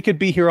 we could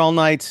be here all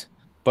night,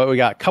 but we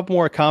got a couple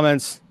more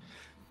comments.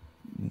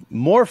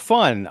 More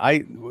fun.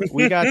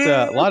 We got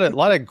a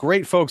lot of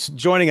great folks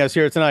joining us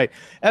here tonight.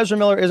 Ezra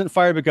Miller isn't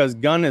fired because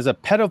Gunn is a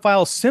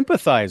pedophile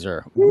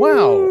sympathizer.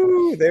 Wow.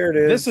 Ooh, there it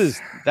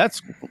is.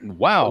 That's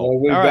wow. Well,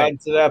 we've gotten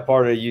to that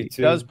part of YouTube.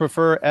 He does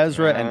prefer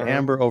Ezra and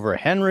Amber over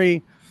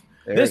Henry.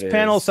 This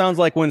panel sounds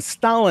like when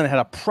Stalin had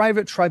a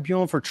private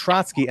tribunal for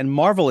Trotsky, and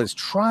Marvel is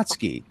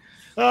Trotsky.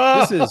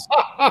 This is,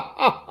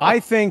 I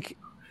think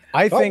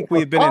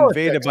we've been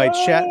invaded by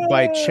Chat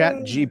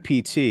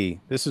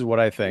GPT. This is what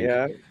I think.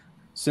 Yeah.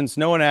 Since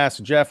no one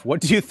asked, Jeff,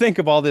 what do you think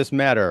of all this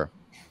matter?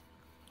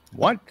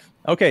 What?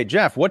 Okay,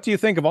 Jeff, what do you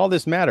think of all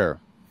this matter?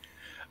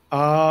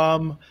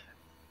 Well,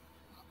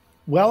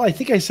 I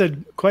think I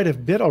said quite a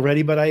bit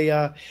already, but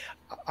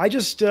I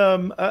just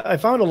I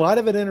found a lot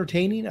of it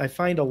entertaining. I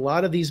find a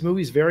lot of these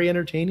movies very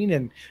entertaining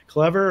and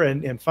clever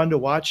and fun to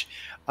watch.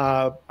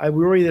 I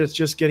worry that it's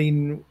just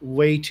getting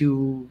way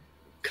too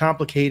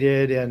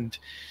complicated and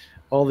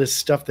all this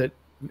stuff that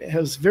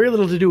has very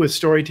little to do with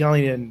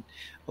storytelling, and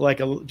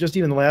just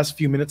even the last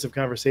few minutes of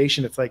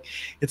conversation,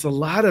 it's a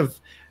lot of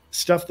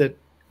stuff that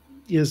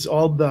is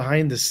all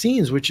behind the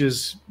scenes, which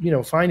is,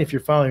 fine if you're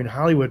following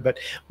Hollywood. But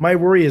my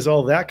worry is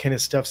all that kind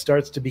of stuff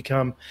starts to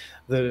become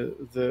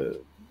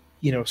the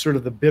sort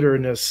of the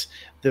bitterness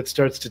that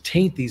starts to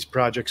taint these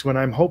projects, when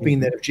I'm hoping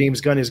that if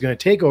James Gunn is going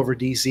to take over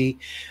DC,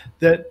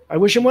 that I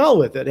wish him well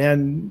with it.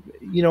 And,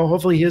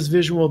 hopefully his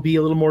vision will be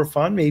a little more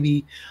fun,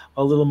 maybe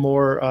a little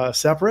more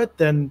separate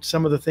than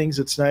some of the things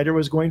that Snyder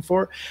was going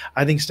for.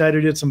 I think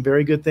Snyder did some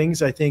very good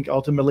things. I think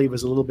ultimately it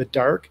was a little bit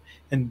dark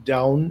and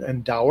down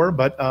and dour,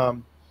 but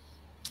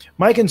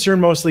my concern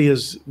mostly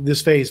is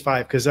this Phase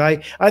 5, because I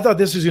thought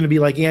this was going to be,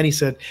 like Annie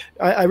said,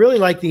 I really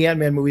liked the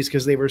Ant-Man movies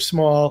because they were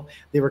small,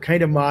 they were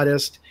kind of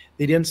modest,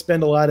 they didn't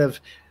spend a lot of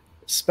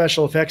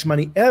special effects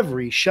money.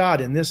 Every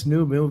shot in this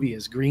new movie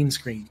is green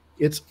screen.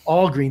 It's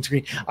all green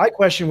screen. I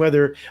question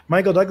whether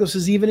Michael Douglas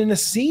is even in a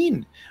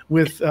scene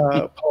with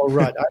Paul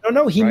Rudd. I don't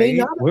know. He may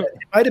not have been.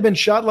 It might have been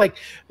shot like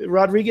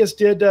Rodriguez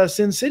did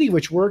Sin City,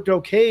 which worked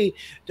okay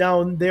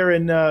down there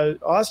in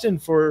Austin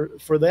for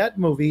that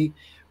movie.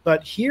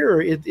 But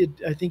here,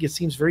 I think it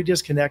seems very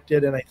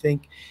disconnected, and I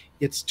think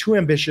it's too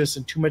ambitious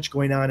and too much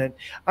going on. And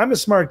I'm a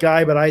smart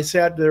guy, but I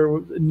sat there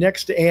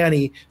next to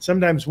Annie,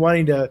 sometimes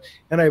wanting to,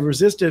 and I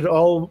resisted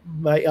all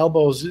my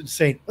elbows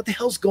saying, what the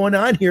hell's going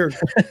on here?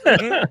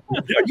 Are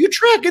you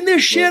tracking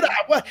this shit?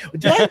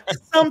 Did I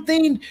miss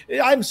something?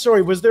 I'm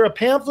sorry. Was there a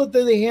pamphlet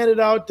that they handed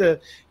out to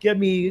get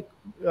me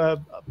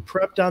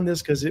prepped on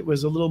this? Because it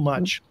was a little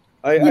much.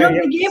 They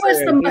gave us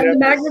the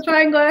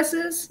magnifying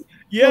glasses.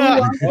 Yeah,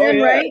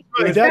 right.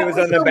 That was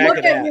on the back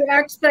of that. Your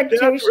expectations.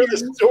 That's where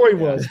the story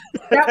was.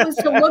 That was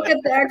to look at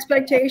the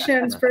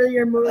expectations for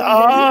your movie.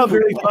 Oh,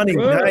 very funny.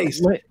 Nice.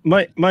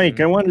 Mike,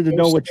 I wanted to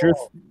know what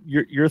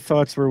your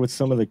thoughts were with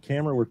some of the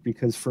camera work,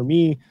 because for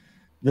me,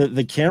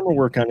 the camera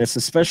work on this,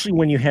 especially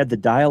when you had the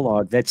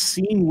dialogue, that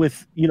scene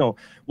with,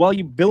 while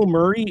Bill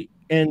Murray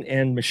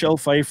and Michelle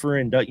Pfeiffer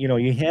and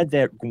you had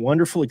that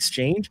wonderful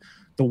exchange.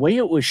 The way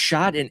it was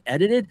shot and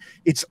edited,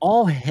 it's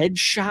all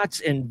headshots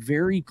and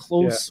very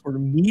close or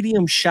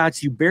medium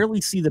shots. You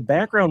barely see the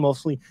background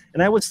mostly.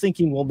 And I was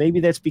thinking, well, maybe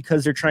that's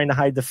because they're trying to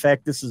hide the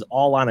fact this is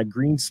all on a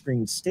green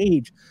screen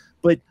stage.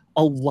 But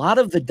a lot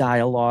of the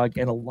dialogue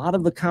and a lot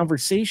of the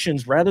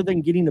conversations, rather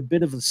than getting a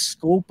bit of a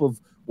scope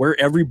of where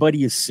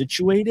everybody is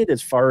situated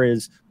as far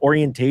as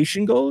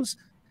orientation goes,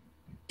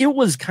 it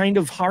was kind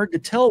of hard to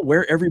tell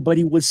where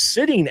everybody was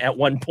sitting at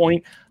one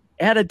point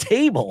at a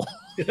table.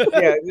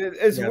 Yeah,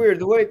 it's weird.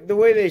 The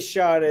way they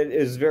shot it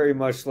is very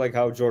much like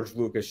how George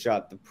Lucas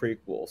shot the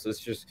prequels. It's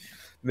just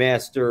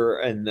master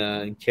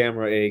and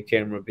camera A,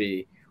 camera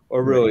B,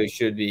 or really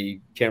should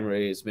be camera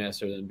A is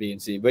master, then B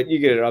and C, but you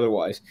get it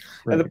otherwise.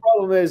 Right. And the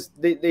problem is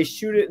they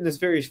shoot it in this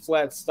very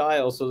flat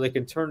style so they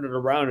can turn it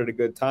around at a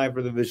good time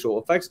for the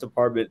visual effects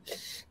department.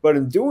 But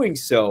in doing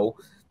so,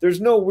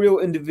 there's no real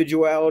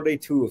individuality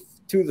to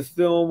the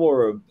film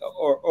or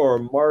a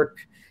mark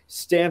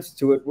stamps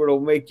to it where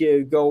it'll make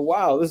you go,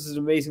 wow, this is an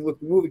amazing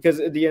looking movie, because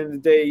at the end of the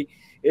day,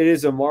 it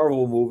is a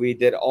Marvel movie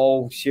that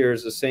all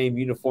shares the same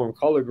uniform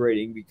color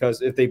grading,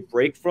 because if they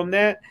break from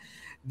that,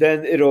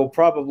 then it'll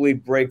probably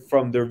break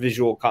from their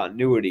visual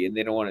continuity, and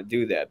they don't want to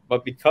do that.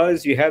 But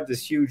because you have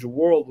this huge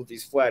world with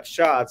these flat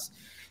shots,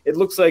 it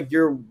looks like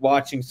you're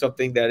watching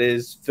something that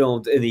is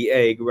filmed in the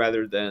egg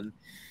rather than,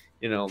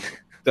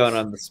 done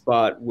on the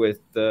spot with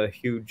the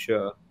huge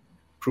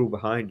crew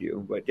behind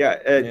you. But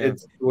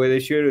it's the way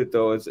they shoot it,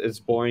 though. It's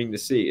boring to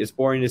see. It's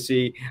boring to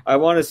see. I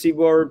want to see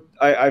more.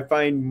 I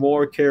find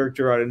more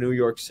character out of New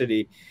York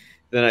City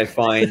than I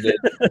find in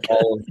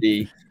all of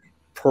the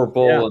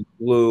purple and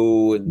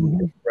blue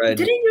and red.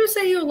 Didn't you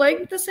say you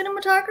liked the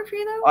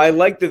cinematography though? I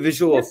like the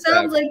visual effects. It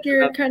sounds like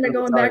you're kind of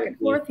going back and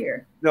forth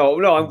here. No,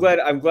 I'm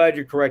glad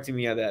you're correcting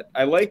me on that.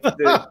 I like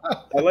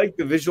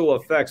the visual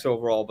effects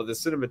overall, but the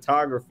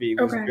cinematography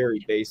was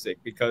very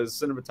basic, because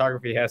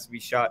cinematography has to be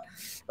shot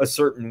a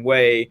certain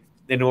way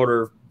in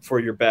order for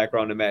your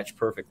background to match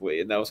perfectly,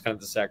 and that was kind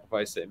of the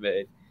sacrifice they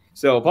made.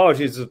 So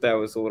apologies if that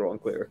was a little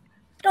unclear.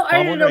 No,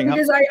 I don't know,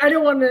 because I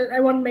don't want to. I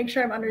want to make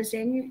sure I'm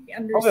understanding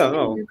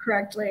you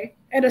correctly,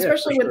 and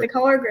especially with the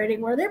color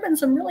grading, where there have been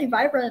some really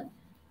vibrant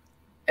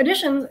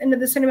additions into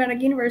the cinematic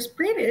universe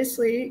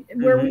previously,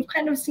 where we've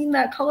kind of seen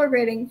that color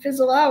grading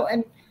fizzle out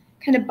and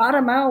kind of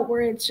bottom out,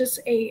 where it's just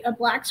a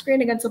black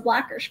screen against a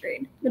blacker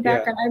screen in the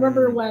background. I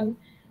remember when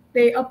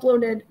they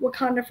uploaded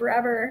Wakanda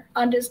Forever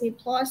on Disney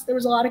Plus, there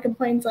was a lot of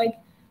complaints like,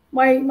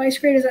 my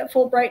screen is at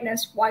full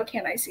brightness, why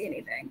can't I see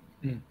anything?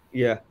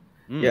 Yeah.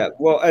 Yeah,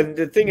 well, and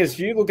the thing is, if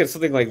you look at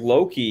something like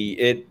Loki,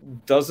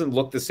 it doesn't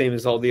look the same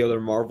as all the other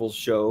Marvel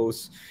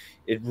shows.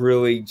 It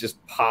really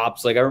just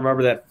pops. Like, I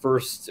remember that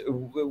first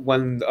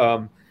when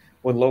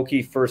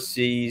Loki first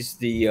sees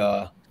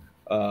the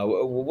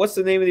what's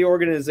the name of the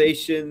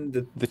organization?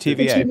 The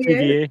TVA. The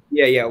TVA.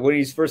 Yeah. When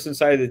he's first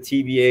inside the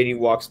TVA and he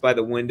walks by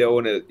the window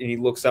and he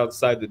looks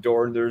outside the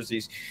door, and there's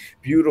these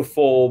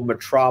beautiful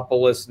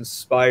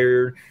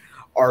Metropolis-inspired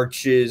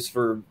arches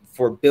for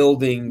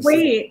buildings.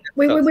 Wait.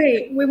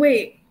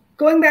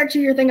 Going back to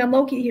your thing on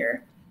Loki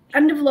here.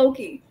 End of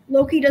Loki.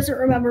 Loki doesn't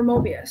remember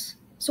Mobius.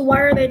 So why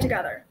are they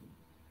together?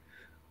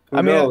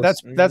 I mean,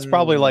 that's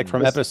probably like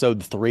from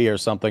episode 3 or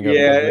something.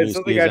 It's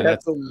something I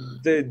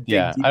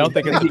don't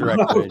think it's a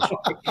direct bridge.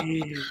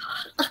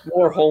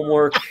 More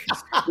homework.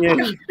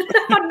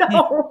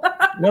 No.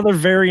 Another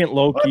variant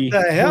Loki.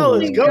 What the hell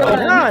is going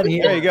on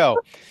here? There you go.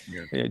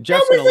 Yeah,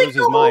 Jeff's gonna lose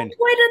his mind. The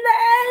whole point in the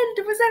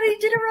end was that he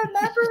didn't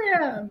remember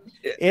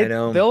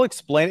him. They'll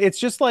explain. It's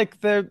just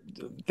like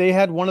they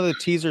had one of the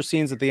teaser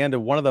scenes at the end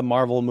of one of the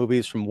Marvel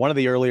movies from one of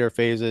the earlier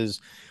phases,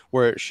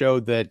 where it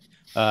showed that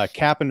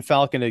Cap and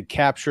Falcon had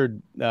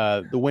captured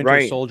the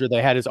Winter Soldier.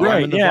 They had his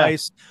arm in the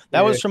vice.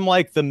 That was from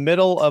like the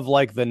middle of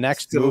like the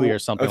next movie or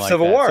something like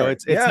Civil that. War. So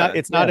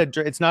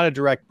it's not a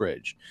direct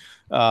bridge.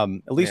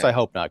 At least I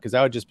hope not, because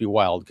that would just be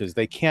wild. Because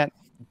they can't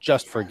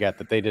just forget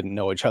that they didn't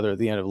know each other at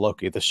the end of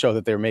Loki, the show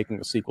that they're making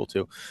a sequel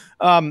to.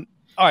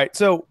 All right,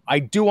 so I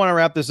do want to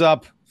wrap this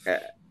up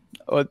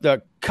with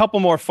a couple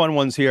more fun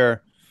ones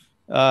here.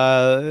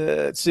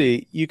 Let's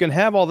see. You can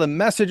have all the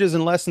messages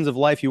and lessons of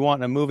life you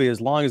want in a movie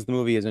as long as the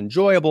movie is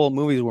enjoyable.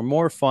 Movies were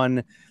more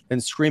fun than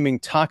screaming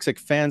toxic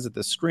fans at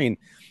the screen.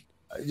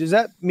 does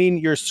that mean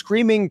you're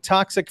screaming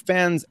toxic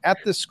fans at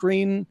the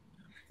screen,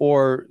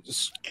 or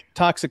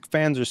toxic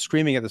fans are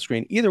screaming at the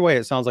screen? Either way,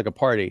 it sounds like a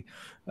party.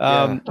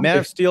 Man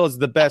of Steel is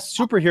the best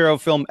superhero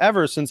film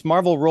ever since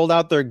Marvel rolled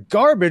out their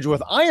garbage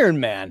with Iron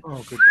Man.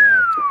 Oh, good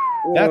God.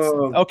 That's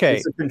okay.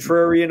 It's a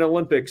contrarian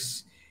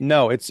Olympics.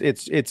 No, it's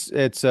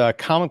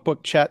comic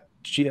book chat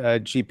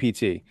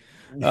GPT.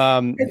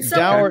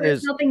 Dower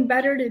is nothing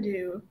better to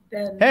do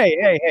than.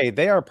 Hey!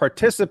 They are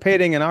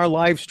participating in our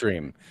live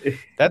stream.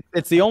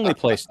 It's the only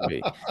place to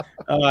be.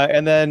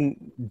 And then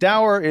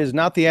dour is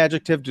not the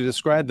adjective to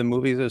describe the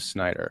movies of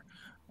Snyder.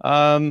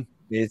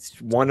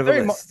 It's one of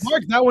a list.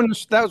 Mark,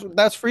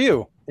 that's for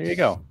you. There you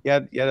go. You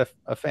had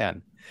a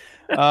fan.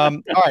 All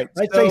right.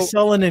 I'd say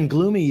sullen and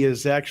gloomy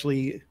is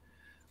actually.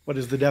 What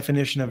is the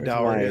definition of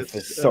dour?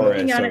 Is a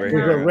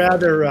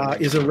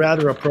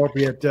rather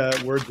appropriate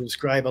word to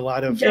describe a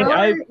lot of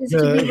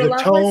the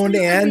tone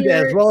and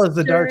as well as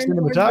the dark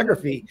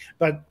cinematography.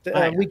 But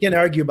we can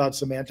argue about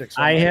semantics.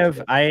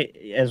 I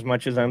as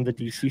much as I'm the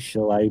DC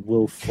shill, I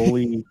will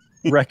fully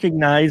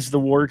recognize the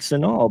warts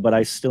and all, but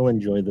I still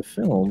enjoy the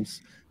films,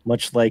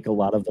 much like a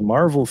lot of the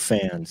Marvel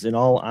fans. In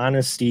all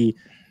honesty,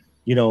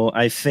 you know,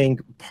 I think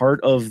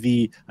part of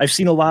I've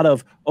seen a lot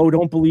of,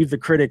 don't believe the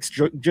critics,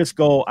 just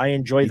go, I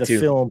enjoy the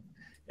film.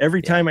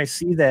 Every time I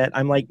see that,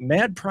 I'm like,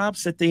 mad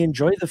props that they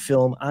enjoy the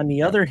film. On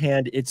the other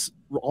hand, it's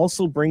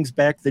also brings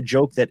back the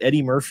joke that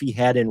Eddie Murphy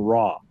had in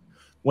Raw.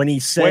 When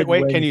he said,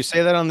 wait, can you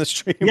say that on the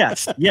stream?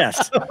 Yes.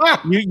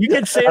 You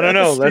can say. I don't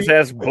know. Let's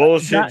ask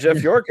bullshit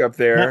Jeff York up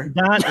there.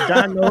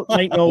 Don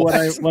might know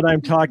what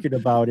I'm talking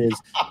about. Is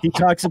he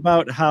talks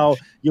about how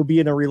you'll be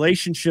in a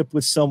relationship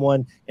with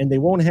someone and they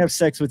won't have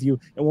sex with you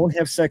and won't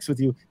have sex with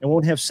you and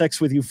won't have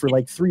sex with you for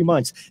like 3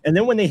 months, and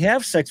then when they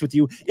have sex with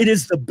you, it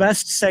is the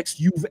best sex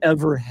you've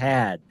ever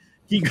had.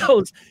 He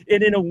goes,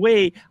 and in a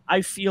way,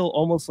 I feel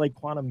almost like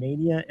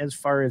Quantumania as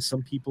far as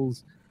some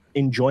people's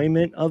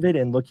enjoyment of it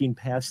and looking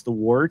past the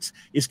warts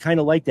is kind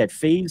of like that.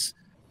 Phase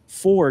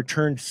 4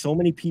 turned so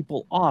many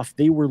people off.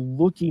 They were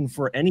looking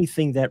for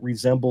anything that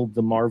resembled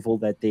the Marvel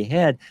that they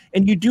had.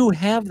 And you do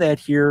have that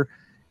here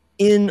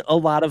in a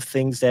lot of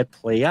things that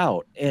play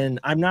out. And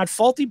I'm not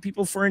faulting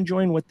people for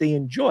enjoying what they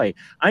enjoy.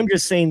 I'm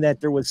just saying that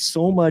there was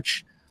so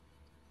much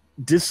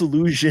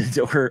disillusion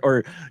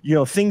or you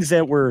know, things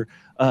that were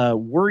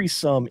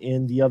worrisome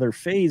in the other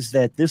phase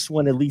that this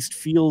one at least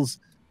feels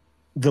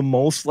the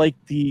most like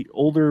the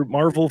older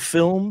Marvel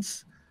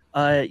films,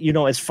 you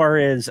know, as far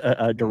as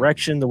a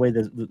direction, the way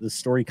the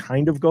story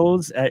kind of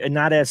goes,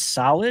 not as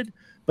solid,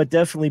 but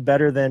definitely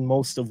better than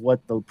most of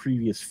what the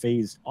previous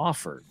phase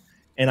offered.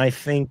 And I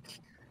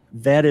think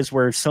that is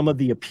where some of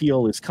the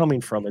appeal is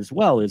coming from as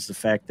well, is the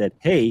fact that,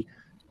 hey,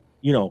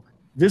 you know,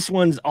 this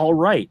one's all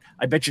right.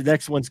 I bet you the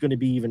next one's going to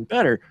be even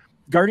better.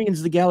 Guardians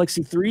of the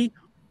Galaxy 3,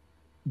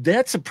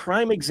 that's a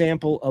prime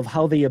example of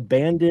how they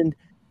abandoned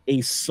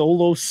a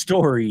solo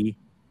story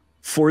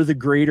for the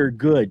greater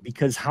good,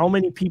 because how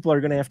many people are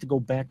going to have to go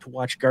back to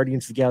watch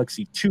Guardians of the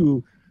Galaxy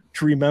 2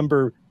 to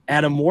remember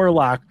Adam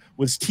Warlock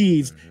was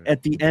teased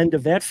at the end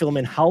of that film?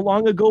 And how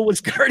long ago was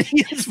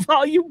Guardians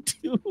Volume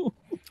 2?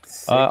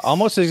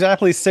 Almost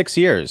exactly 6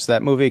 years.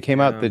 That movie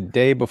came out the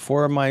day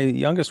before my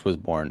youngest was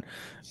born.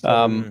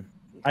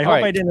 I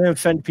hope I didn't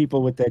offend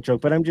people with that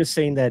joke, but I'm just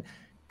saying that.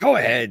 Go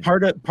ahead.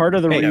 Part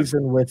of the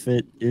reason with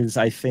it is,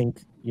 I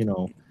think, you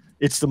know,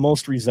 it's the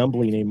most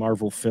resembling a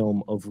Marvel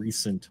film of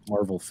recent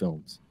Marvel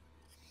films.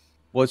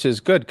 Which is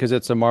good because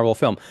it's a Marvel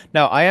film.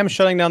 Now, I am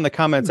shutting down the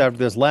comments after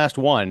this last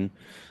one.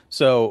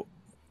 So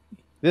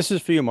this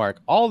is for you,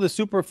 Mark. All the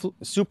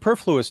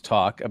superfluous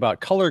talk about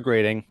color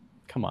grading,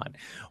 come on,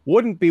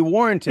 wouldn't be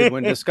warranted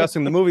when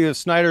discussing the movie of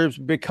Snyder's,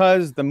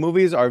 because the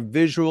movies are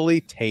visually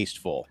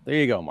tasteful. There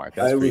you go, Mark.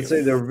 I would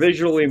say they're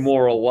visually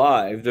more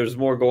alive. There's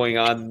more going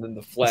on than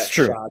the flat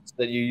shots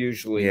that you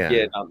usually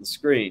get on the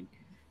screen.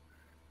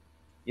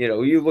 You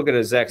know, you look at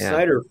a Zack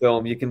Snyder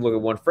film, you can look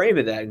at one frame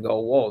of that and go,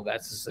 whoa,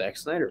 that's a Zack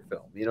Snyder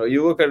film. You know,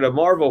 you look at a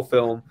Marvel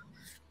film,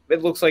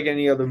 it looks like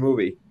any other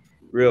movie,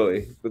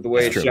 really, with the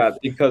way it's shot,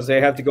 because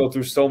they have to go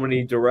through so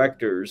many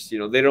directors. You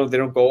know, they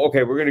don't go,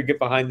 okay, we're going to get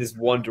behind this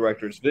one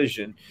director's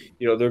vision.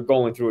 You know, they're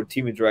going through a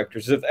team of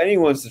directors. If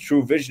anyone's the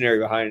true visionary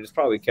behind it, it's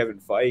probably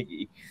Kevin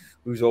Feige,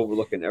 who's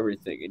overlooking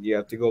everything, and you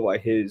have to go by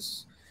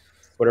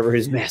whatever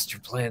his master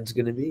plan is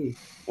going to be.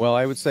 Well,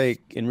 I would say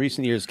in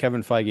recent years,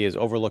 Kevin Feige has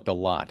overlooked a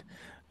lot.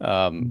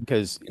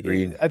 Because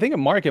I think,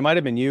 Mark, it might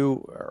have been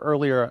you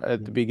earlier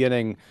at the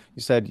beginning.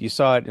 You said you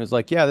saw it and it was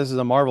like, yeah, this is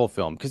a Marvel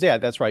film. Because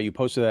that's right. You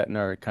posted that in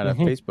our kind of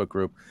Facebook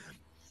group.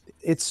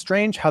 It's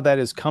strange how that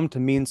has come to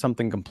mean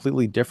something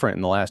completely different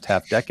in the last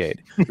half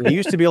decade. It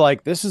used to be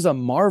like, this is a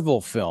Marvel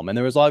film. And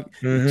there was like,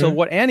 so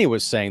what Annie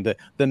was saying,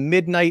 the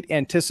midnight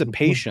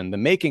anticipation, the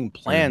making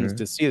plans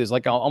to see it is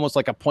like almost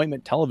like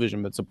appointment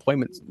television, but it's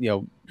appointment,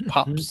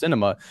 pop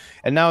cinema.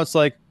 And now it's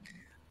like,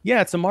 yeah,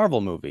 it's a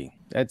Marvel movie.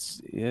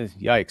 That's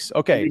yikes.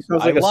 Okay,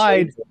 I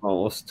lied.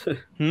 Almost.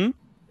 It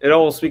It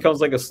almost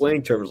becomes like a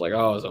slang term. It's like,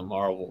 oh, it's a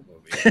Marvel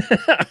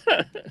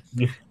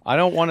movie. I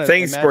don't want to.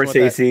 Thanks,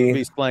 Scorsese.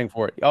 Be slang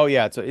for it. Oh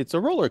yeah, it's a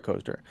roller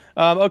coaster.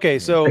 Okay,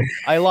 so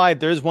I lied.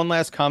 There's one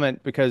last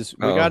comment because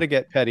we got to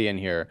get petty in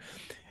here.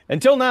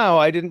 Until now,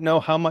 I didn't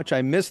know how much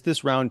I missed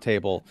this round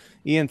table.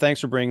 Ian,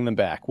 thanks for bringing them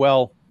back.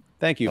 Well,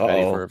 thank you,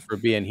 Petty, for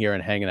being here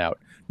and hanging out.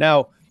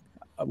 Now,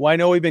 I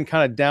know we've been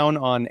kind of down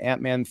on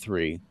Ant-Man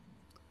 3.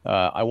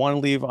 I want to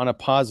leave on a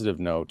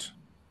positive note.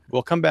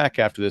 We'll come back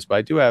after this, but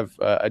I do have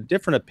a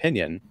different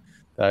opinion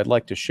that I'd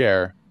like to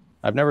share.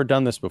 I've never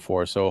done this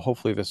before, so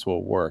hopefully this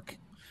will work.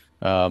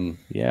 Let's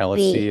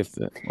see if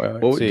the...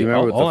 Do you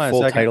remember what the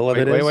full title of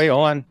it is? Wait,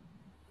 hold on.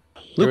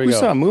 Luke, we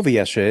saw a movie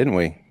yesterday, didn't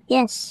we?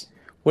 Yes.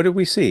 What did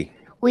we see?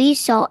 We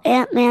saw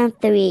Ant-Man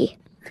 3.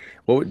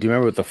 Do you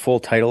remember what the full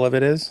title of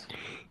it is?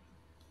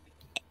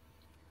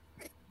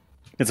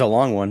 It's a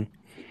long one.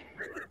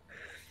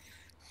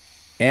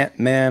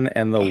 Ant-Man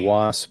and the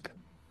Wasp.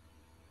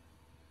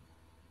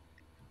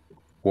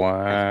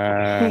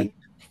 Quantumania.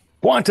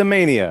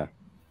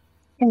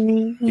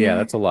 Yeah,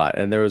 that's a lot.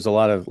 And there was a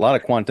lot of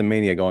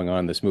Quantumania going on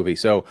in this movie.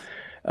 So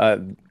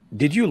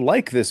did you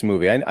like this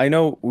movie? I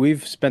know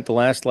we've spent the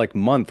last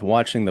month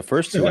watching the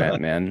first two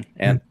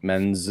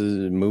Ant-Man's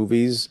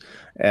movies,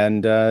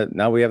 and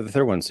now we have the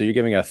third one. So you're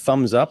giving a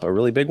thumbs up, a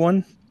really big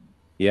one?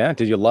 Yeah?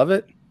 Did you love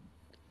it?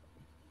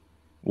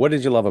 What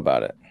did you love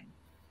about it?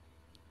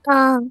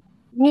 I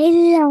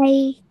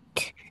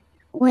liked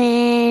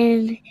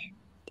when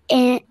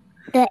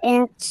the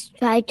ants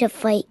tried to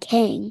fight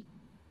King.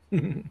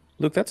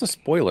 Luke, that's a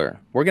spoiler.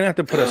 We're gonna have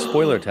to put a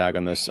spoiler tag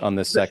on this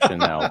section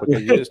now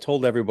because you just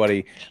told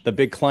everybody the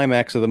big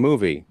climax of the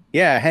movie.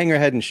 Yeah, hang your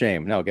head in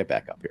shame. No, get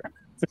back up here.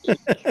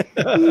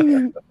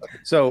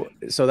 So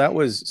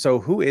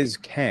who is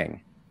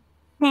Kang?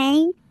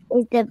 Kang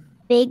is the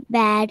big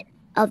bad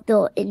of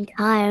the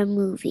entire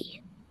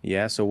movie.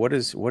 Yeah. So what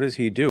does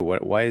he do?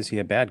 Why is he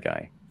a bad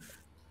guy?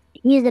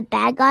 He's a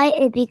bad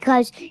guy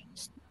because he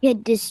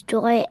could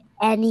destroy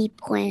any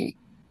planet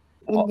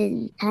in the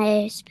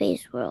entire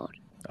space world.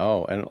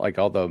 Oh, and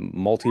all the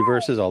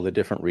multiverses, all the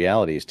different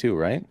realities too,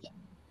 right?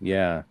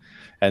 Yeah.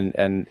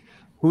 And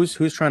who's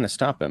trying to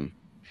stop him?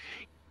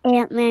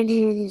 Ant-Man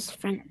and his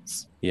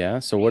friends. Yeah.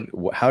 So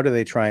how do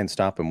they try and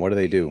stop him? What do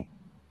they do?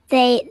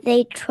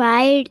 They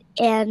tried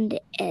and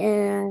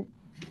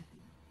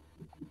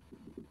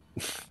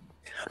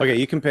Okay,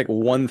 you can pick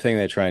one thing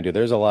they try and do.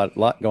 There's a lot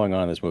going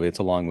on in this movie. It's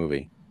a long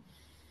movie.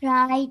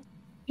 Try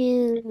to...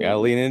 You gotta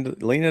lean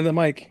into the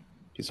mic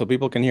so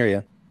people can hear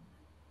you.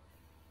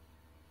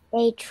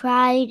 They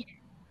tried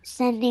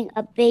sending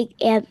a big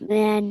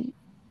Ant-Man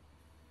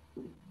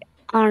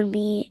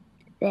army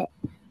that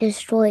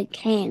destroyed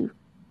Kang.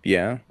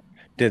 Yeah.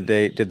 Did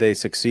they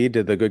succeed?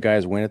 Did the good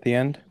guys win at the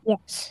end?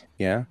 Yes.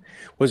 Yeah.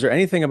 Was there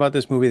anything about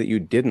this movie that you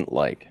didn't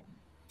like?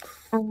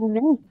 I don't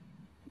know.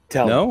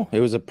 No? It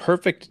was a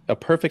perfect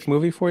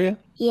movie for you?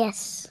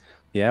 Yes.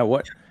 Yeah,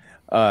 what?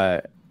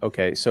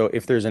 Okay, so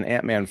if there's an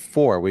Ant-Man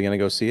 4, are we going to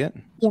go see it?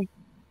 Yeah.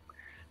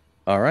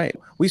 All right.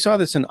 We saw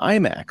this in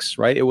IMAX,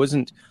 right? It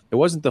wasn't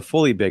the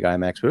fully big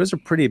IMAX, but it was a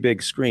pretty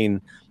big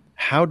screen.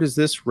 How does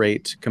this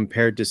rate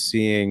compared to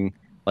seeing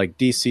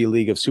DC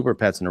League of Super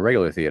Pets in a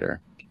regular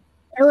theater?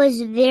 It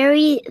was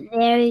very,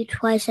 very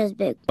twice as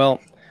big. Well,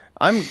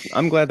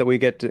 I'm glad that we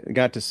got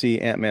to see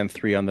Ant-Man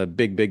 3 on the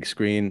big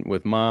screen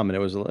with Mom, and it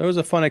was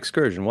a fun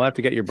excursion. We'll have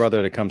to get your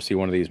brother to come see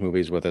one of these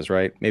movies with us,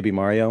 right? Maybe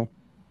Mario?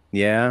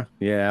 Yeah,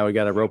 we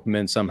got to rope him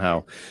in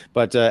somehow.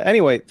 But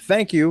anyway,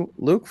 thank you,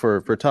 Luke,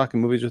 for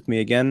talking movies with me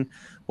again.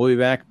 We'll be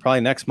back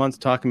probably next month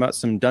talking about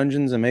some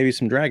Dungeons and maybe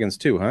some Dragons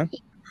too, huh?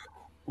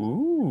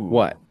 Ooh.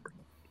 What?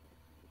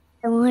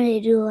 I want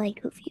to do a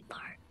goofy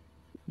part.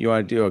 You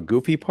want to do a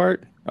goofy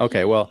part?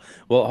 Okay, well,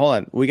 hold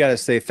on. We got to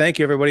say thank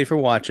you, everybody, for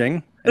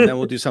watching, and then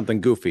we'll do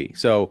something goofy.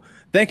 So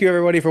thank you,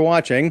 everybody, for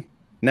watching.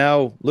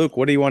 Now, Luke,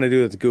 what do you want to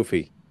do that's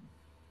goofy?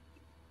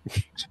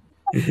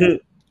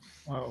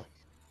 Wow.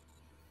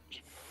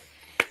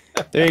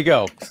 There you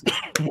go.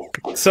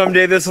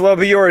 Someday this will all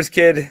be yours,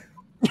 kid.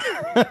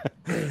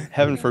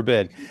 Heaven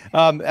forbid.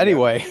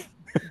 Anyway,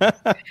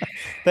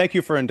 thank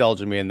you for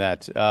indulging me in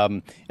that.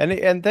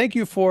 And thank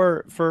you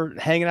for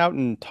hanging out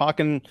and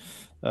talking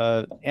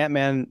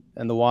Ant-Man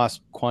and the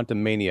Wasp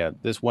Quantumania.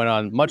 This went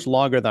on much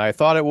longer than I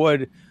thought it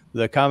would.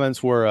 The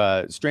comments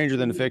were stranger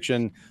than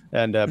fiction,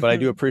 but I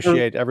do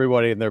appreciate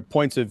everybody and their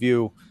points of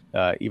view.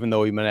 Even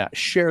though we may not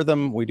share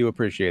them, we do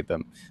appreciate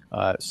them.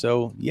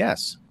 So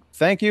yes.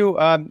 Thank you.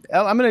 I'm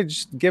going to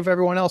just give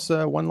everyone else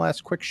one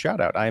last quick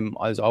shout out. I'm,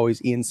 as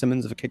always, Ian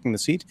Simmons of Kicking the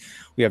Seat.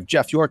 We have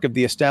Jeff York of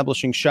The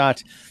Establishing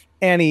Shot,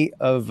 Annie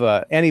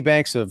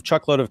Banks of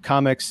Chuckload of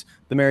Comics,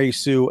 The Mary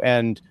Sue,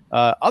 and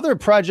other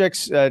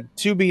projects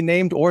to be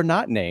named or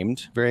not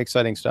named. Very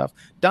exciting stuff.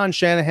 Don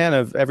Shanahan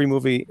of Every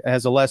Movie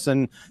Has a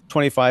Lesson,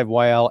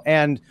 25YL,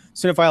 and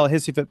Cinephile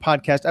Hissy Fit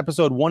Podcast,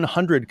 episode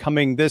 100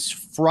 coming this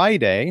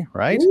Friday,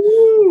 right?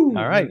 Woo!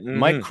 All right,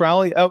 Mike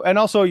Crowley. Oh, and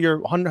also your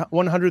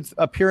 100th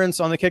appearance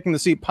on the Kicking the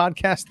Seat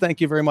podcast.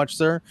 Thank you very much,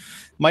 sir.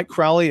 Mike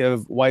Crowley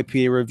of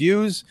YPA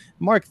Reviews.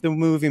 Mark the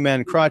Movie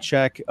Man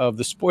Krawcheck of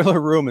the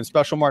Spoiler Room and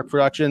Special Mark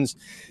Productions.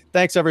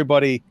 Thanks,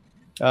 everybody.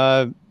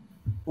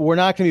 We're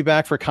not going to be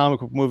back for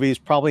comic book movies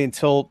probably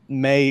until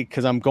May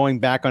because I'm going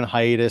back on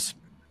hiatus.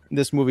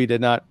 This movie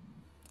did not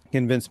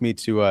convince me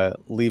to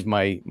leave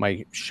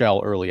my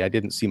shell early. I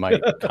didn't see my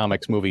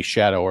comics movie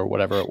Shadow or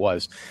whatever it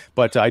was,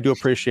 but I do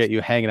appreciate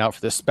you hanging out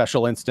for this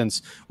special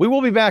instance. We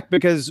will be back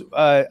because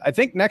I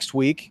think next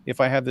week,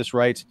 if I have this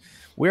right,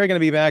 we're going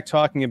to be back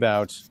talking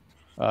about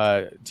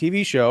a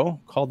TV show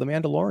called The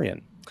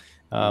Mandalorian,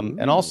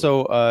 and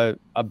also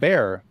a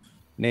bear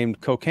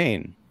named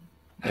Cocaine,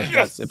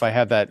 if I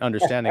have that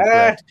understanding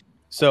correct.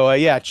 So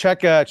check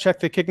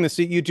the Kicking the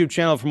Seat YouTube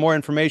channel for more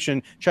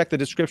information. Check the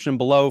description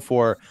below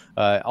for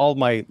all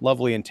my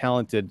lovely and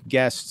talented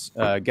guests,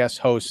 guest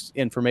hosts,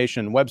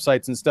 information,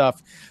 websites, and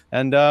stuff.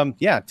 And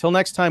till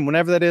next time,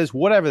 whenever that is,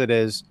 whatever that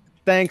is.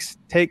 Thanks.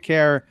 Take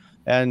care,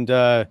 and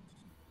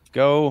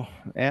go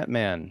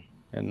Ant-Man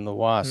and the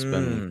Wasp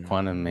and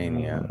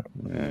Quantumania.